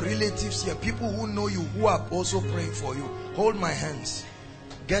have your relatives here, people who know you, who are also praying for you. Hold my hands.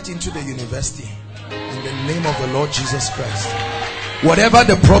 Get into the university in the name of the Lord Jesus Christ. Whatever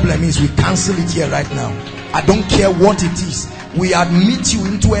the problem is, we cancel it here right now. I don't care what it is. We admit you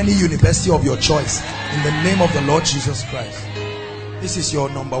into any university of your choice in the name of the Lord Jesus Christ. This is your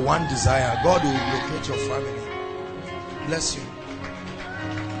number one desire. God will locate your family. Bless you.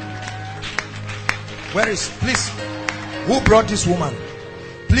 Where is, please, who brought this woman?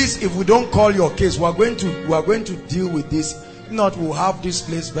 Please, if we don't call your case, we are going to deal with this. If not, we'll have this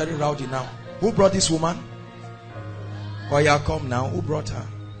place very rowdy now. Who brought this woman? Oh yeah, come now. Who brought her?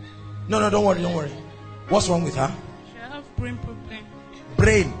 No, don't worry. What's wrong with her? She have brain problem.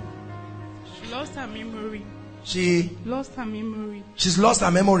 Brain. She lost her memory. She lost her memory. She's lost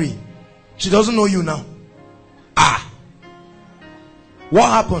her memory. She doesn't know you now. What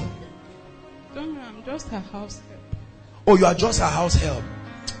happened? Don't know, I'm just her house help. Oh, you are just her house help.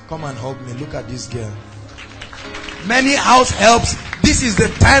 Come and hug me. Look at this girl. Many house helps. This is the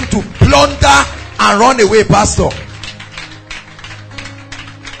time to plunder and run away, pastor.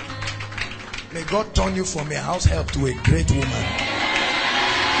 May God turn you from a house help to a great woman.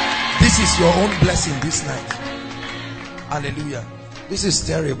 This is your own blessing this night. Hallelujah. This is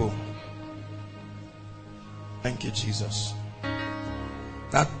terrible. Thank you, Jesus.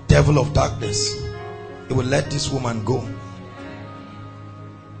 That devil of darkness, it will let this woman go.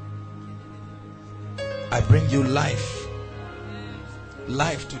 I bring you life.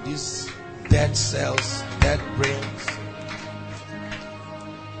 Life to these dead cells, dead brains.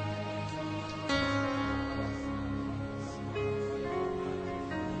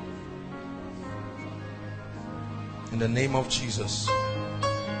 In the name of Jesus.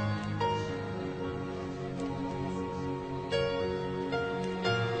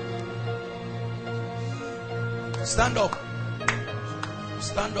 Stand up.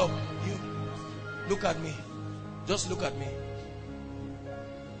 Stand up. You look at me. Just look at me.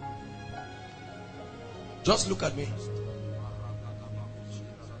 Just look at me.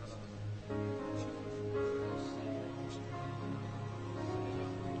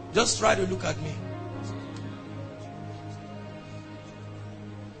 Just try to look at me.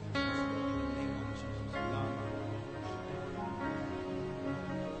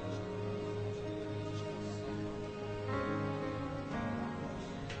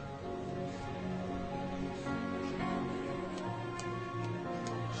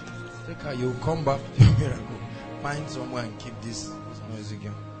 You come back with your miracle. Find somewhere and keep this noisy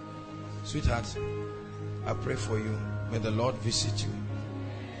girl. Sweetheart, I pray for you. May the Lord visit you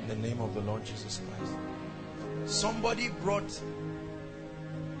in the name of the Lord Jesus Christ. Somebody brought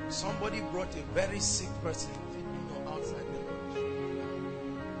a very sick person outside the lodge.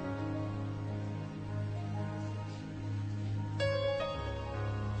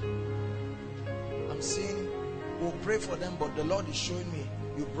 I'm seeing We'll pray for them, but the Lord is showing me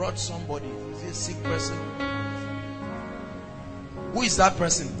you brought somebody. Is he a sick person? Who is that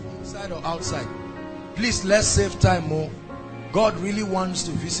person? Inside or outside? Please, let's save time more. God really wants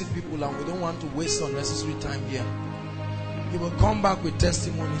to visit people and we don't want to waste unnecessary time here. He will come back with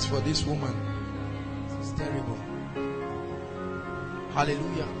testimonies for this woman. It's terrible.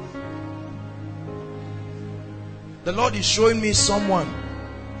 Hallelujah. The Lord is showing me someone.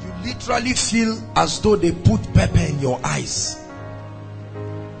 You literally feel as though they put pepper in your eyes.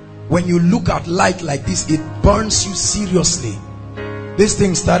 When you look at light like this, it burns you seriously. This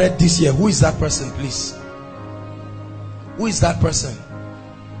thing started this year. Who is that person, please? Who is that person?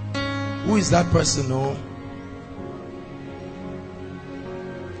 Who is that person? Oh,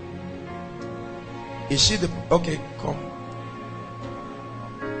 is she the... Okay, come.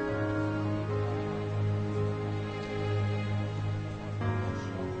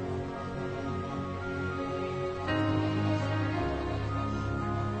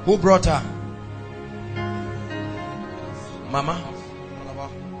 Who brought her? Mama?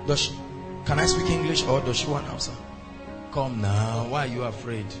 Does she, can I speak English or does she want Hausa? Come now. Why are you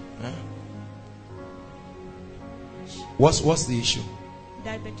afraid? Huh? What's the issue?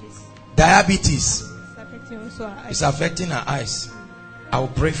 Diabetes. Diabetes. It's affecting also her eyes. It's affecting her eyes. I'll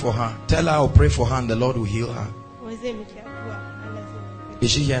pray for her. Tell her I'll pray for her and the Lord will heal her.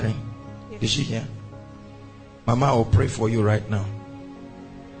 Is she hearing? Yes. Is she here? Mama, I'll pray for you right now.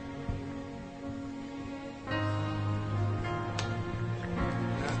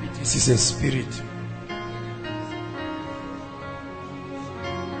 Diabetes is a spirit.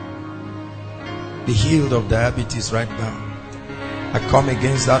 Be healed of diabetes right now. I come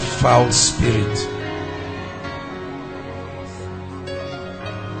against that foul spirit.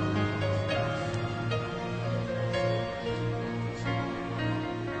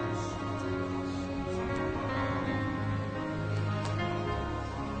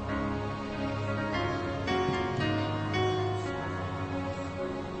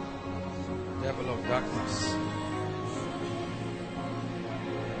 Devil of darkness.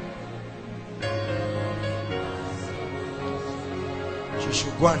 She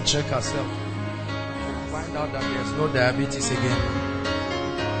should go and check herself. Find out that there's no diabetes again.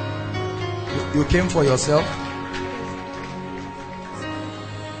 You came for yourself?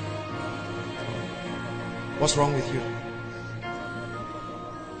 What's wrong with you?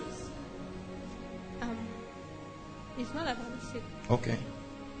 It's not about sick. Okay.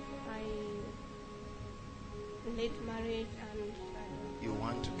 I late marriage and You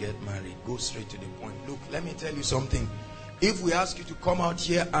want to get married. Go straight to the point. Look, let me tell you something. If we ask you to come out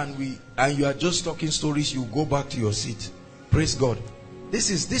here and you are just talking stories, you go back to your seat. Praise God. This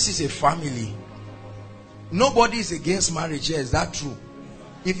is a family. Nobody is against marriage here. Is that true?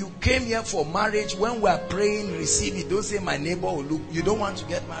 If you came here for marriage, when we are praying, receive it. Don't say my neighbor will look. You don't want to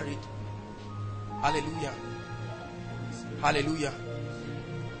get married. Hallelujah. Hallelujah.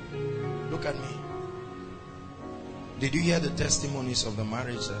 Look at me. Did you hear the testimonies of the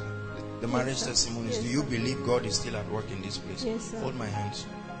marriage? The marriage Yes, testimonies. yes, Do you sir. believe God is still at work in this place? Yes, sir. Hold my hands.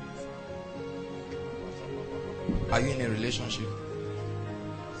 Are you in a relationship?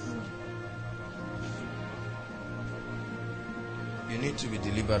 You need to be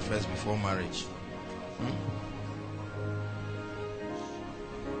delivered first before marriage.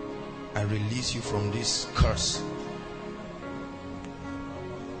 I release you from this curse.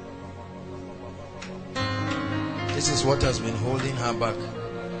 This is what has been holding her back.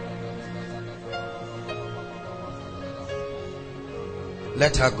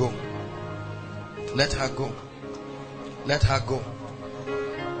 Let her go. Let her go. Let her go.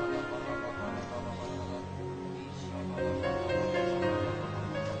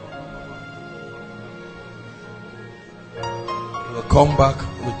 We will come back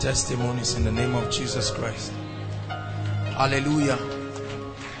with testimonies in the name of Jesus Christ. Hallelujah.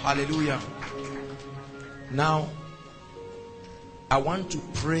 Hallelujah. Now, I want to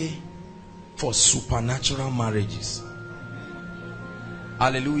pray for supernatural marriages.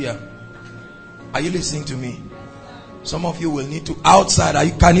 Hallelujah. Are you listening to me? Some of you will need to outside.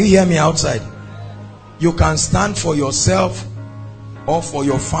 Can you hear me outside? You can stand for yourself or for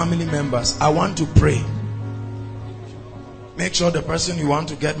your family members. I want to pray. Make sure the person you want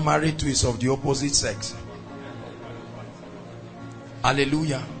to get married to is of the opposite sex.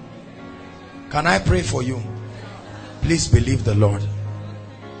 Hallelujah. Can I pray for you? Please believe the Lord.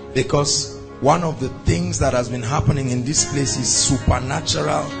 Because one of the things that has been happening in this place is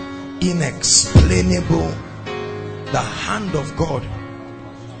supernatural, inexplainable. The hand of God.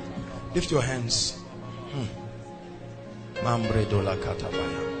 Lift your hands.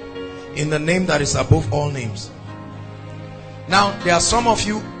 In the name that is above all names, Now, there are some of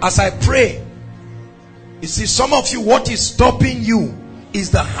you, as I pray, you see, some of you, what is stopping you is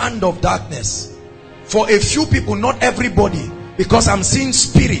the hand of darkness. For a few people, not everybody, because I'm seeing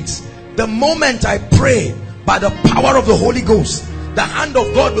spirits. The moment I pray, by the power of the Holy Ghost, the hand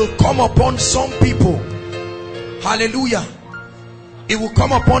of God will come upon some people. Hallelujah. It will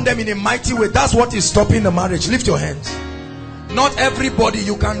come upon them in a mighty way. That's what is stopping the marriage. Lift your hands. Not everybody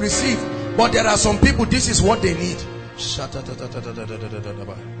you can receive, but there are some people, this is what they need.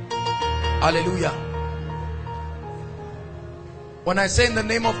 Hallelujah. When I say in the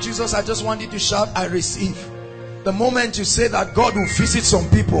name of Jesus, I just want you to shout, I receive. The moment you say that, God will visit some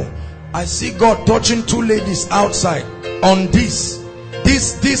people. I see God touching two ladies outside on this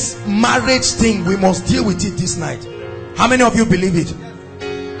marriage thing. We must deal with it this night. How many of you believe it?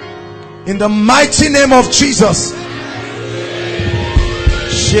 In the mighty name of Jesus.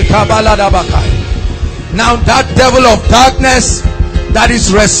 Now that devil of darkness that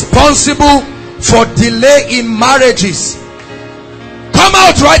is responsible for delay in marriages, come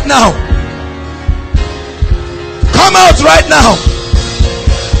out right now. Come out right now.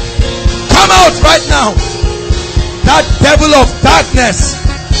 Come out right now. That devil of darkness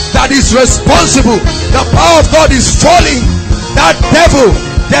that is responsible, the power of God is falling. That devil,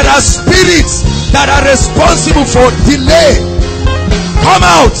 there are spirits that are responsible for delay. Come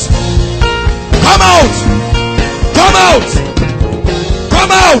out. Come out. Come out. Come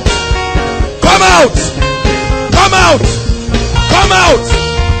out. Come out. Come out. Come out.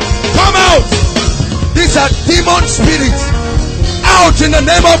 Come out. These are demon spirits. Out in the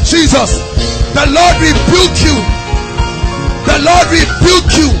name of Jesus. The Lord rebuke you. The Lord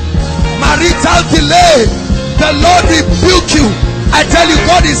rebuke you. Marital delay. The Lord rebuke you. I tell you,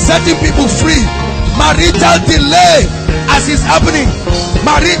 God is setting people free. Marital delay as is happening.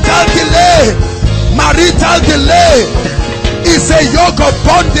 Marital delay. Marital delay is a yoke of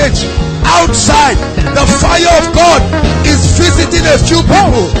bondage outside. The fire of God is visiting a few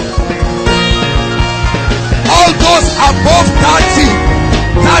people. All those above 30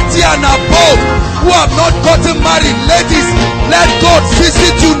 and above who have not gotten married, ladies, let God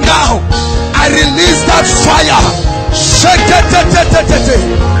visit you now. I release that fire.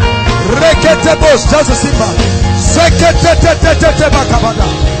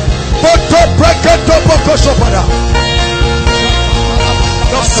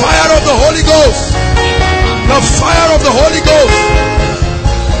 The fire of the Holy Ghost. The fire of the Holy Ghost.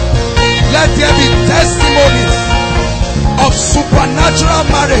 Let there be testimonies of supernatural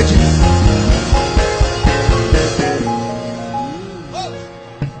marriages.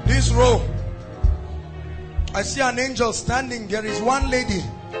 This row, I see an angel standing. There is one lady.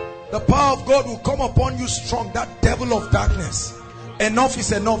 The power of God will come upon you strong. That devil of darkness. Enough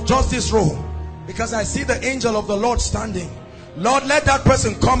is enough. Just this row. Because I see the angel of the Lord standing. Lord, let that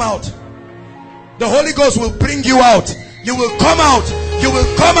person come out. The Holy Ghost will bring you out. You will come out. You will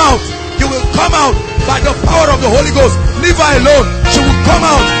come out. You will come out by the power of the Holy Ghost. Leave her alone. She will come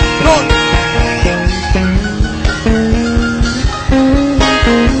out. No.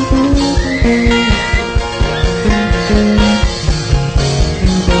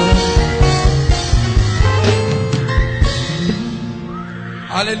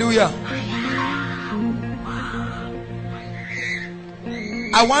 Hallelujah.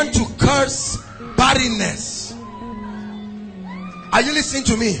 I want to curse barrenness. Are you listening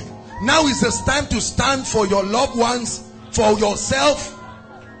to me? Now is the time to stand for your loved ones, for yourself.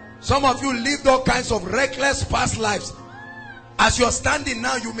 Some of you lived all kinds of reckless past lives. As you are standing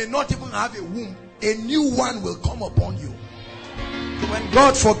now, you may not even have a womb. A new one will come upon you. When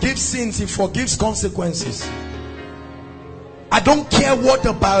God forgives sins, He forgives consequences. I don't care what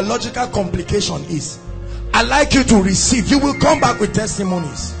the biological complication is. I like you to receive. You will come back with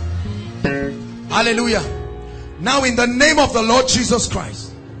testimonies. Hallelujah. Now in the name of the Lord Jesus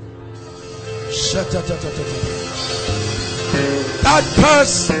Christ, that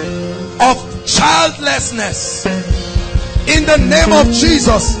curse of childlessness, in the name of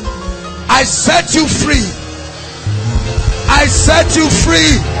Jesus, I set you free. I set you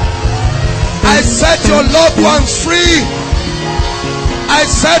free. I set your loved ones free. I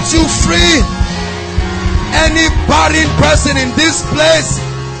set you free. Any barren person in this place,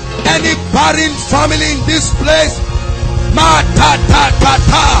 any barren family in this place,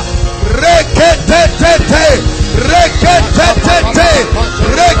 ma-ta-ta-ta-ta, re-ke-te-te-te, re-ke-te-te-te,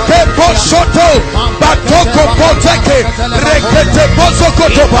 re-ke-bo-shoto, batoko-poteke,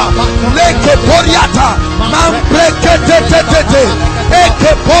 re-ke-te-bo-sokotoba, le-ke-poriata, mam-re-ke-te-te-te-te,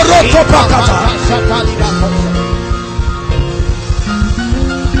 eke-porotopakata.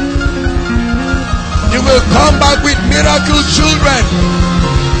 You You will come back with miracle children.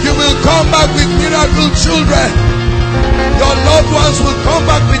 You will come back with miracle children. Your loved ones will come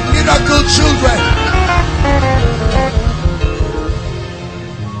back with miracle children.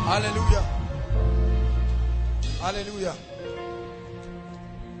 Hallelujah. Hallelujah.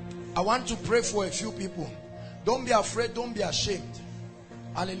 I want to pray for a few people. Don't be afraid. Don't be ashamed.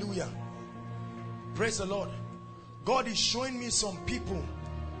 Hallelujah. Praise the Lord. God is showing me some people.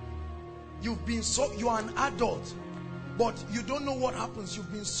 You are an adult, but you don't know what happens.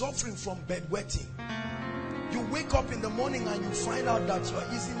 You've been suffering from bedwetting. You wake up in the morning and you find out that you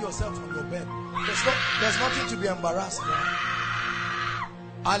are easing yourself on your bed. There's nothing to be embarrassed about.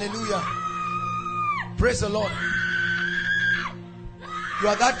 Hallelujah. Praise the Lord. You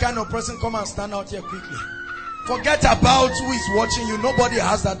are that kind of person. Come and stand out here quickly. Forget about who is watching you. Nobody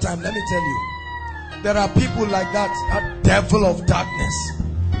has that time. Let me tell you. There are people like that. A devil of darkness.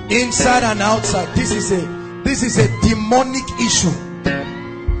 Inside and outside. This is a demonic issue.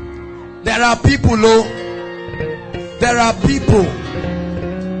 There are people, oh. There are people.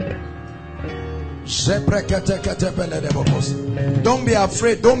 Don't be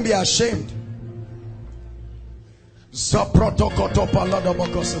afraid. Don't be ashamed.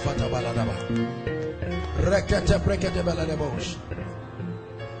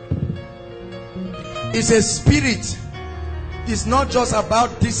 It's a spirit. It's not just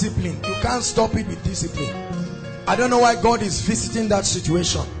about discipline. You can't stop it with discipline. I don't know why God is visiting that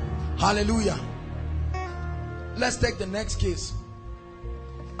situation. Hallelujah. Let's take the next case.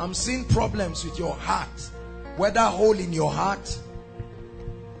 I'm seeing problems with your heart, whether hole in your heart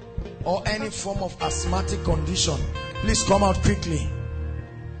or any form of asthmatic condition. Please come out quickly.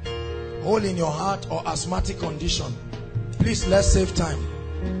 Hole in your heart or asthmatic condition. Please, let's save time.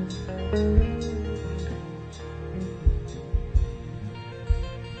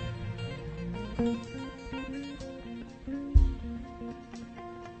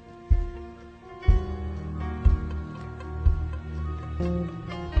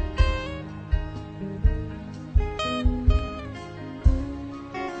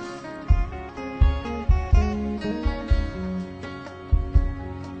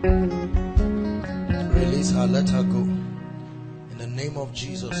 Release her, let her go. In the name of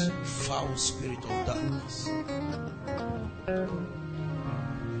Jesus, foul spirit of darkness.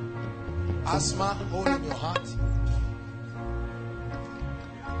 Asthma, hold in your heart.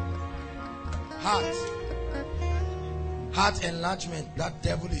 Heart enlargement, that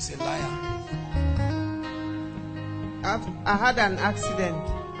devil is a liar. I had an accident.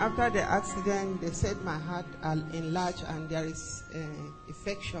 After the accident, they said my heart enlarged and there is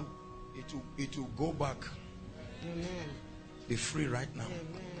infection. It will go back. Amen. Be free right now.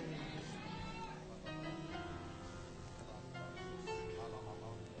 Amen.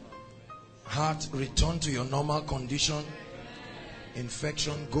 Heart, return to your normal condition.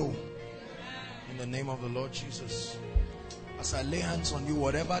 Infection, go. In the name of the Lord Jesus. As I lay hands on you,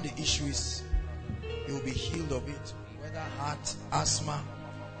 whatever the issue is, you will be healed of it. Whether heart, asthma,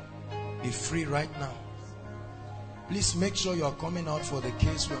 be free right now. Please make sure you are coming out for the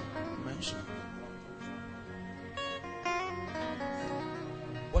case we mentioned.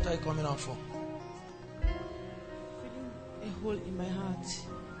 What are you coming out for? Feeling a hole in my heart.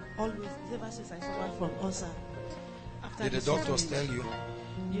 Always, ever since I suffered from ulcer. Did the doctors tell you?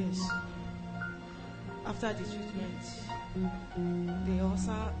 Yes. After the treatment, the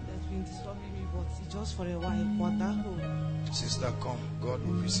ulcer has been disturbing me, but it's just for a while. But that hole. Sister, come. God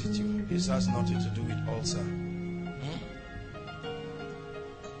will visit you. This has nothing to do with ulcer.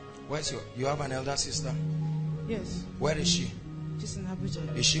 Where's you have an elder sister? Yes. Where is she? She's in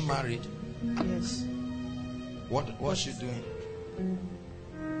Abuja. Is she married? Yes. What's she doing?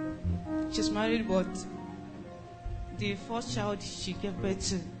 She's married, but the first child she gave birth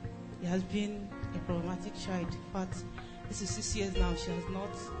to, it has been a problematic child. But this is 6 years now. She has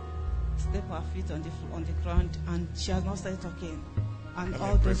not stepped her feet on the ground, and she has not started talking. And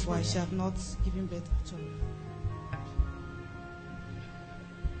all this while she has not given birth at all.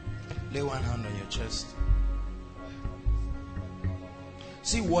 Lay one hand on your chest.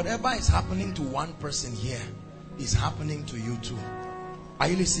 See, whatever is happening to one person here is happening to you too. Are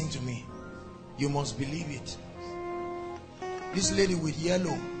you listening to me? You must believe it. This lady with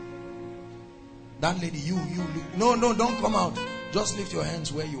yellow, that lady, you no, don't come out. Just lift your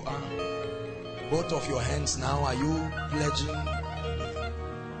hands where you are. Both of your hands now. Are you pledging?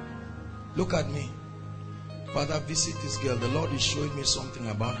 Look at me. Father, visit this girl. The Lord is showing me something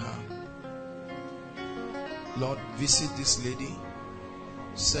about her. Lord, visit this lady.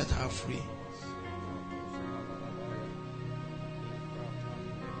 Set her free.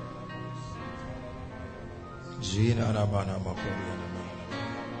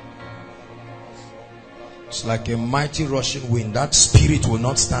 It's like a mighty rushing wind. That spirit will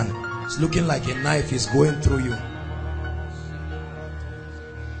not stand. It's looking like a knife is going through you.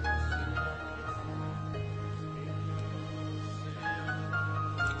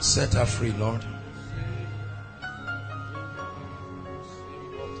 Set her free, Lord.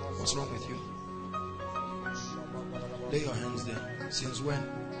 What's wrong with you? Lay your hands there. Since when?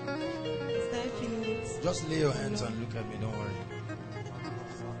 Just lay your hands and look at me, don't worry.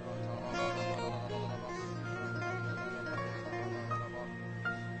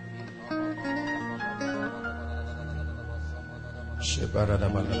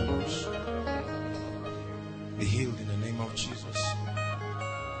 Be healed in the name of Jesus.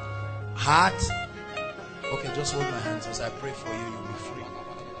 Heart. Okay, just hold my hands as I pray for you. You'll be free.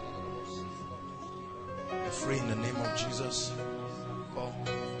 Be free in the name of Jesus. Go.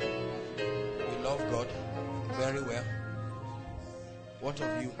 We love God very well. What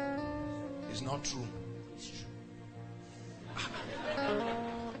of you is not true? It's true.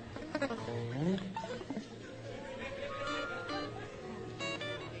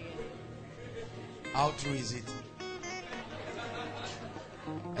 How true is it?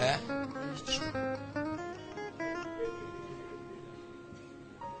 Eh? It's true.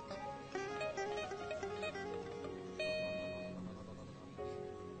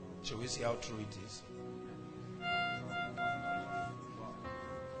 Shall we see how true it is?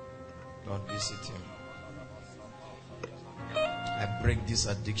 Lord, visit him. I break this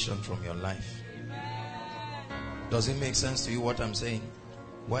addiction from your life. Does it make sense to you what I'm saying?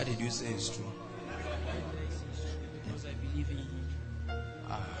 Why did you say it's true? Because I believe in him.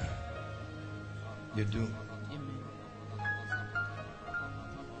 You do.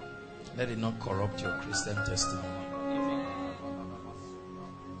 Let it not corrupt your Christian testimony.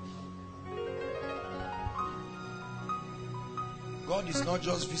 God is not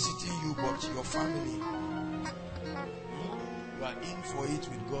just visiting you, but your family. You are in for it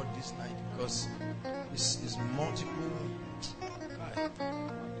with God this night, because it's multiple.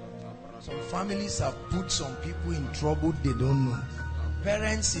 Some families have put some people in trouble they don't know.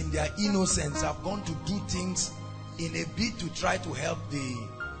 Parents in their innocence have gone to do things in a bid to try to help the be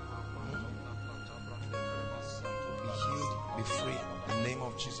healed, be free in the name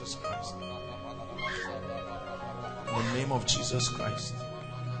of Jesus Christ. In the name of Jesus Christ.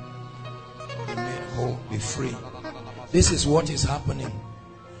 Be made whole, be free. This is what is happening.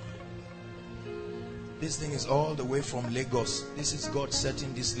 This thing is all the way from Lagos. This is God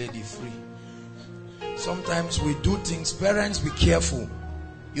setting this lady free. Sometimes we do things. Parents, be careful.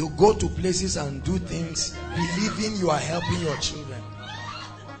 You go to places and do things believing you are helping your children.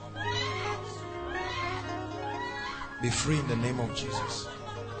 Be free in the name of Jesus.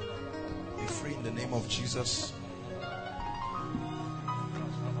 Be free in the name of Jesus.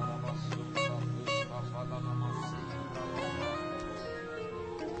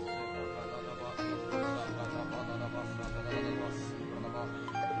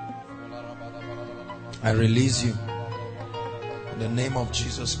 I release you in the name of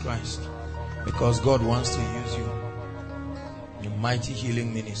Jesus Christ, because God wants to use you in a mighty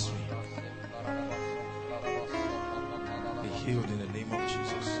healing ministry. Be healed in the name of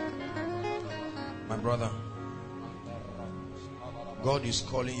Jesus. My brother, God is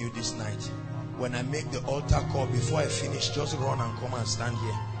calling you this night. When I make the altar call, before I finish, just run and come and stand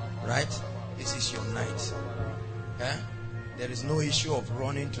here. Right? This is your night. Eh? There is no issue of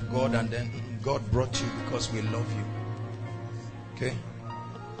running to God and then God brought you because we love you. Okay?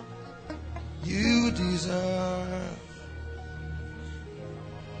 You deserve.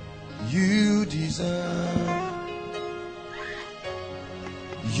 You deserve.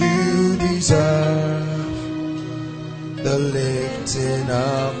 You deserve the lifting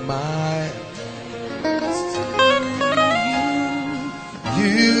of my.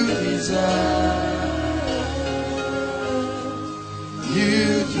 You deserve.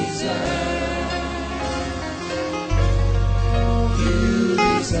 You deserve. You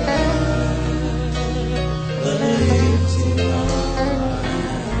deserve the lifting of my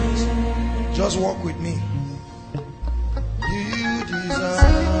hands. Just walk with me. You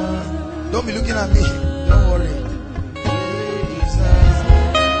deserve. Don't be looking at me. Don't worry.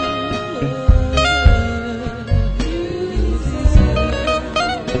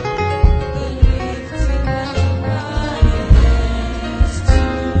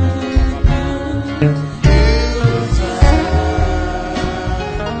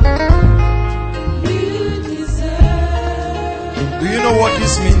 What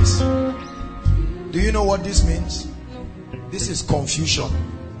this means? Do you know what this means? This is confusion.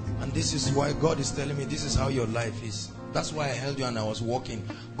 And this is why God is telling me this is how your life is. That's why I held you and I was walking.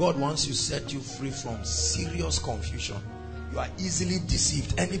 God wants to set you free from serious confusion. You are easily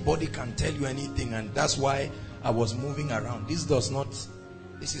deceived. Anybody can tell you anything, and that's why I was moving around. This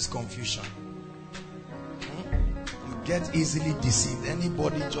is confusion. You get easily deceived.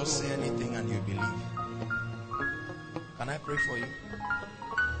 Anybody just say anything and you believe. Can I pray for you?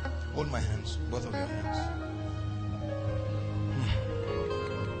 Hold my hands, both of your hands.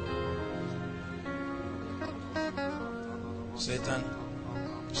 Satan,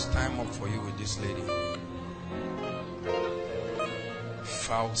 it's time up for you with this lady.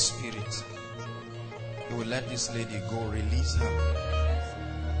 Foul spirit. You will let this lady go. Release her.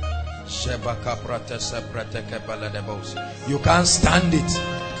 You can't stand it.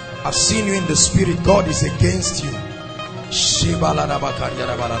 I've seen you in the spirit. God is against you. This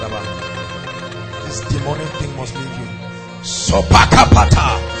demonic thing must leave you.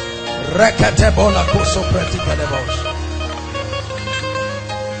 Sopakapata. Reketebola koso pretikadebos.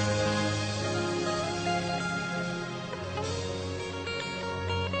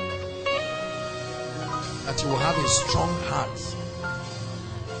 That you will have a strong heart.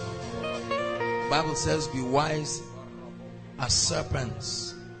 The Bible says, be wise as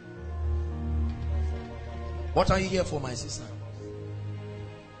serpents. What are you here for, my sister?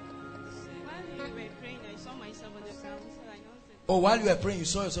 Oh, while you were praying, you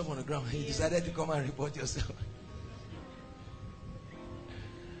saw yourself on the ground. You decided to come and report yourself.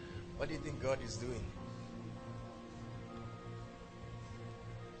 What do you think God is doing?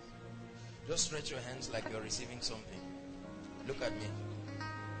 Just stretch your hands like you're receiving something. Look at me.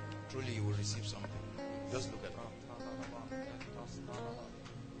 Truly you will receive something. Just look at me.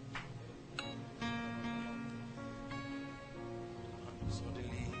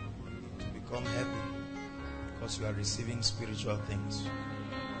 Suddenly to become heavy because you are receiving spiritual things.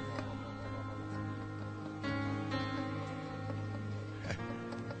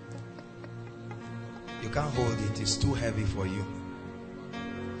 You can't hold it. It's too heavy for you.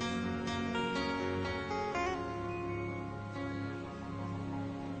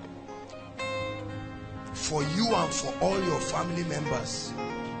 For you and for all your family members,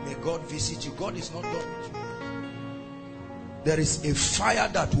 may God visit you. God is not done with you. There is a fire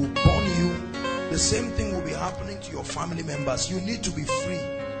that will burn you. The same thing will be happening to your family members. You need to be free.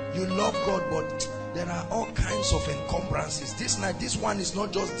 You love God, but there are all kinds of encumbrances. This night, this one is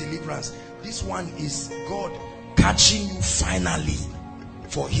not just deliverance. This one is God catching you finally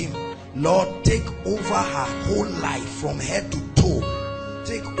for Him. Lord, take over her whole life from head to toe.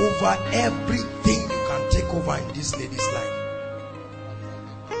 Take over everything you can take over in this lady's life.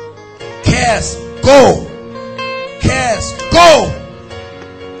 Cares, go. Cares, go.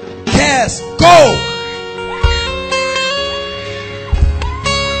 Cares, go.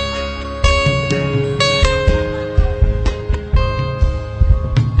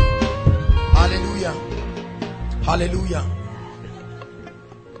 Hallelujah. Hallelujah.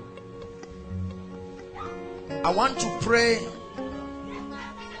 I want to pray.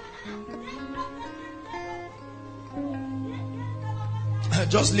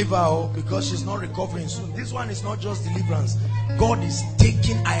 Just leave her because she's not recovering soon. This one is not just deliverance. God is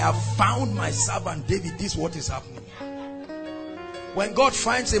taking. I have found my servant David. This is what is happening. When God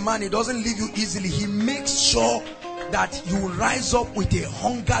finds a man, He doesn't leave you easily. He makes sure that you rise up with a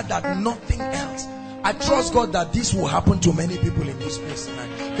hunger that nothing else. I trust God that this will happen to many people in this place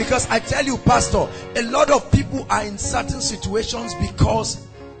tonight. Because I tell you, Pastor, a lot of people are in certain situations because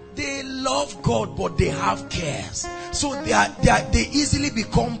they love God, but they have cares. So they easily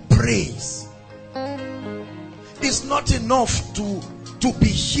become praise. It's not enough to be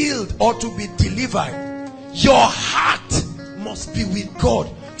healed or to be delivered. Your heart must be with God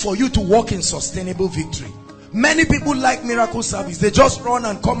for you to walk in sustainable victory. Many people like miracle service. They just run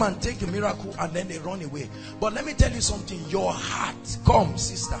and come and take the miracle and then they run away. But let me tell you something. Your heart, come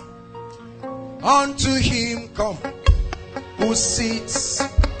sister, unto Him come, who sits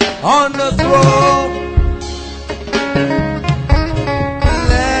on the throne.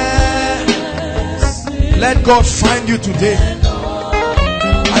 Let God find you today.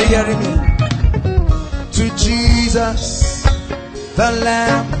 Are you hearing me? To Jesus, the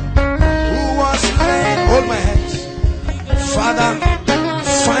Lamb who was slain. Hold my hands. Father,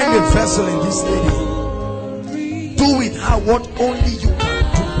 find a vessel in this lady. Do with her what only you can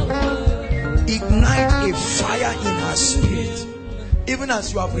do. Ignite a fire in her spirit. Even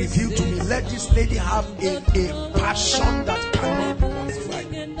as you have revealed to me, let this lady have a passion that cannot be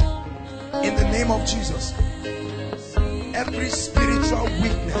quantified. In the name of Jesus, every spiritual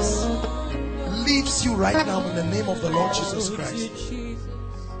weakness leaves you right now in the name of the Lord Jesus Christ.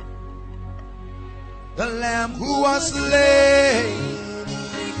 the Lamb who was slain.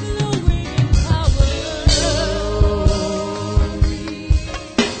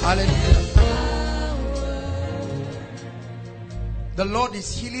 Hallelujah. The Lord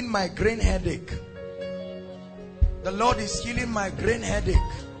is healing migraine headache. The Lord is healing migraine headache.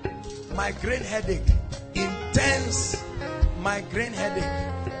 Migraine headache. Intense migraine headache.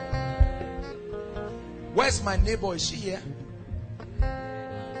 Where's my neighbor? Is she here?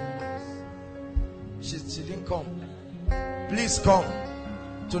 She didn't come. Please come.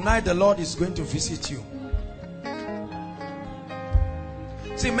 Tonight the Lord is going to visit you.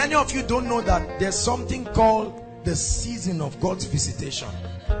 See, many of you don't know that there's something called the season of God's visitation.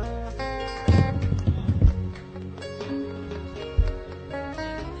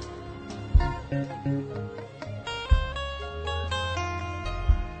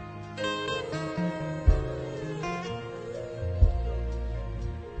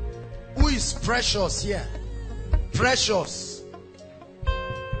 Who is precious here? Precious.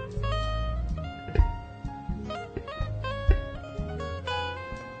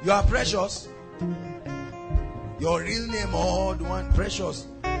 You are precious. Your real name or the one precious.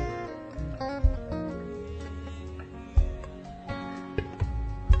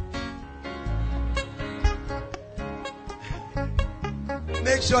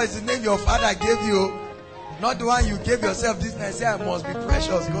 Make sure it's the name your father gave you, not the one you gave yourself this night. Say, I must be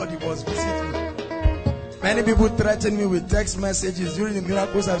precious. God, you must visit me. Many people threaten me with text messages during the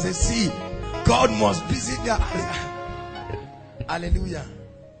miracles. I say, see, God must visit you. Hallelujah.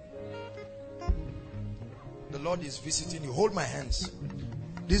 The Lord is visiting you. Hold my hands.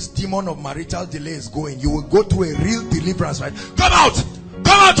 This demon of marital delay is going. You will go through a real deliverance, right? Come out!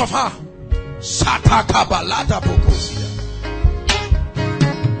 Come out of her!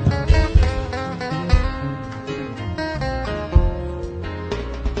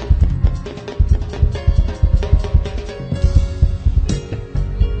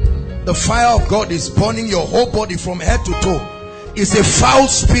 The fire of God is burning your whole body from head to toe. It's a foul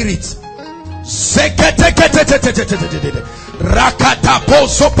spirit.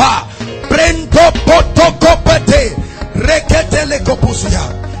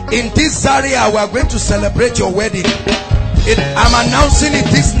 In this area we are going to celebrate your wedding. I'm announcing it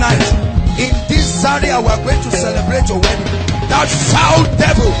this night. In this area we are going to celebrate your wedding. That foul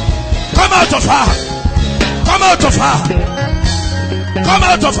devil, come out of her. Come out of her. Come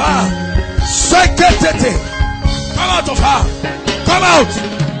out of her. Come out of her. Come out.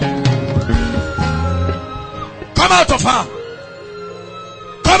 Come out of her.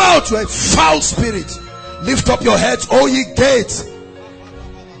 Come out, you a foul spirit. Lift up your heads, O ye gates.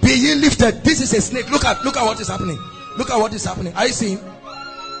 Be ye lifted. This is a snake. Look at what is happening. Look at what is happening. Are you seeing?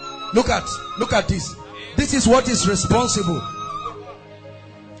 Look at this. This is what is responsible.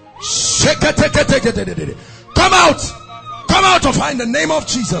 Come out. Come out of her in the name of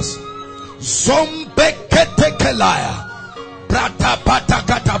Jesus.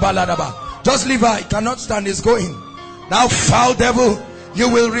 Just leave her. He cannot stand. He's going. Now, foul devil, you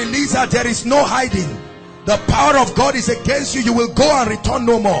will release her. There is no hiding. The power of God is against you. You will go and return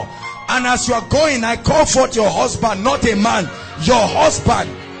no more. And as you are going, I call forth your husband, not a man. Your husband.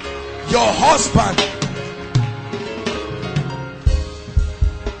 Your husband.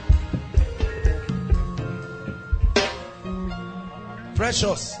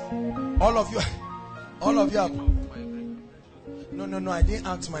 Precious. All of you are. No, I didn't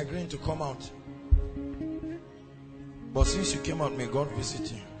ask my grain to come out. But since you came out, may God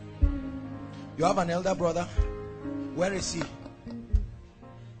visit you. You have an elder brother. Where is he?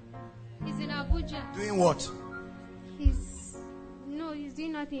 He's in Abuja. Doing what? He's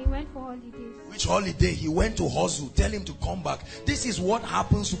doing nothing. He went for holidays. Which holiday? He went to hustle. Tell him to come back. This is what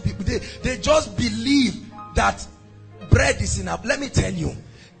happens to people. They just believe that bread is enough. Let me tell you.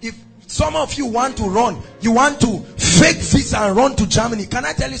 If some of you want to run, you want to fake visa and run to Germany. Can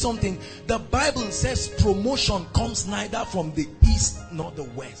I tell you something? The Bible says promotion comes neither from the east nor the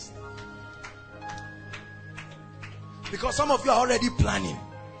west. Because some of you are already planning.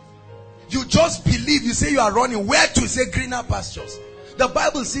 You just believe. You say you are running. Where to? Say greener pastures. The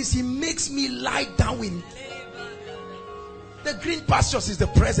Bible says he makes me lie down in. The green pastures is the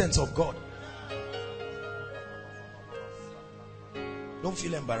presence of God. Don't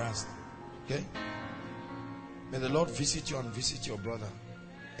feel embarrassed. Okay? May the Lord visit you and visit your brother.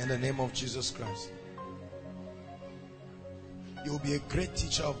 In the name of Jesus Christ. You will be a great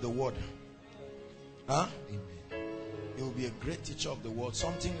teacher of the word. Huh? You will be a great teacher of the word.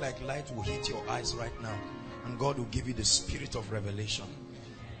 Something like light will hit your eyes right now. And God will give you the spirit of revelation.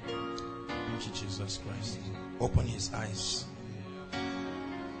 Thank you, Jesus Christ. Open his eyes.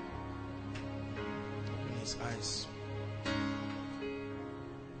 eyes.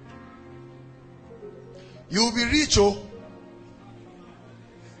 You will be rich, oh.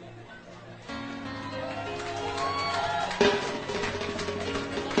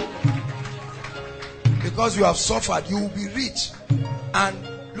 Because you have suffered, you will be rich. And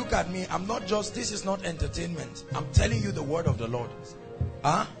look at me, I'm not just, this is not entertainment. I'm telling you the word of the Lord.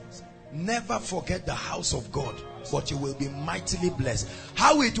 Never forget the house of God, but you will be mightily blessed.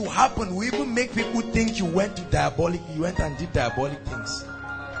 How it will happen will even make people think you went and did diabolic things.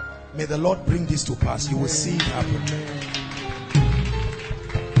 May the Lord bring this to pass. You will see it happen.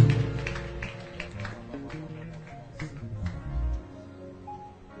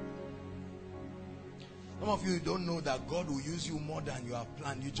 Some of you don't know that God will use you more than you have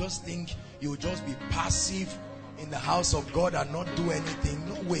planned. You just think you'll just be passive in the house of God and not do anything.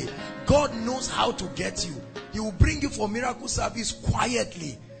 No way. God knows how to get you. He will bring you for miracle service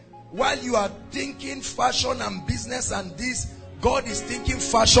quietly. While you are thinking fashion and business and this, God is thinking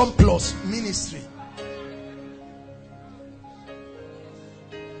fashion plus ministry.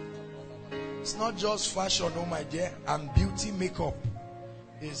 It's not just fashion, oh my dear, and beauty makeup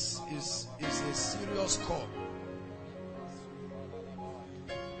is a serious call.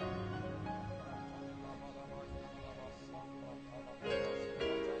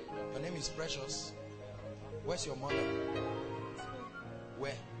 Your name is Precious. Where's your mother?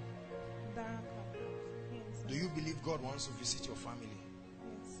 Where? Do you believe God wants to visit your family?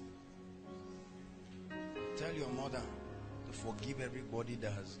 Tell your mother to forgive everybody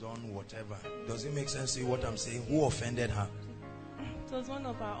that has done whatever. Does it make sense to you what I'm saying? Who offended her? It was one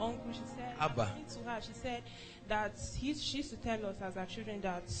of our uncles. She said, Abba. To her, she said that she used to tell us as our children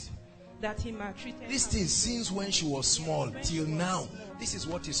that he maltreated This thing since when she was small till now. This is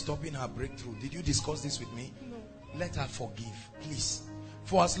what is stopping her breakthrough. Did you discuss this with me? No. Let her forgive, please.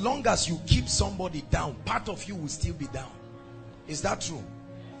 For as long as you keep somebody down, part of you will still be down. Is that true?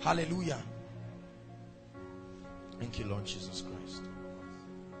 Hallelujah. Thank you, Lord Jesus Christ.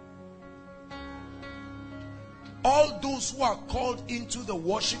 All those who are called into the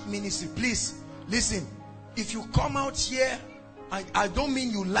worship ministry, please listen. If you come out here, I don't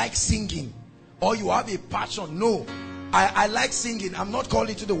mean you like singing or you have a passion. No, I like singing. I'm not called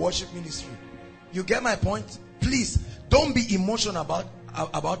into the worship ministry. You get my point? Please don't be emotional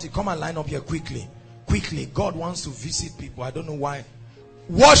about it. Come and line up here quickly. God wants to visit people. I don't know why.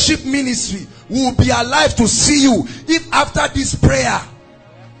 Worship ministry will be alive to see you if after this prayer.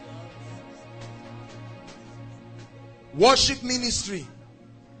 Worship ministry.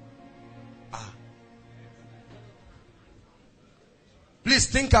 Please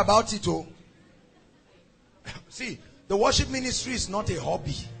think about it. Oh, see, the worship ministry is not a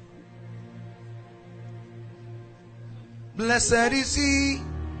hobby. Blessed is he.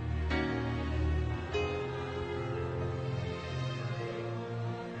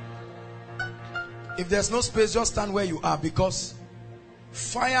 If there's no space, just stand where you are, because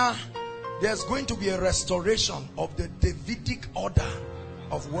fire, there's going to be a restoration of the Davidic order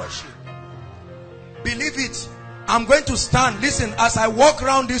of worship. Believe it. I'm going to stand. Listen, as I walk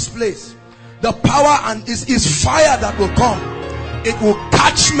around this place, the power and is fire that will come. It will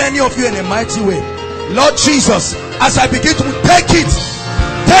catch many of you in a mighty way. Lord Jesus, as I begin to take it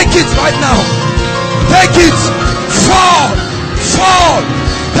right now. Take it. Fall.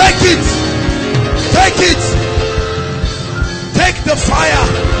 Take it. Take the fire.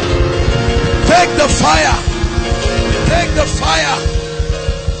 Take the fire. Take the fire.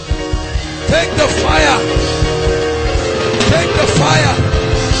 Take the fire. Take the fire.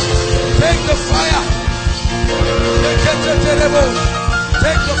 Take the fire.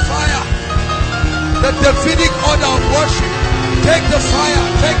 Take the fire. The Davidic order of worship. Take the fire.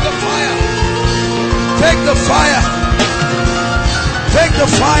 Take the fire. Take the fire. Take the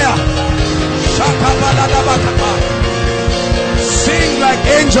fire. Sing like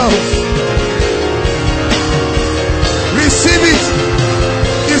angels. Receive it.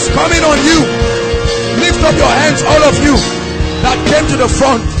 It's coming on you. Lift up your hands, all of you that came to the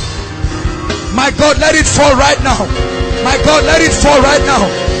front. My God, let it fall right now. My God, let it fall right now.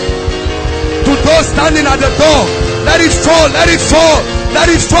 To those standing at the door, let it fall, let it fall, let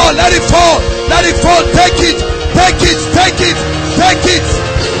it fall, let it fall, let it fall. Take it, take it, take it, take it,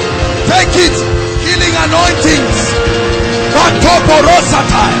 take it. Healing anointings.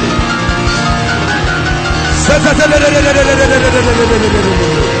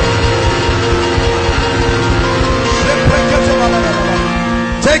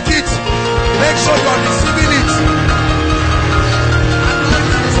 Take it. Make sure you are receiving it.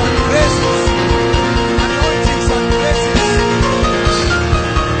 Anointings and graces. Anointings and graces.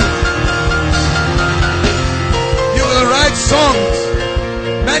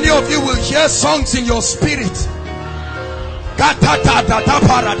 Many of you will hear songs in your spirit.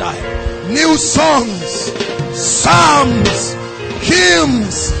 New songs, psalms,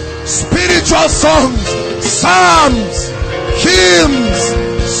 hymns, spiritual songs, psalms, hymns,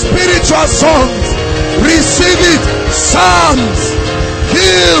 spiritual songs. Receive it. Psalms,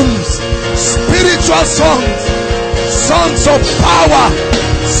 hymns, spiritual songs, songs of power,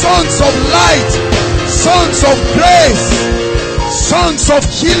 songs of light, songs of grace, songs of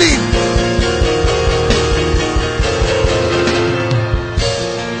healing.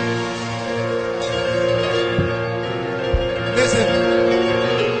 Listen.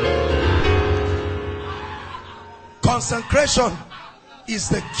 Consecration is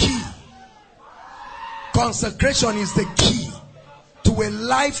the key. Consecration is the key to a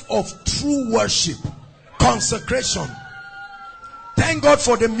life of true worship. Consecration. Thank God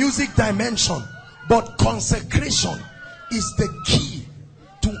for the music dimension, but consecration is the key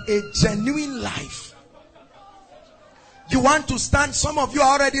to a genuine life. You want to stand, some of you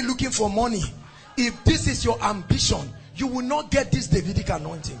are already looking for money. If this is your ambition, you will not get this Davidic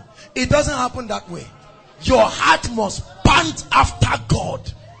anointing. It doesn't happen that way. Your heart must pant after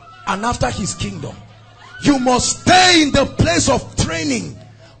God and after his kingdom. You must stay in the place of training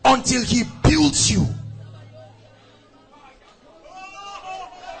until he builds you.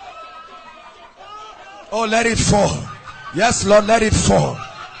 Oh, let it fall. Yes, Lord, let it fall.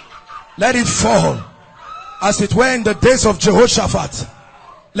 Let it fall. As it were in the days of Jehoshaphat.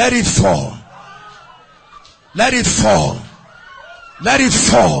 Let it fall. Let it fall. Let it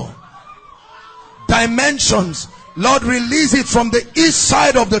fall. Dimensions. Lord, release it from the east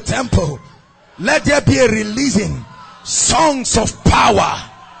side of the temple. Let there be a releasing. Songs of power.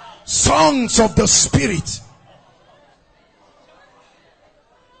 Songs of the Spirit.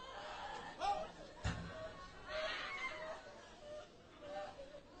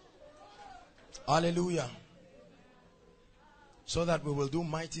 Hallelujah. So that we will do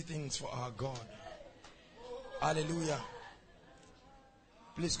mighty things for our God. Hallelujah.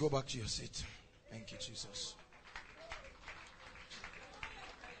 Please go back to your seat. Thank you, Jesus.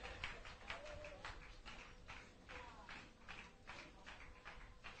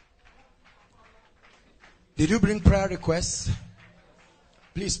 Did you bring prayer requests?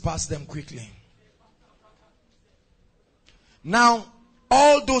 Please pass them quickly. Now,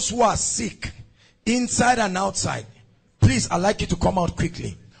 all those who are sick, inside and outside, please, I'd like you to come out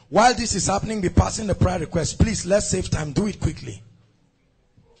quickly. While this is happening, be passing the prayer request. Please, let's save time. Do it quickly.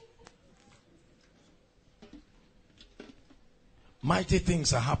 Mighty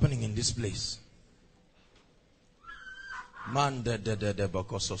things are happening in this place.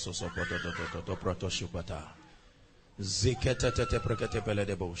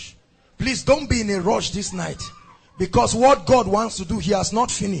 Please don't be in a rush this night, because what God wants to do, he has not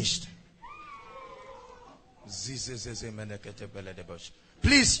finished.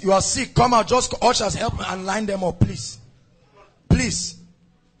 Please, you are sick, come out. Just ushers, help and line them up, please. Please.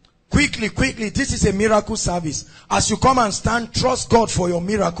 Quickly, quickly. This is a miracle service. As you come and stand, trust God for your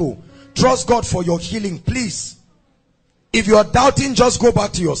miracle. Trust God for your healing, please. If you are doubting, just go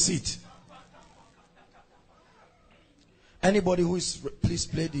back to your seat. Anybody who is, please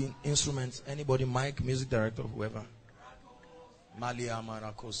play the instruments. Anybody, mic, music director, whoever.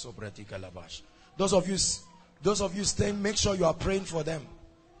 Those of you staying, make sure you are praying for them.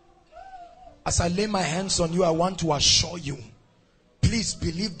 As I lay my hands on you, I want to assure you, please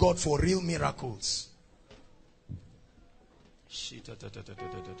believe God for real miracles. You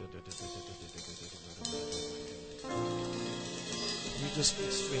just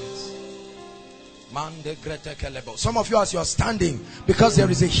speak strings. Some of you, as you are standing, because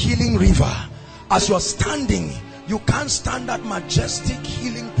there is a healing river, as you are standing, you can't stand that majestic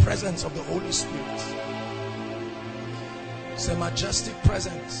healing presence of the Holy Spirit. It's a majestic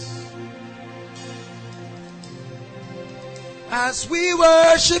presence. As we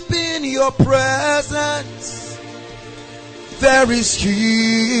worship in your presence, there is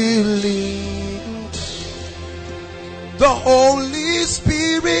healing. The Holy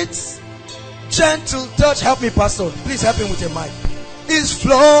Spirit's gentle touch, help me, Pastor, please help him with a mic, is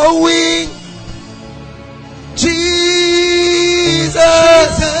flowing. Jesus,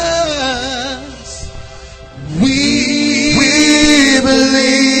 we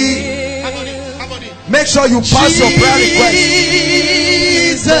believe. Make sure you pass your prayer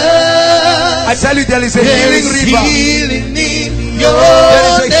request. I tell you, there is a healing river. There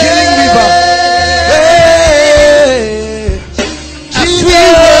is a healing river. As we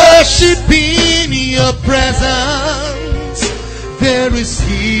worship in your presence, there is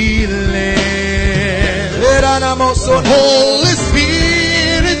healing. Holy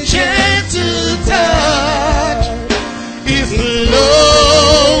Spirit,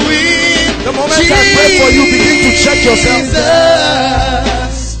 moment I pray for you, begin to check yourself.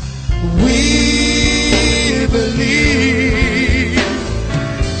 Jesus, we believe.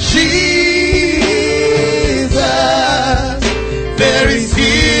 Jesus, there is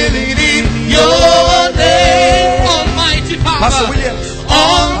healing in your name. Almighty Father, Pastor Williams.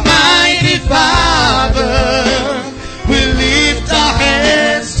 Almighty Father, we lift our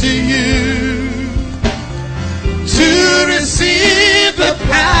hands to you to receive the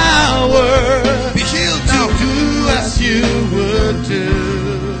power. Be healed to now. do as you would do.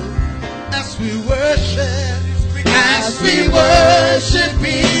 As we worship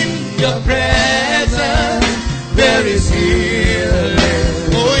in your presence, there is healing.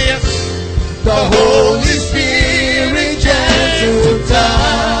 Oh yes, the Holy Spirit gentle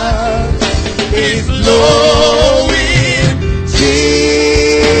touch is blowing. Jesus,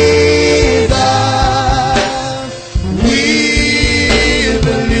 we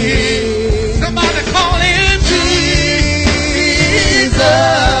believe. Somebody call him Jesus.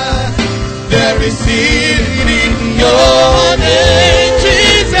 There is healing in your name,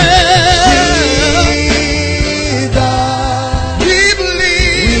 Jesus. We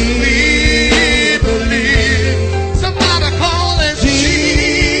believe. Somebody call him Jesus.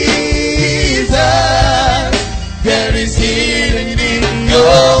 There is healing in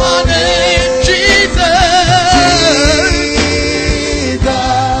your name, Jesus.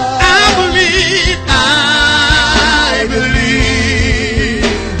 I believe.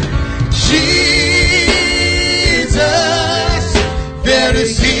 Jesus, there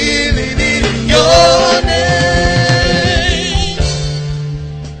is healing in your name.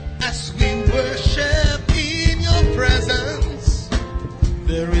 As we worship in your presence,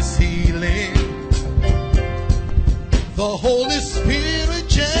 there is healing. The Holy Spirit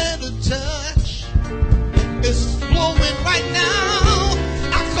gentle touch is flowing right now.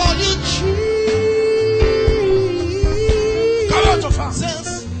 I call you Jesus. Come out of us.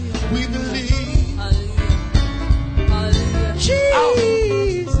 We believe.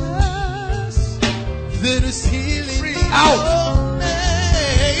 Jesus, there is healing in Out. your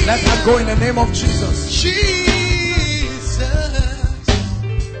name. Let her go in the name of Jesus. Jesus,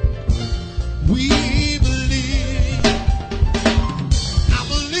 we believe. I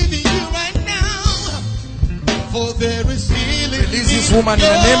believe in you right now, for there is healing. Release this woman in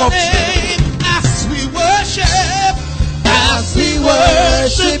the name of Jesus. As we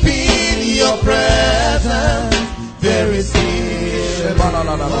worship in your presence, there is healing.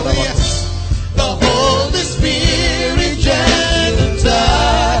 Oh, yes. The Holy Spirit gentle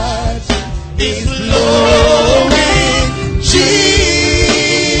touch is blowing.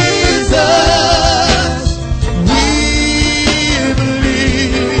 Jesus, we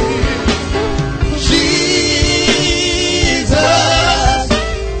believe. Jesus,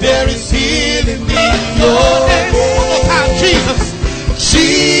 there is healing in your name. One more time, Jesus.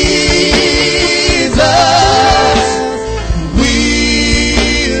 Jesus, we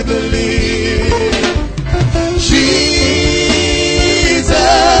believe.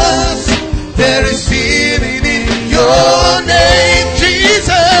 Jesus, there is healing in your name, Jesus.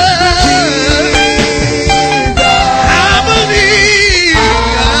 I believe.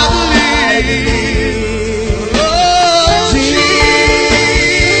 Oh,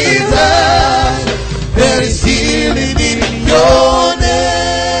 Jesus, there is healing in your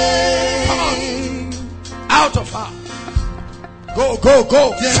name. Out of her. Go, go,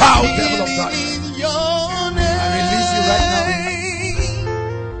 go. Foul devil of God. I release you right now.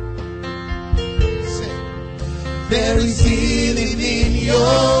 There is healing in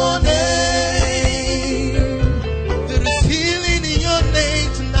your name. There is healing in your name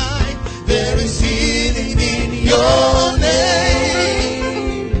tonight. There is healing in your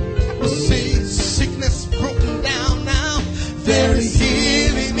name. We see sickness broken down now. There is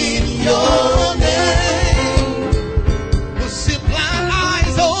healing in your name. We see blind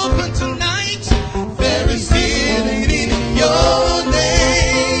eyes open tonight. There is healing in your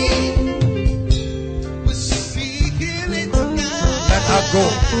name. We see healing tonight. Let her go.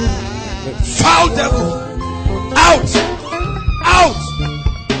 Foul devil. Out. Out.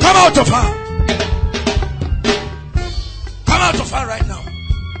 Come out of her. Come out of her right now.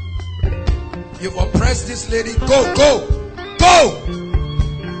 You've oppressed this lady. Go, go, go.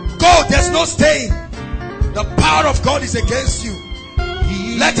 Go. There's no staying. The power of God is against you.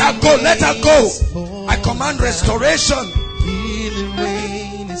 Let her go. Let her go. I command restoration. Healing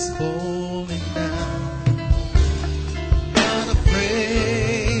rain is falling down. Not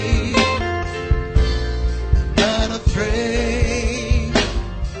afraid. Not afraid.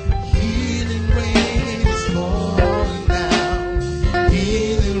 Healing rain is falling down.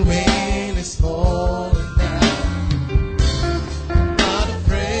 Healing rain is falling.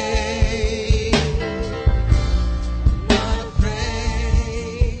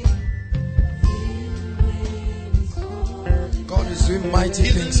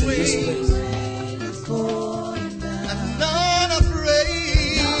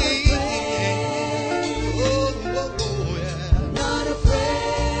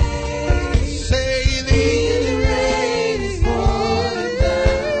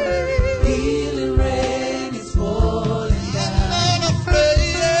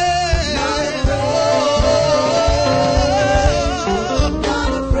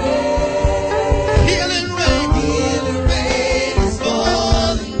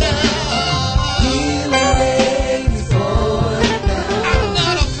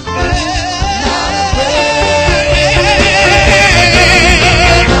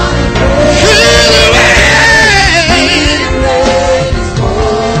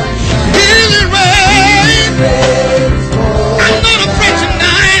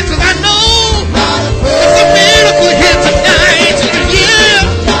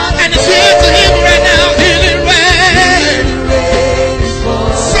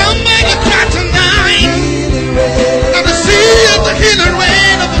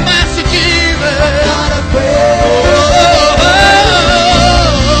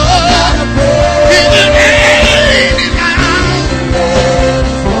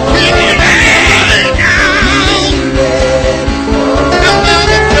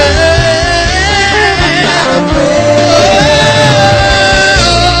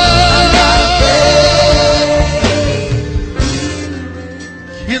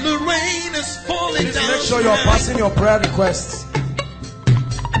 requests.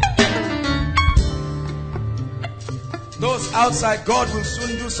 Those outside, God will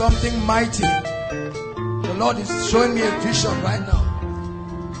soon do something mighty. The Lord is showing me a vision right now.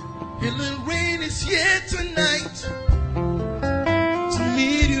 Healing rain is here tonight to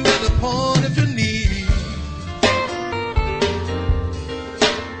meet you at the point of your need.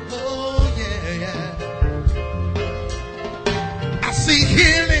 Oh yeah, yeah. I see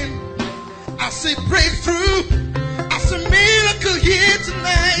healing, I see breakthrough, I see miracle here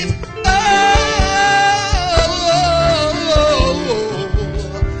tonight.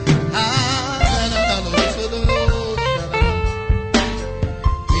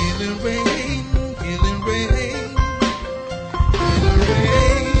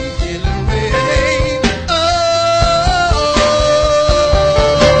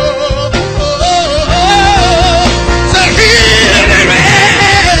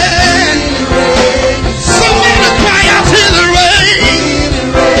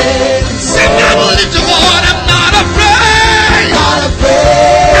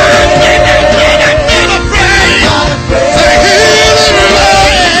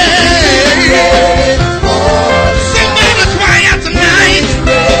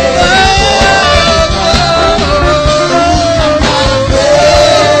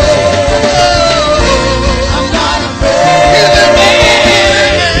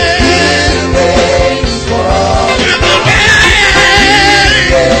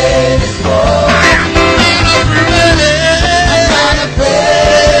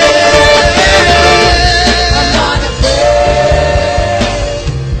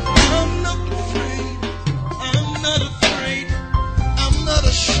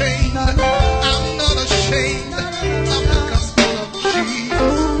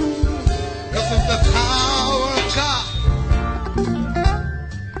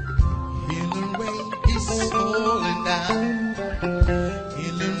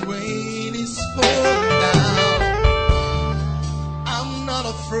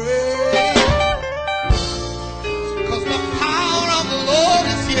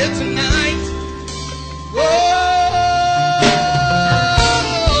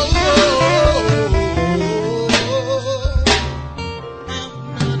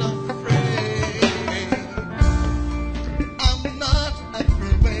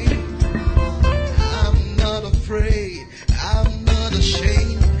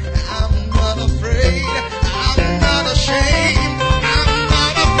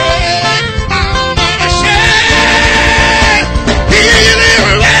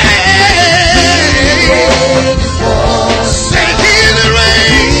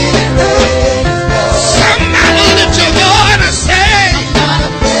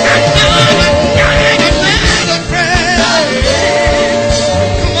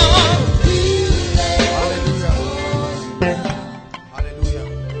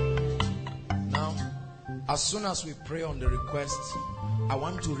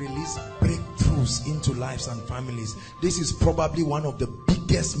 This is probably one of the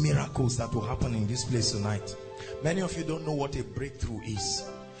biggest miracles that will happen in this place tonight. Many of you don't know what a breakthrough is.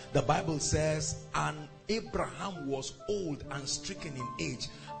 The Bible says, and Abraham was old and stricken in age,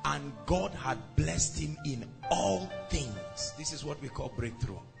 and God had blessed him in all things. This is what we call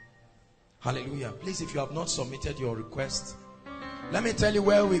breakthrough. Hallelujah. Please, if you have not submitted your request, let me tell you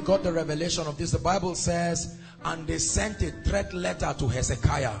where we got the revelation of this. The Bible says, and they sent a threat letter to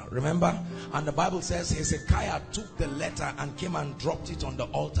Hezekiah. Remember? And the Bible says Hezekiah took the letter and came and dropped it on the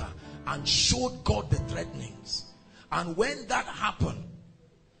altar and showed God the threatenings. And when that happened,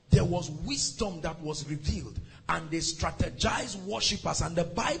 there was wisdom that was revealed, and they strategized worshippers. And the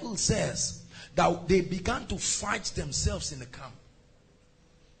Bible says that they began to fight themselves in the camp.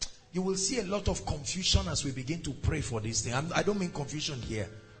 You will see a lot of confusion as we begin to pray for this thing. I don't mean confusion here.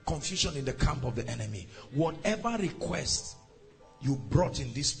 Confusion in the camp of the enemy. Whatever request you brought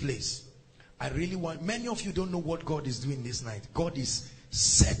in this place, I really want, many of you don't know what God is doing this night. God is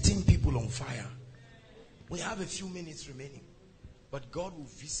setting people on fire. We have a few minutes remaining, but God will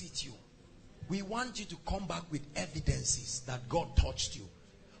visit you. We want you to come back with evidences that God touched you.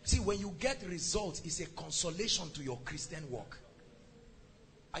 See, when you get results, it's a consolation to your Christian walk.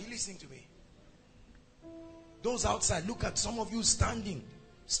 Are you listening to me? Those outside, look at some of you standing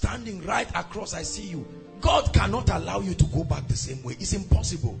right across. I see you. God cannot allow you to go back the same way. It's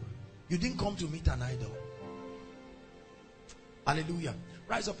impossible. You didn't come to meet an idol. Hallelujah.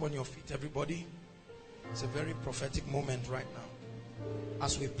 Rise up on your feet, everybody. It's a very prophetic moment right now.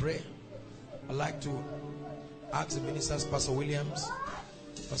 As we pray, I'd like to ask the ministers, Pastor Williams,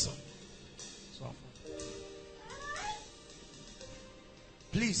 Pastor.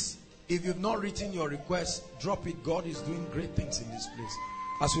 Please, If you've not written your request, drop it. God is doing great things in this place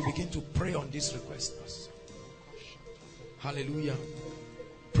as we begin to pray on this request. Hallelujah.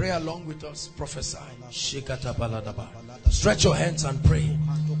 Pray along with us. Prophesy. Stretch your hands and pray.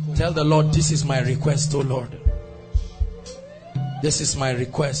 Tell the Lord, this is my request, oh Lord. This is my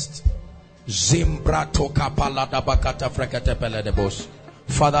request.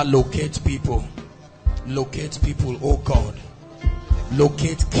 Father, locate people. Locate people, oh God.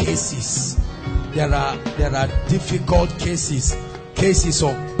 Locate cases. There are difficult cases. Cases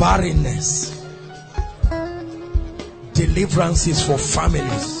of barrenness. Deliverances for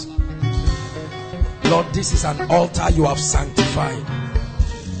families. Lord, this is an altar you have sanctified.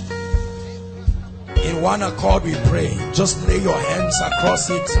 In one accord we pray. Just lay your hands across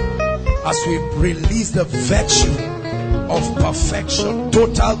it as we release the virtue of perfection.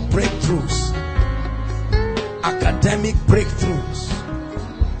 Total breakthroughs. Academic breakthroughs.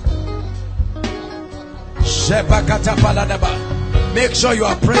 Make sure you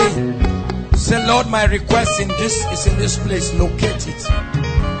are praying. Say, Lord, my request is in this place. Locate it.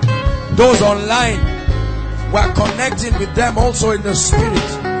 Those online, we are connecting with them also in the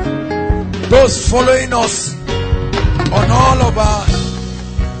spirit. Those following us on all of our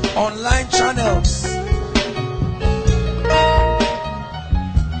online channels.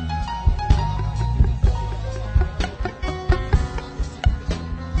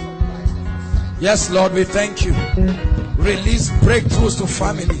 Yes, Lord, we thank you. Release breakthroughs to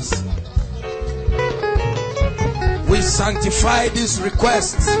families. We sanctify these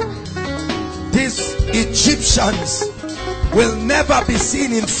requests. These Egyptians will never be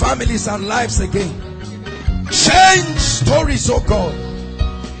seen in families and lives again. Change stories, oh God.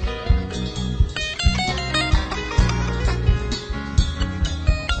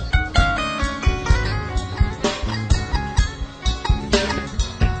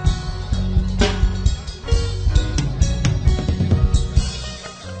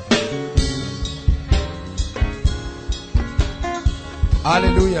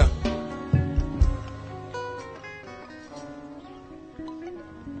 Hallelujah.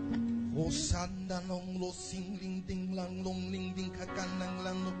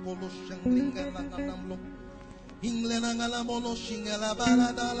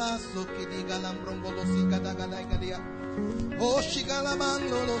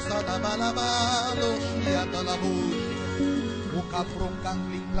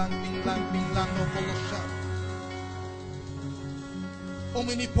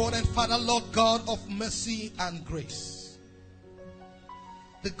 Omnipotent Father, Lord God of mercy and grace,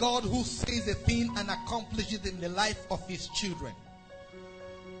 the God who says a thing and accomplishes it in the life of his children,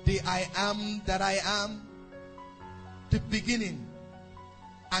 the I am that I am, the beginning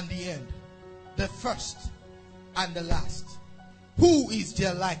and the end, the first and the last. Who is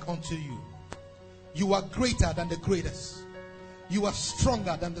there like unto you? You are greater than the greatest. You are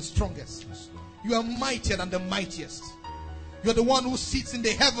stronger than the strongest. You are mightier than the mightiest. You're the one who sits in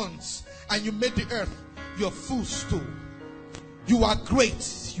the heavens and you made the earth your footstool. You are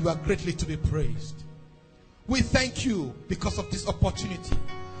great. You are greatly to be praised. We thank you because of this opportunity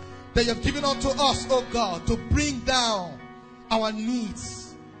that you have given unto us, oh God, to bring down our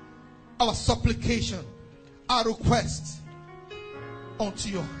needs, our supplication, our request unto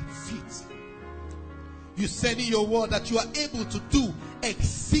your feet. You said in your word that you are able to do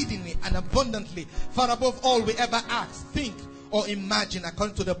exceedingly and abundantly, far above all we ever ask, think, or imagine,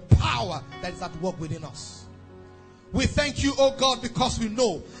 according to the power that is at work within us. We thank you, oh God, because we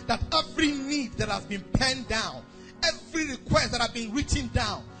know that every need that has been penned down, every request that has been written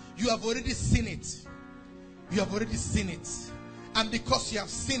down, you have already seen it. You have already seen it. And because you have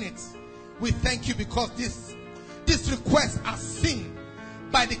seen it, we thank you because this request are seen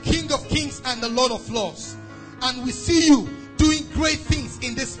by the King of Kings and the Lord of Lords. And we see you doing great things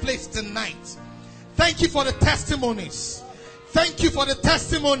in this place tonight. Thank you for the testimonies. Thank you for the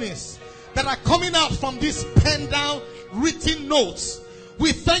testimonies that are coming out from these pen down written notes.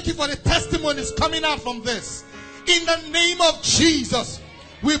 We thank you for the testimonies coming out from this. In the name of Jesus,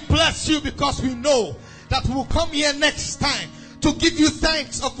 we bless you because we know that we will come here next time to give you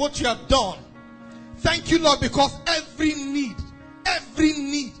thanks of what you have done. Thank you, Lord, because every need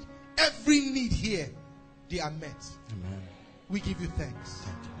here, they are met. Amen. We give you thanks.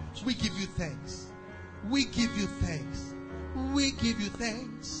 We give you thanks. We give you thanks. We give you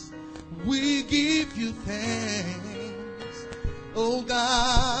thanks. We give you thanks. Oh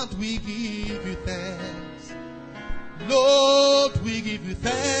God, we give you thanks. Lord, we give you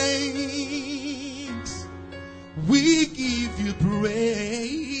thanks. We give you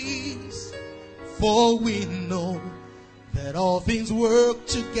praise. For we know the that all things work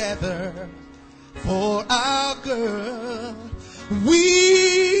together for our good.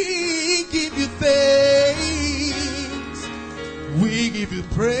 We give you thanks, we give you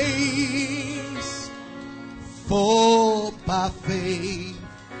praise, for by faith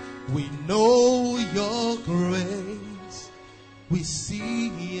we know your grace, we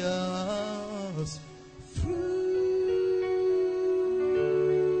see us through.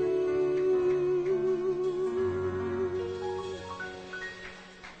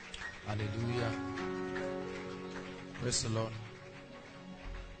 Hallelujah. Praise the Lord.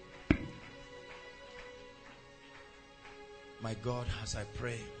 My God, as I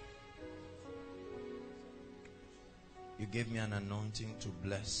pray, you gave me an anointing to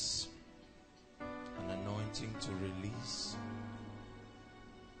bless, an anointing to release.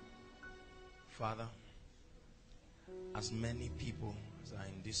 Father, as many people as are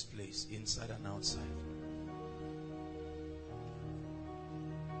in this place, inside and outside,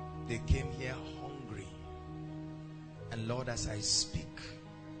 they came here hungry. And Lord, as I speak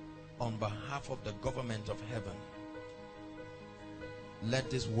on behalf of the government of heaven, let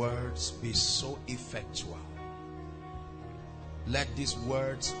these words be so effectual. Let these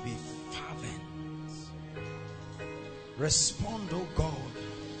words be fervent. Respond, oh God.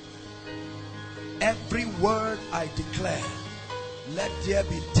 Every word I declare, let there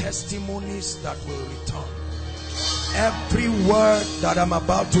be testimonies that will return. Every word that I'm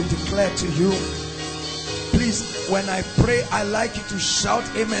about to declare to you, please, when I pray, I like you to shout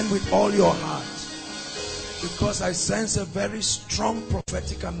amen with all your heart, because I sense a very strong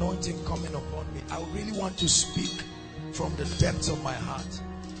prophetic anointing coming upon me. I really want to speak from the depths of my heart.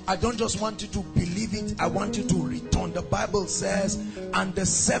 I don't just want you to believe it, I want you to return. The Bible says, and the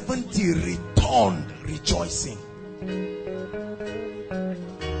 70 returned rejoicing.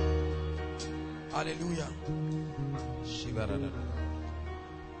 Hallelujah.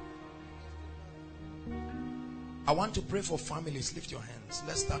 I want to pray for families. Lift your hands.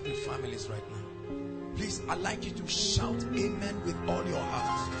 Let's start with families right now. Please, I'd like you to shout amen with all your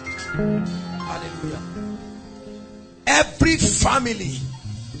heart. Hallelujah. Every family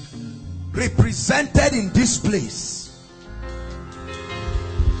represented in this place,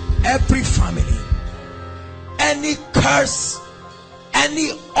 every family, any curse,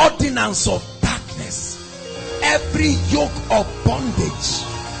 any ordinance of darkness, every yoke of bondage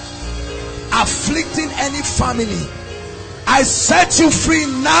afflicting any family, I set you free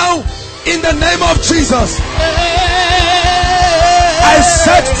now in the name of Jesus. I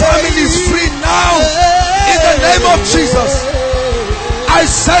set families free now in the name of Jesus. I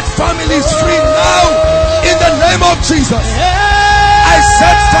set families free now in the name of Jesus. I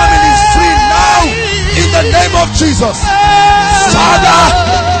set families free now in the name of Jesus. Father,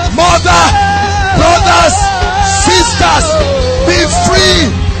 mother, brothers, sisters, be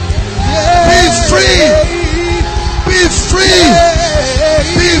free. Be free. Be free.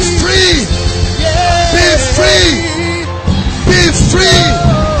 Be free. Be free. Be free.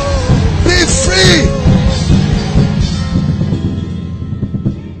 Be free.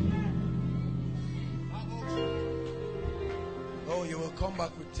 Oh, you will come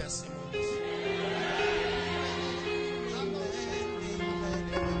back with testimonies.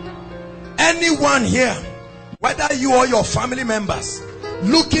 Anyone here, whether you or your family members,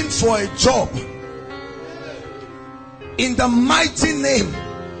 looking for a job, in the mighty name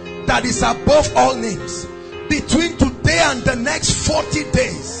that is above all names, between today and the next 40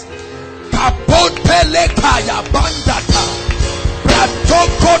 days, I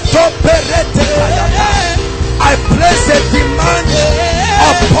place a demand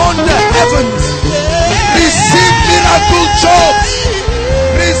upon the heavens. Receive miracle jobs.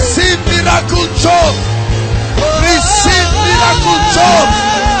 Receive miracle jobs. Receive miracle jobs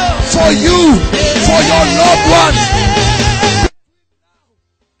for you, for your loved ones.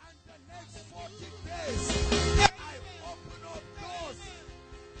 And the next 40 days, I open up doors,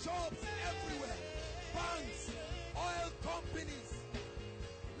 jobs everywhere, banks, oil companies,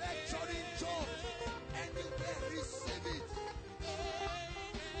 lecturing jobs, anywhere, receive it.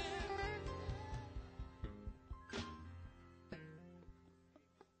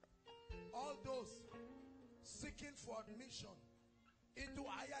 All those seeking for admission into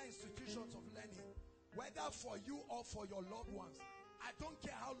higher institutions of learning, whether for you or for your loved ones, I don't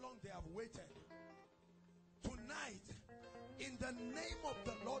care how long they have waited. Tonight, in the name of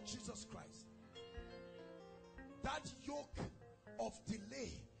the Lord Jesus Christ, that yoke of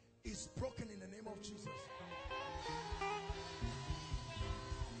delay is broken in the name of Jesus.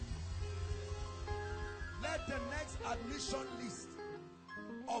 Let the next admission list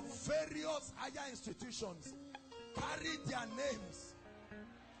of various higher institutions carry their names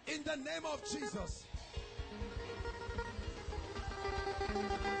in the name of Jesus.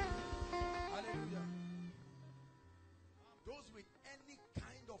 Hallelujah. Those with any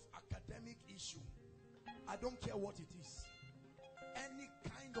kind of academic issue, I don't care what it is, any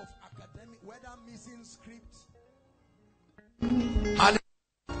kind of academic, whether missing script,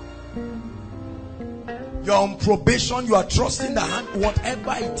 you're on probation, you are trusting the hand,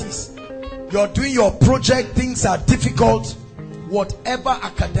 whatever it is, you're doing your project, things are difficult, whatever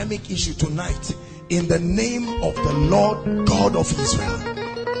academic issue tonight, in the name of the Lord God of Israel,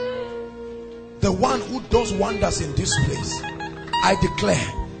 the one who does wonders in this place, I declare,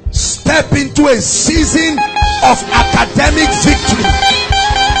 step into a season of academic victory.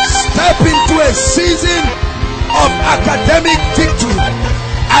 Step into a season of academic victory.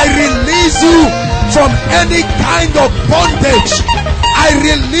 I release you from any kind of bondage. I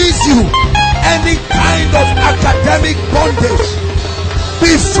release you any kind of academic bondage.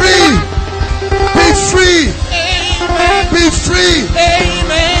 Be free. Be free. Amen. Be free.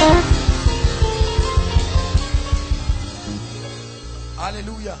 Amen.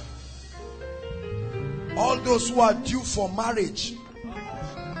 Hallelujah. All those who are due for marriage,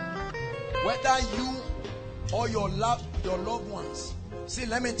 whether you or your loved ones, see,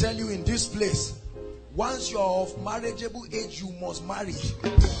 let me tell you, in this place, once you are of marriageable age, you must marry.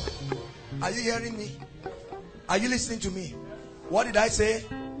 Are you hearing me? Are you listening to me? What did I say?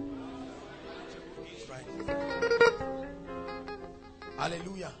 Right.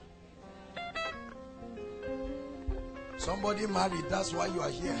 Hallelujah. Somebody married, that's why you are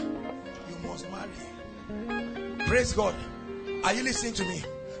here. You must marry. Praise God. Are you listening to me?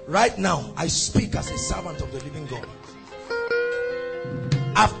 Right now, I speak as a servant of the living God.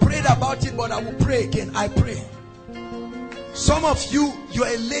 I've prayed about it, but I will pray again. I pray. Some of you, you're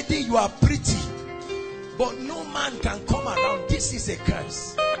a lady, you are pretty, but no man can come around. This is a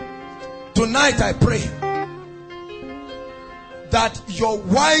curse. Tonight I pray that your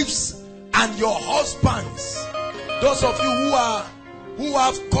wives and your husbands, those of you who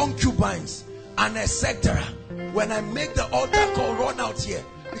have concubines and etc., when I make the altar call, run out here,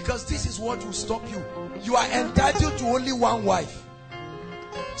 because this is what will stop you. You are entitled to only one wife.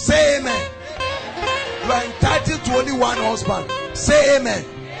 Say amen. You are entitled to only one husband. Say amen.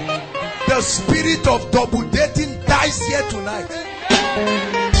 The spirit of double dating dies here tonight.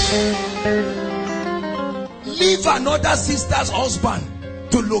 Leave another sister's husband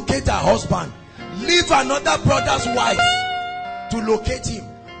to locate her husband. Leave another brother's wife to locate him.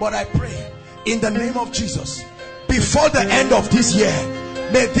 But I pray in the name of Jesus, before the end of this year,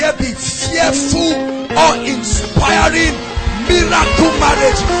 may there be fearful or inspiring miracle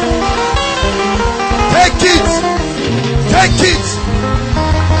marriage. Take it. Take it.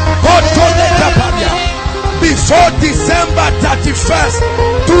 God before December 31st,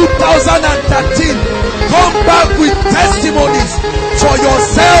 2013, come back with testimonies for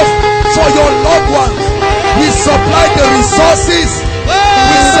yourself, for your loved ones. We supply the resources.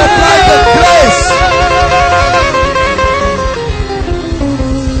 We supply the grace.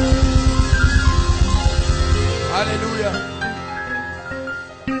 Hallelujah.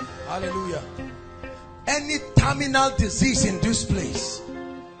 Hallelujah. Any terminal disease in this place,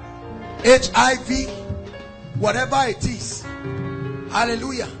 HIV, whatever it is,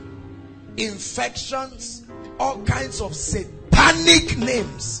 hallelujah, infections, all kinds of satanic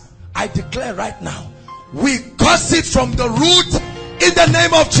names, I declare right now, we curse it from the root in the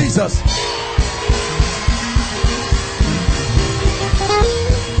name of Jesus.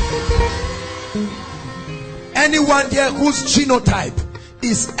 Anyone here whose genotype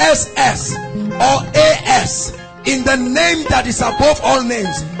is SS or AS, in the name that is above all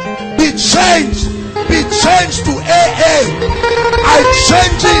names, be changed to AA. I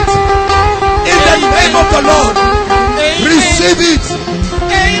change it in the name of the Lord. Receive it.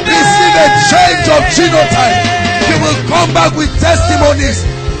 Receive a change of genotype. You will come back with testimonies.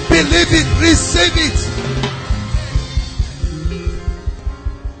 Believe it. Receive it.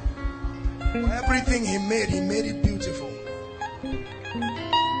 For everything he made it beautiful.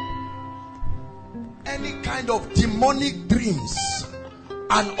 Any kind of demonic dreams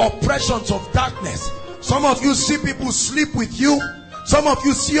and oppressions of darkness. Some of you see people sleep with you. Some of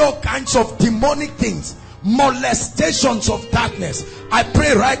you see all kinds of demonic things, molestations of darkness. I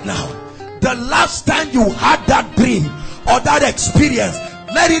pray right now, the last time you had that dream or that experience,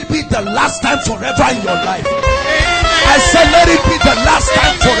 let it be the last time forever in your life. I said let it be the last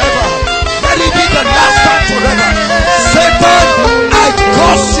time forever. Let it be the last time forever. Satan, I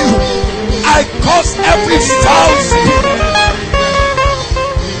curse you. I curse every foul spirit.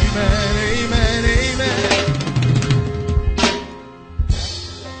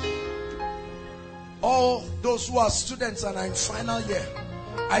 students and are in final year,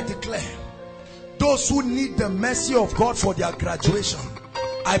 I declare, those who need the mercy of God for their graduation,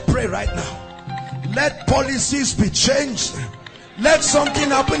 I pray right now, let policies be changed. Let something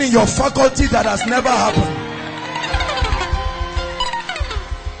happen in your faculty that has never happened.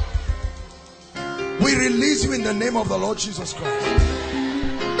 We release you in the name of the Lord Jesus Christ.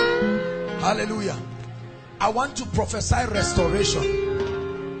 Hallelujah. I want to prophesy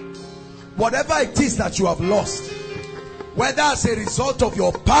restoration. Whatever it is that you have lost, whether as a result of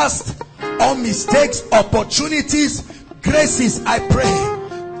your past or mistakes, opportunities, graces, I pray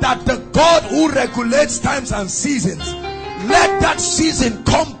that the God who regulates times and seasons, let that season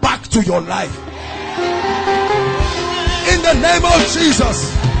come back to your life. In the name of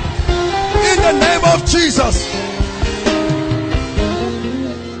Jesus. In the name of Jesus.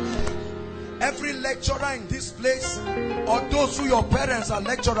 Every lecturer in this place, or those who your parents are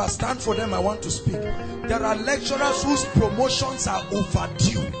lecturers, stand for them. I want to speak. There are lecturers whose promotions are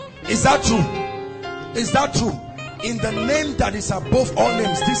overdue. Is that true? Is that true? In the name that is above all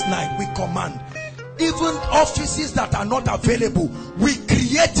names, this night we command, even offices that are not available, we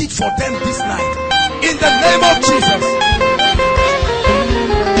create it for them this night. In the name of Jesus.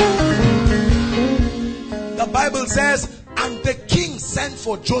 The Bible says, and the king sent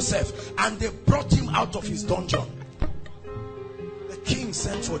for Joseph, and they brought him out of his dungeon. The king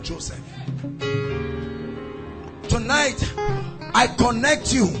sent for Joseph. Tonight, I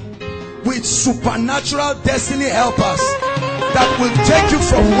connect you with supernatural destiny helpers that will take you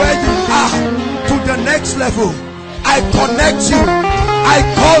from where you are to the next level. I connect you. I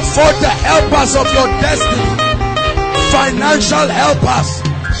call forth the helpers of your destiny. Financial helpers,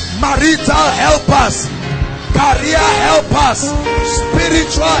 marital helpers, career helpers,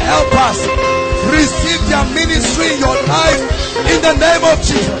 spiritual helpers. Receive their ministry in your life in the name of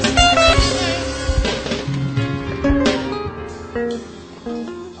Jesus.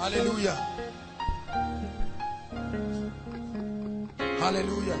 Hallelujah.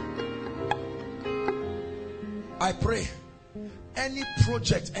 Hallelujah. I pray any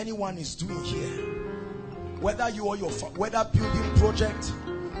project anyone is doing here, whether you or your whether building project,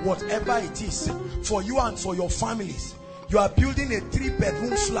 whatever it is, for you and for your families, you are building a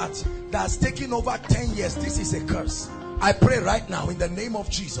 3-bedroom flat that's taken over 10 years. This is a curse. I pray right now in the name of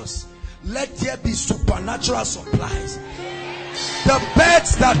Jesus, let there be supernatural supplies. The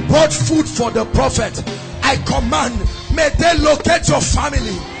birds that brought food for the prophet, I command, may they locate your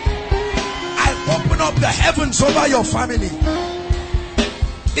family. I open up the heavens over your family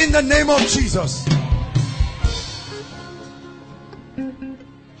in the name of Jesus.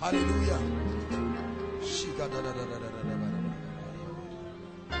 Hallelujah.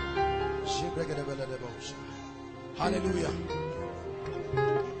 Hallelujah.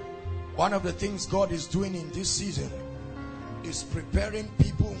 One of the things God is doing in this season is preparing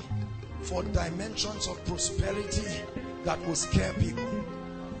people for dimensions of prosperity that will scare people.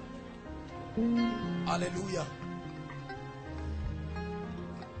 Hallelujah.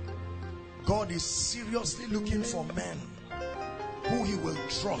 God is seriously looking for men who he will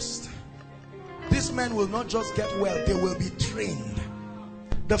trust. These men will not just get well, they will be trained.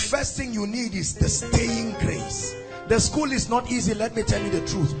 The first thing you need is the staying grace. The school is not easy, let me tell you the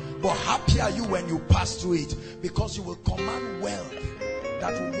truth, but happy are you when you pass through it, because you will command wealth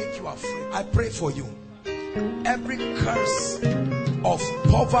that will make you afraid. I pray for you. Every curse of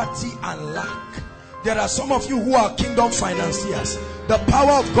poverty and lack, there are some of you who are kingdom financiers. The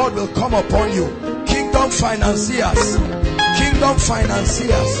power of God will come upon you. Kingdom financiers, kingdom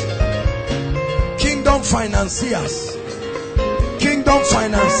financiers, kingdom financiers, kingdom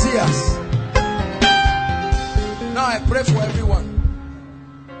financiers. Now I pray for everyone.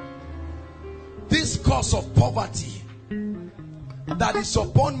 This curse of poverty that is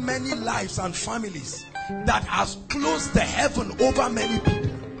upon many lives and families, that has closed the heaven over many people,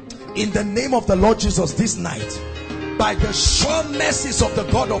 in the name of the Lord Jesus, this night, by the sure mercies of the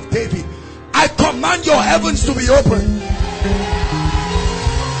God of David, I command your heavens to be open.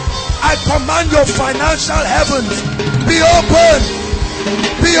 I command your financial heavens be open,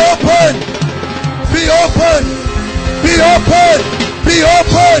 be open, be open, be open, be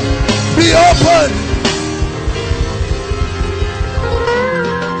open, be open.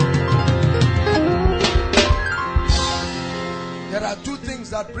 There are two things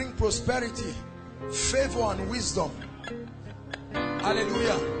that bring prosperity: favor and wisdom.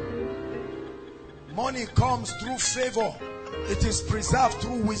 Hallelujah. Money comes through favor. It is preserved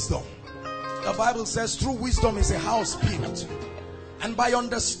through wisdom. The Bible says through wisdom is a house built, and by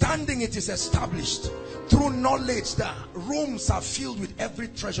understanding it is established. Through knowledge the rooms are filled with every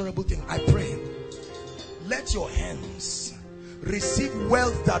treasurable thing. I pray, let your hands receive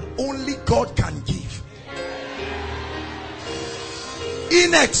wealth that only God can give.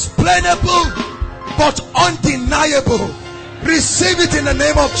 Inexplainable but undeniable. Receive it in the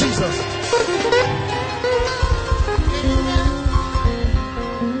name of Jesus.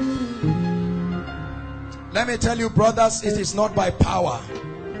 Let me tell you, brothers, it is not by power.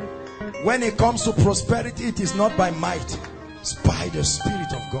 When it comes to prosperity, it is not by might. It's by the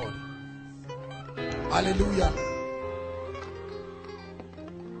Spirit of God. Hallelujah.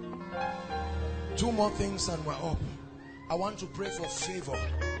 2 more things and we're up. I want to pray for favor.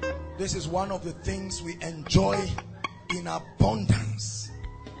 This is one of the things we enjoy in abundance.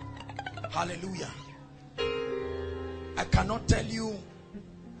 Hallelujah. I cannot tell you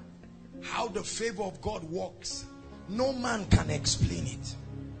how the favor of God works. No man can explain it,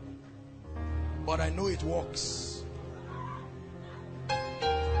 but I know it works.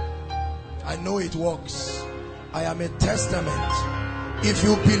 I know it works. I am a testament. If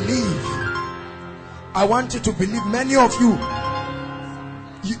you believe, I want you to believe. Many of you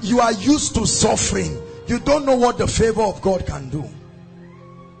are used to suffering. You don't know what the favor of God can do.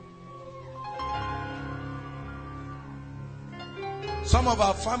 Some of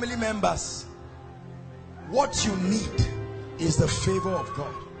our family members, what you need is the favor of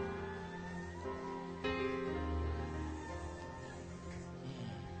God.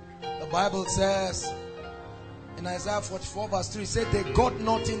 The Bible says in Isaiah 44 verse 3, it said they got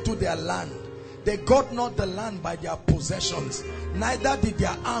not into their land. They got not the land by their possessions, neither did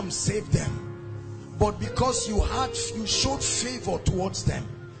their arms save them. But because you showed favor towards them.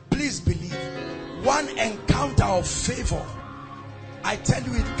 Please believe, one encounter of favor, I tell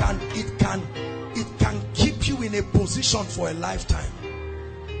you, it can keep you in a position for a lifetime.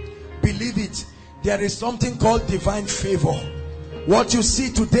 Believe it. There is something called divine favor. What you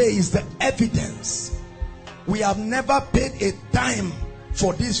see today is the evidence. We have never paid a dime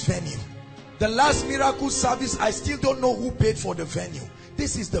for this venue. The last miracle service, I still don't know who paid for the venue.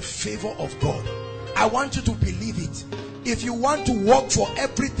 This is the favor of God. I want you to believe it. If you want to work for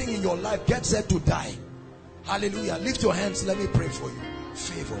everything in your life, get set to die. Hallelujah. Lift your hands. Let me pray for you.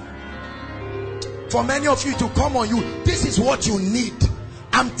 Favor. For many of you to come on you, this is what you need.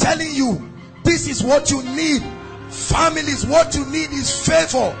 I'm telling you, this is what you need. Families, what you need is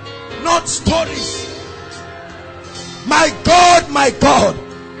favor, not stories. My God,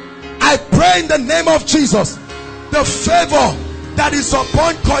 I pray in the name of Jesus, the favor that is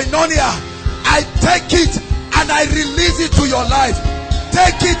upon Koinonia, I take it and I release it to your life.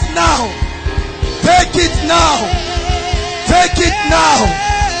 Take it now. Take it now. Take it now.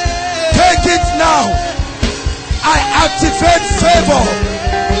 Take it now. I activate favor.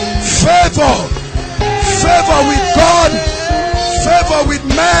 Favor. Favor with God. Favor with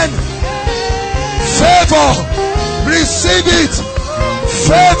man. Favor. Receive it.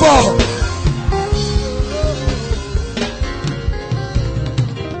 Favor.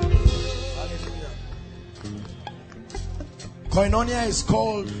 Koinonia is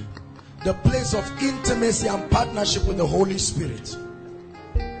called the place of intimacy and partnership with the Holy Spirit.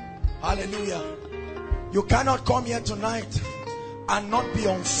 Hallelujah. You cannot come here tonight and not be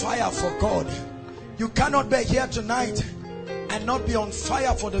on fire for God. You cannot be here tonight and not be on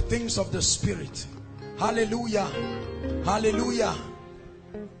fire for the things of the Spirit. Hallelujah. Hallelujah.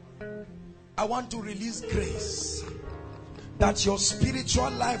 I want to release grace that your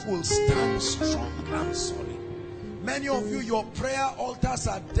spiritual life will stand strong and solid. Many of you, your prayer altars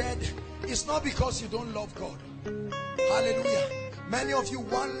are dead. It's not because you don't love God. Hallelujah. Many of you,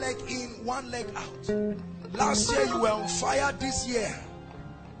 one leg in, one leg out. Last year you were on fire. This year,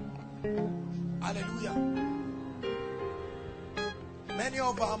 hallelujah. Many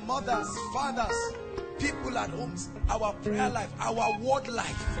of our mothers, fathers, people at home, our prayer life, our word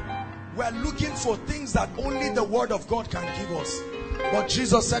life, we're looking for things that only the word of God can give us. But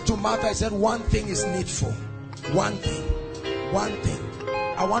Jesus said to Martha, he said, one thing is needful. One thing. One thing.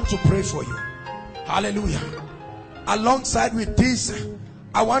 I want to pray for you. Hallelujah. Alongside with this,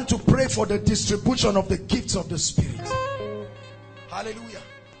 I want to pray for the distribution of the gifts of the Spirit. Hallelujah.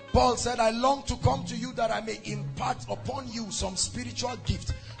 Paul said, I long to come to you that I may impart upon you some spiritual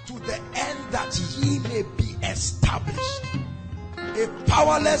gift, to the end that ye may be established. A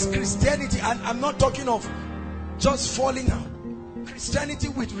powerless Christianity, and I'm not talking of just falling out. Christianity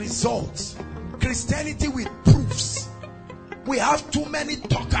with results. Christianity with proofs. We have too many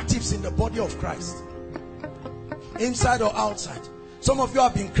talkatives in the body of Christ, inside or outside. Some of you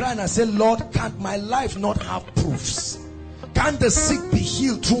have been crying and said, Lord, can't my life not have proofs? Can't the sick be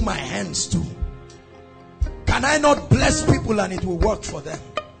healed through my hands too? Can I not bless people and it will work for them?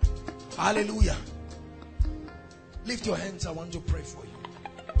 Hallelujah. Lift your hands. I want to pray for you.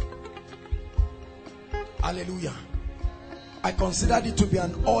 Hallelujah. I considered it to be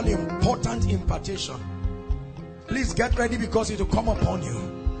an all-important impartation. Please get ready, because it will come upon you.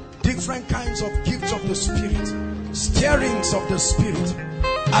 Different kinds of gifts of the Spirit, stirrings of the Spirit.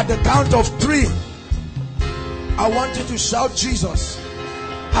 At the count of 3, I want you to shout Jesus.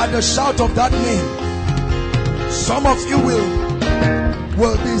 At the shout of that name, some of you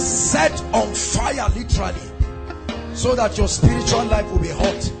will be set on fire, literally, so that your spiritual life will be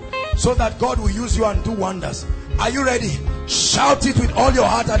hot, so that God will use you and do wonders. Are you ready? Shout it with all your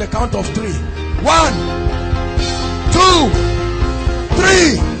heart at the count of 3. 1, 2,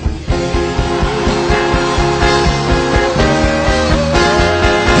 3.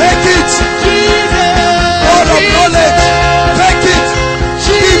 Take it. God of knowledge. Take it.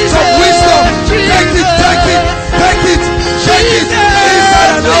 Gift of wisdom. Take it. Take it. Take it. Take it.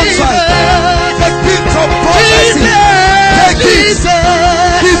 Inside and outside. The gift of prophecy. Take it.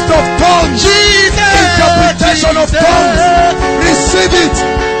 Gift of tongues. Interpretation of tongues. Receive it.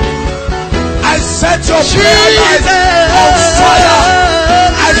 I set your prayer life on fire.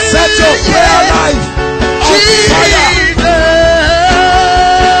 I set your prayer life on fire.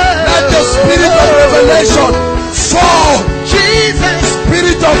 Let the spirit of revelation fall.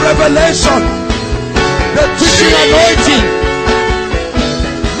 Spirit of revelation. The teaching anointing.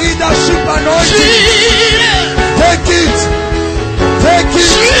 Leadership anointing. Take it. Take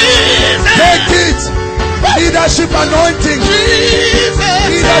it. Take it. Leadership anointing.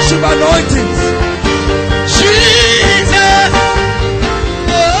 Leadership anointings.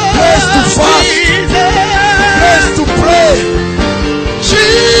 Grace to fast. Grace to pray.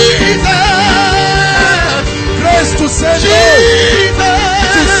 Grace to say no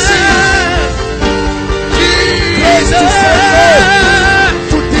to sin. Grace to say no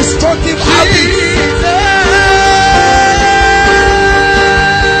to destructive habits.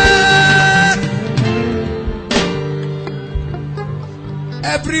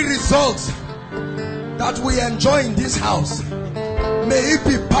 Every result that we enjoy in this house, may it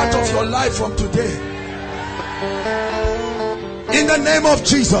be part of your life from today. In the name of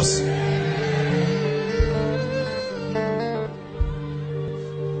Jesus.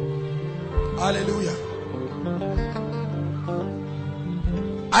 Hallelujah.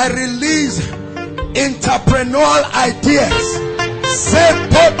 I release entrepreneurial ideas.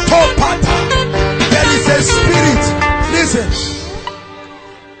 There is a spirit. Listen.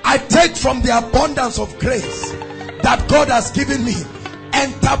 I take from the abundance of grace that God has given me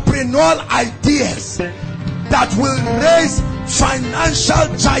entrepreneurial ideas that will raise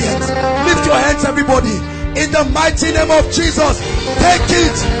financial giants. Lift your hands, everybody, in the mighty name of Jesus. Take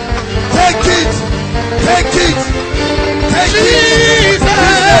it, take it, take it, take it.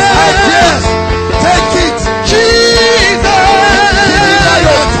 Business ideas, take it. Deliver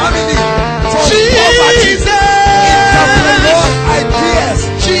your family from poverty. Entrepreneurial ideas,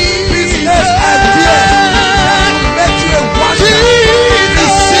 business ideas that will make you a wonder.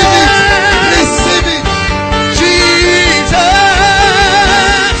 Receive it, receive it.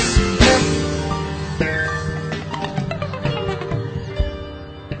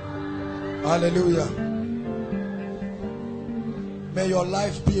 Hallelujah. May your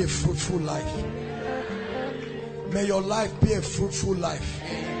life be a fruitful life. May your life be a fruitful life.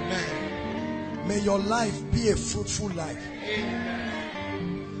 Amen. May your life be a fruitful life.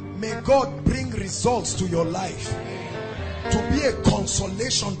 Amen. May God bring results to your life to be a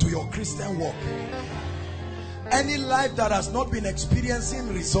consolation to your Christian walk. Any life that has not been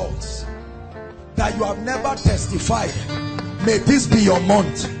experiencing results, that you have never testified, may this be your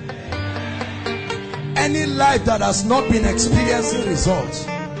month. Any life that has not been experiencing results,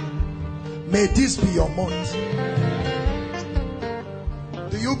 may this be your month.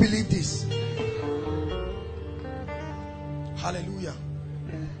 Do you believe this? Hallelujah.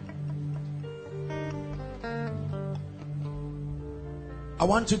 I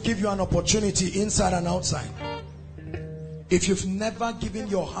want to give you an opportunity inside and outside. If you've never given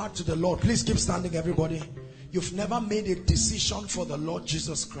your heart to the Lord, please keep standing, everybody. You've never made a decision for the Lord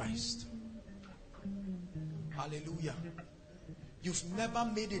Jesus Christ. Hallelujah. You've never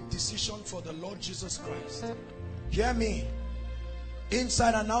made a decision for the Lord Jesus Christ. Hear me.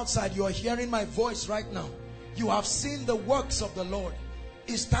 Inside and outside, you are hearing my voice right now. You have seen the works of the Lord.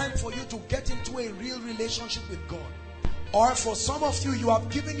 It's time for you to get into a real relationship with God. Or for some of you, you have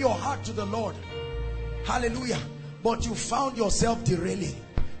given your heart to the Lord. Hallelujah. But you found yourself derailing.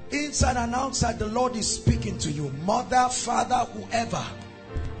 Inside and outside, the Lord is speaking to you. Mother, father, whoever.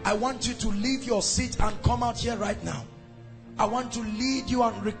 I want you to leave your seat and come out here right now. I want to lead you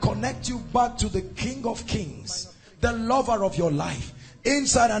and reconnect you back to the King of Kings, the lover of your life,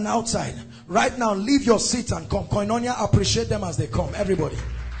 inside and outside. Right now, leave your seat and come. Koinonia, appreciate them as they come. Everybody.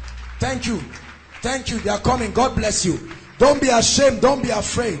 Thank you. Thank you. They are coming. God bless you. Don't be ashamed. Don't be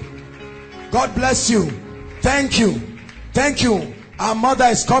afraid. God bless you. Thank you. Thank you. Our mother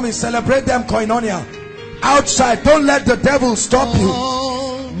is coming. Celebrate them, Koinonia. Outside. Don't let the devil stop you.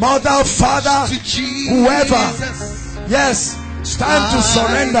 Mother, father, whoever. Yes. It's time to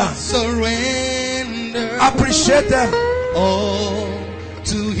surrender. Appreciate them.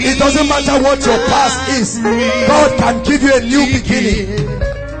 It doesn't matter what your past is. God can give you a new beginning.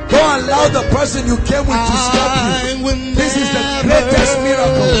 Don't allow the person you came with to stop you. This is the greatest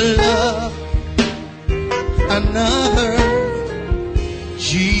miracle. Another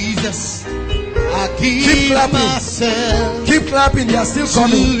Jesus, I keep clapping. Keep clapping. They are still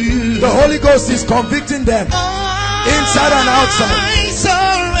coming. The Holy Ghost is convicting them inside and outside.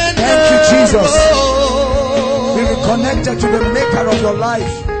 Thank you, Jesus. Be reconnected to the maker of your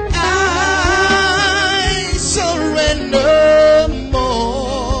life. I surrender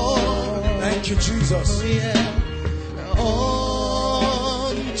more. Thank you, Jesus.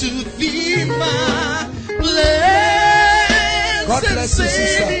 On to thee, my blessed God bless you,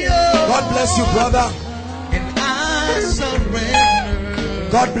 sister. God bless you, brother. And I surrender.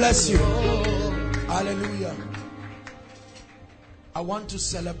 God bless you. Hallelujah. I want to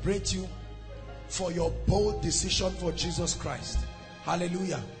celebrate you for your bold decision for Jesus Christ.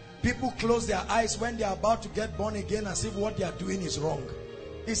 Hallelujah. People close their eyes when they are about to get born again as if what they are doing is wrong.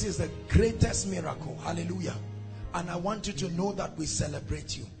 This is the greatest miracle. Hallelujah. And I want you to know that we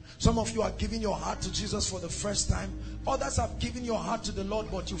celebrate you. Some of you are giving your heart to Jesus for the first time. Others have given your heart to the Lord,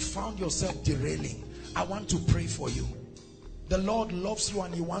 but you found yourself derailing. I want to pray for you. The Lord loves you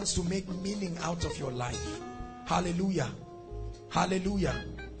and He wants to make meaning out of your life. Hallelujah. Hallelujah.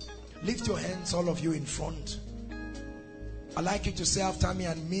 Lift your hands, all of you in front. I'd like you to say after me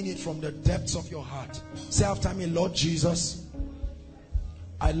and mean it from the depths of your heart. Say after me, Lord Jesus,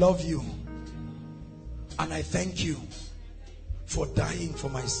 I love you and I thank you for dying for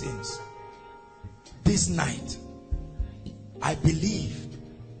my sins. This night, I believe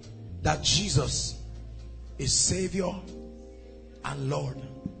that Jesus is Savior and Lord,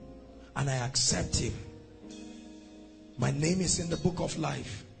 and I accept Him. My name is in the book of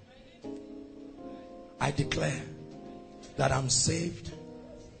life. I declare that I'm saved.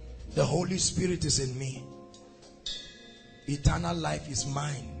 The Holy Spirit is in me. Eternal life is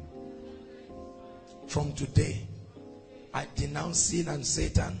mine. From today, I denounce sin and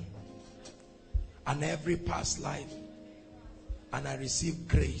Satan and every past life, and I receive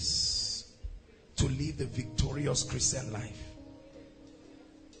grace to live the victorious Christian life.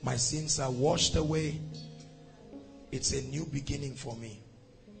 My sins are washed away. It's a new beginning for me.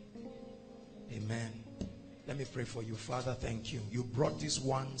 Amen. Let me pray for you. Father, thank you. You brought these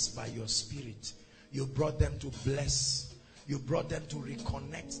ones by your Spirit. You brought them to bless. You brought them to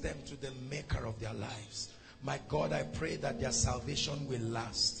reconnect them to the maker of their lives. My God, I pray that their salvation will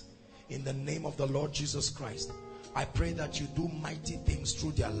last. In the name of the Lord Jesus Christ, I pray that you do mighty things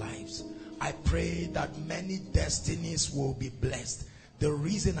through their lives. I pray that many destinies will be blessed. The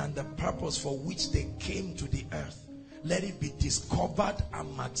reason and the purpose for which they came to the earth, let it be discovered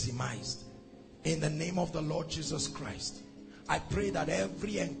and maximized. In the name of the Lord Jesus Christ, I pray that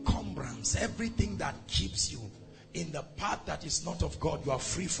every encumbrance, everything that keeps you in the path that is not of God, you are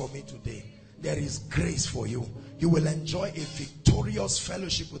free from it today. There is grace for you. You will enjoy a victorious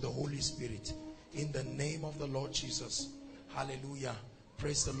fellowship with the Holy Spirit. In the name of the Lord Jesus. Hallelujah.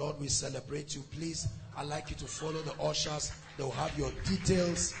 Praise the Lord. We celebrate you. Please, I'd like you to follow the ushers. They'll have your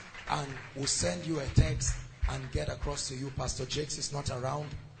details and we'll send you a text and get across to you. Pastor Jakes is not around,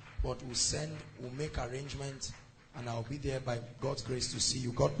 but we'll make arrangements, and I'll be there by God's grace to see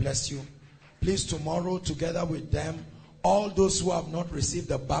you. God bless you. Please, tomorrow, together with them, all those who have not received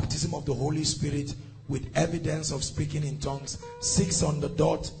the baptism of the Holy Spirit with evidence of speaking in tongues, 6 on the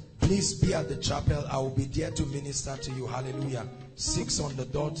dot, please be at the chapel. I will be there to minister to you. Hallelujah. 6 on the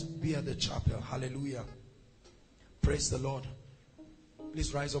dot, be at the chapel. Hallelujah. Praise the Lord.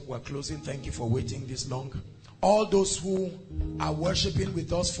 Please rise up. We're closing. Thank you for waiting this long. All those who are worshiping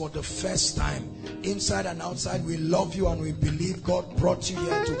with us for the first time, inside and outside, we love you and we believe God brought you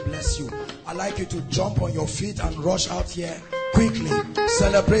here to bless you. I'd like you to jump on your feet and rush out here quickly.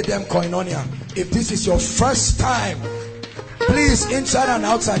 Celebrate them, Koinonia. If this is your first time, please, inside and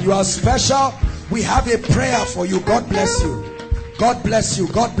outside, you are special. We have a prayer for you. God bless you. God bless you.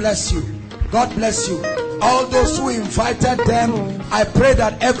 God bless you. God bless you. All those who invited them, I pray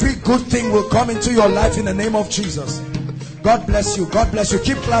that every good thing will come into your life in the name of Jesus. God bless you. God bless you.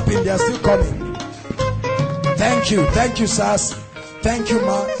 Keep clapping. They are still coming. Thank you, sirs. Thank you,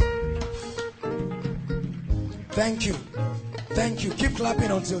 Mark. Thank you. Thank you. Keep clapping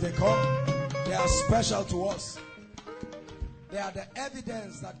until they come. They are special to us. They are the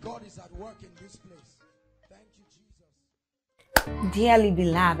evidence that God is at work in this place. Thank you, Jesus. Dearly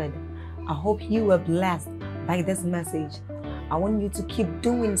beloved, I hope you were blessed by this message. I want you to keep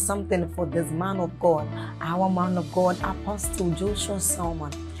doing something for this man of God, our man of God, Apostle Joshua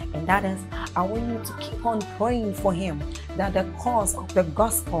Selman. And that is, I want you to keep on praying for him, that the cause of the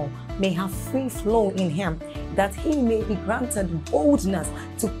gospel may have free flow in him, that he may be granted boldness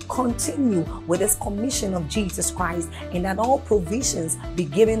to continue with this commission of Jesus Christ, and that all provisions be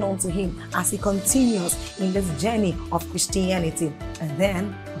given unto him as he continues in this journey of Christianity. And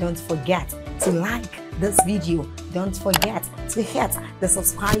then don't forget to like this video. Don't forget to hit the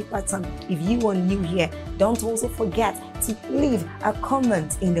subscribe button if you are new here. Don't also forget to leave a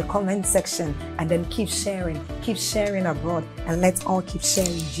comment in the comment section, and then keep sharing abroad, and let's all keep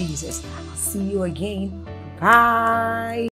sharing Jesus. I'll see you again. Bye.